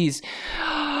 please.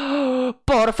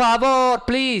 Por favor,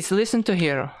 please listen to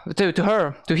her,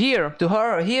 hear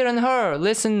and her.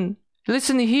 Listen,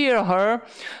 hear her,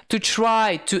 to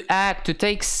try to act, to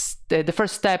take the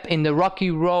first step in the rocky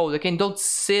road. Okay, don't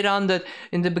sit on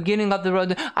in the beginning of the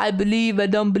road. I believe, I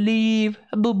don't believe,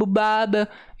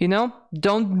 you know,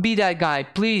 don't be that guy.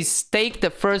 Please take the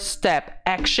first step,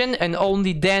 action, and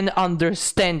only then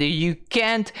understand it. You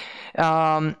can't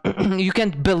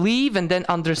believe and then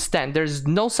understand. There's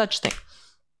no such thing.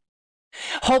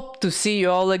 Hope to see you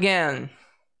all again.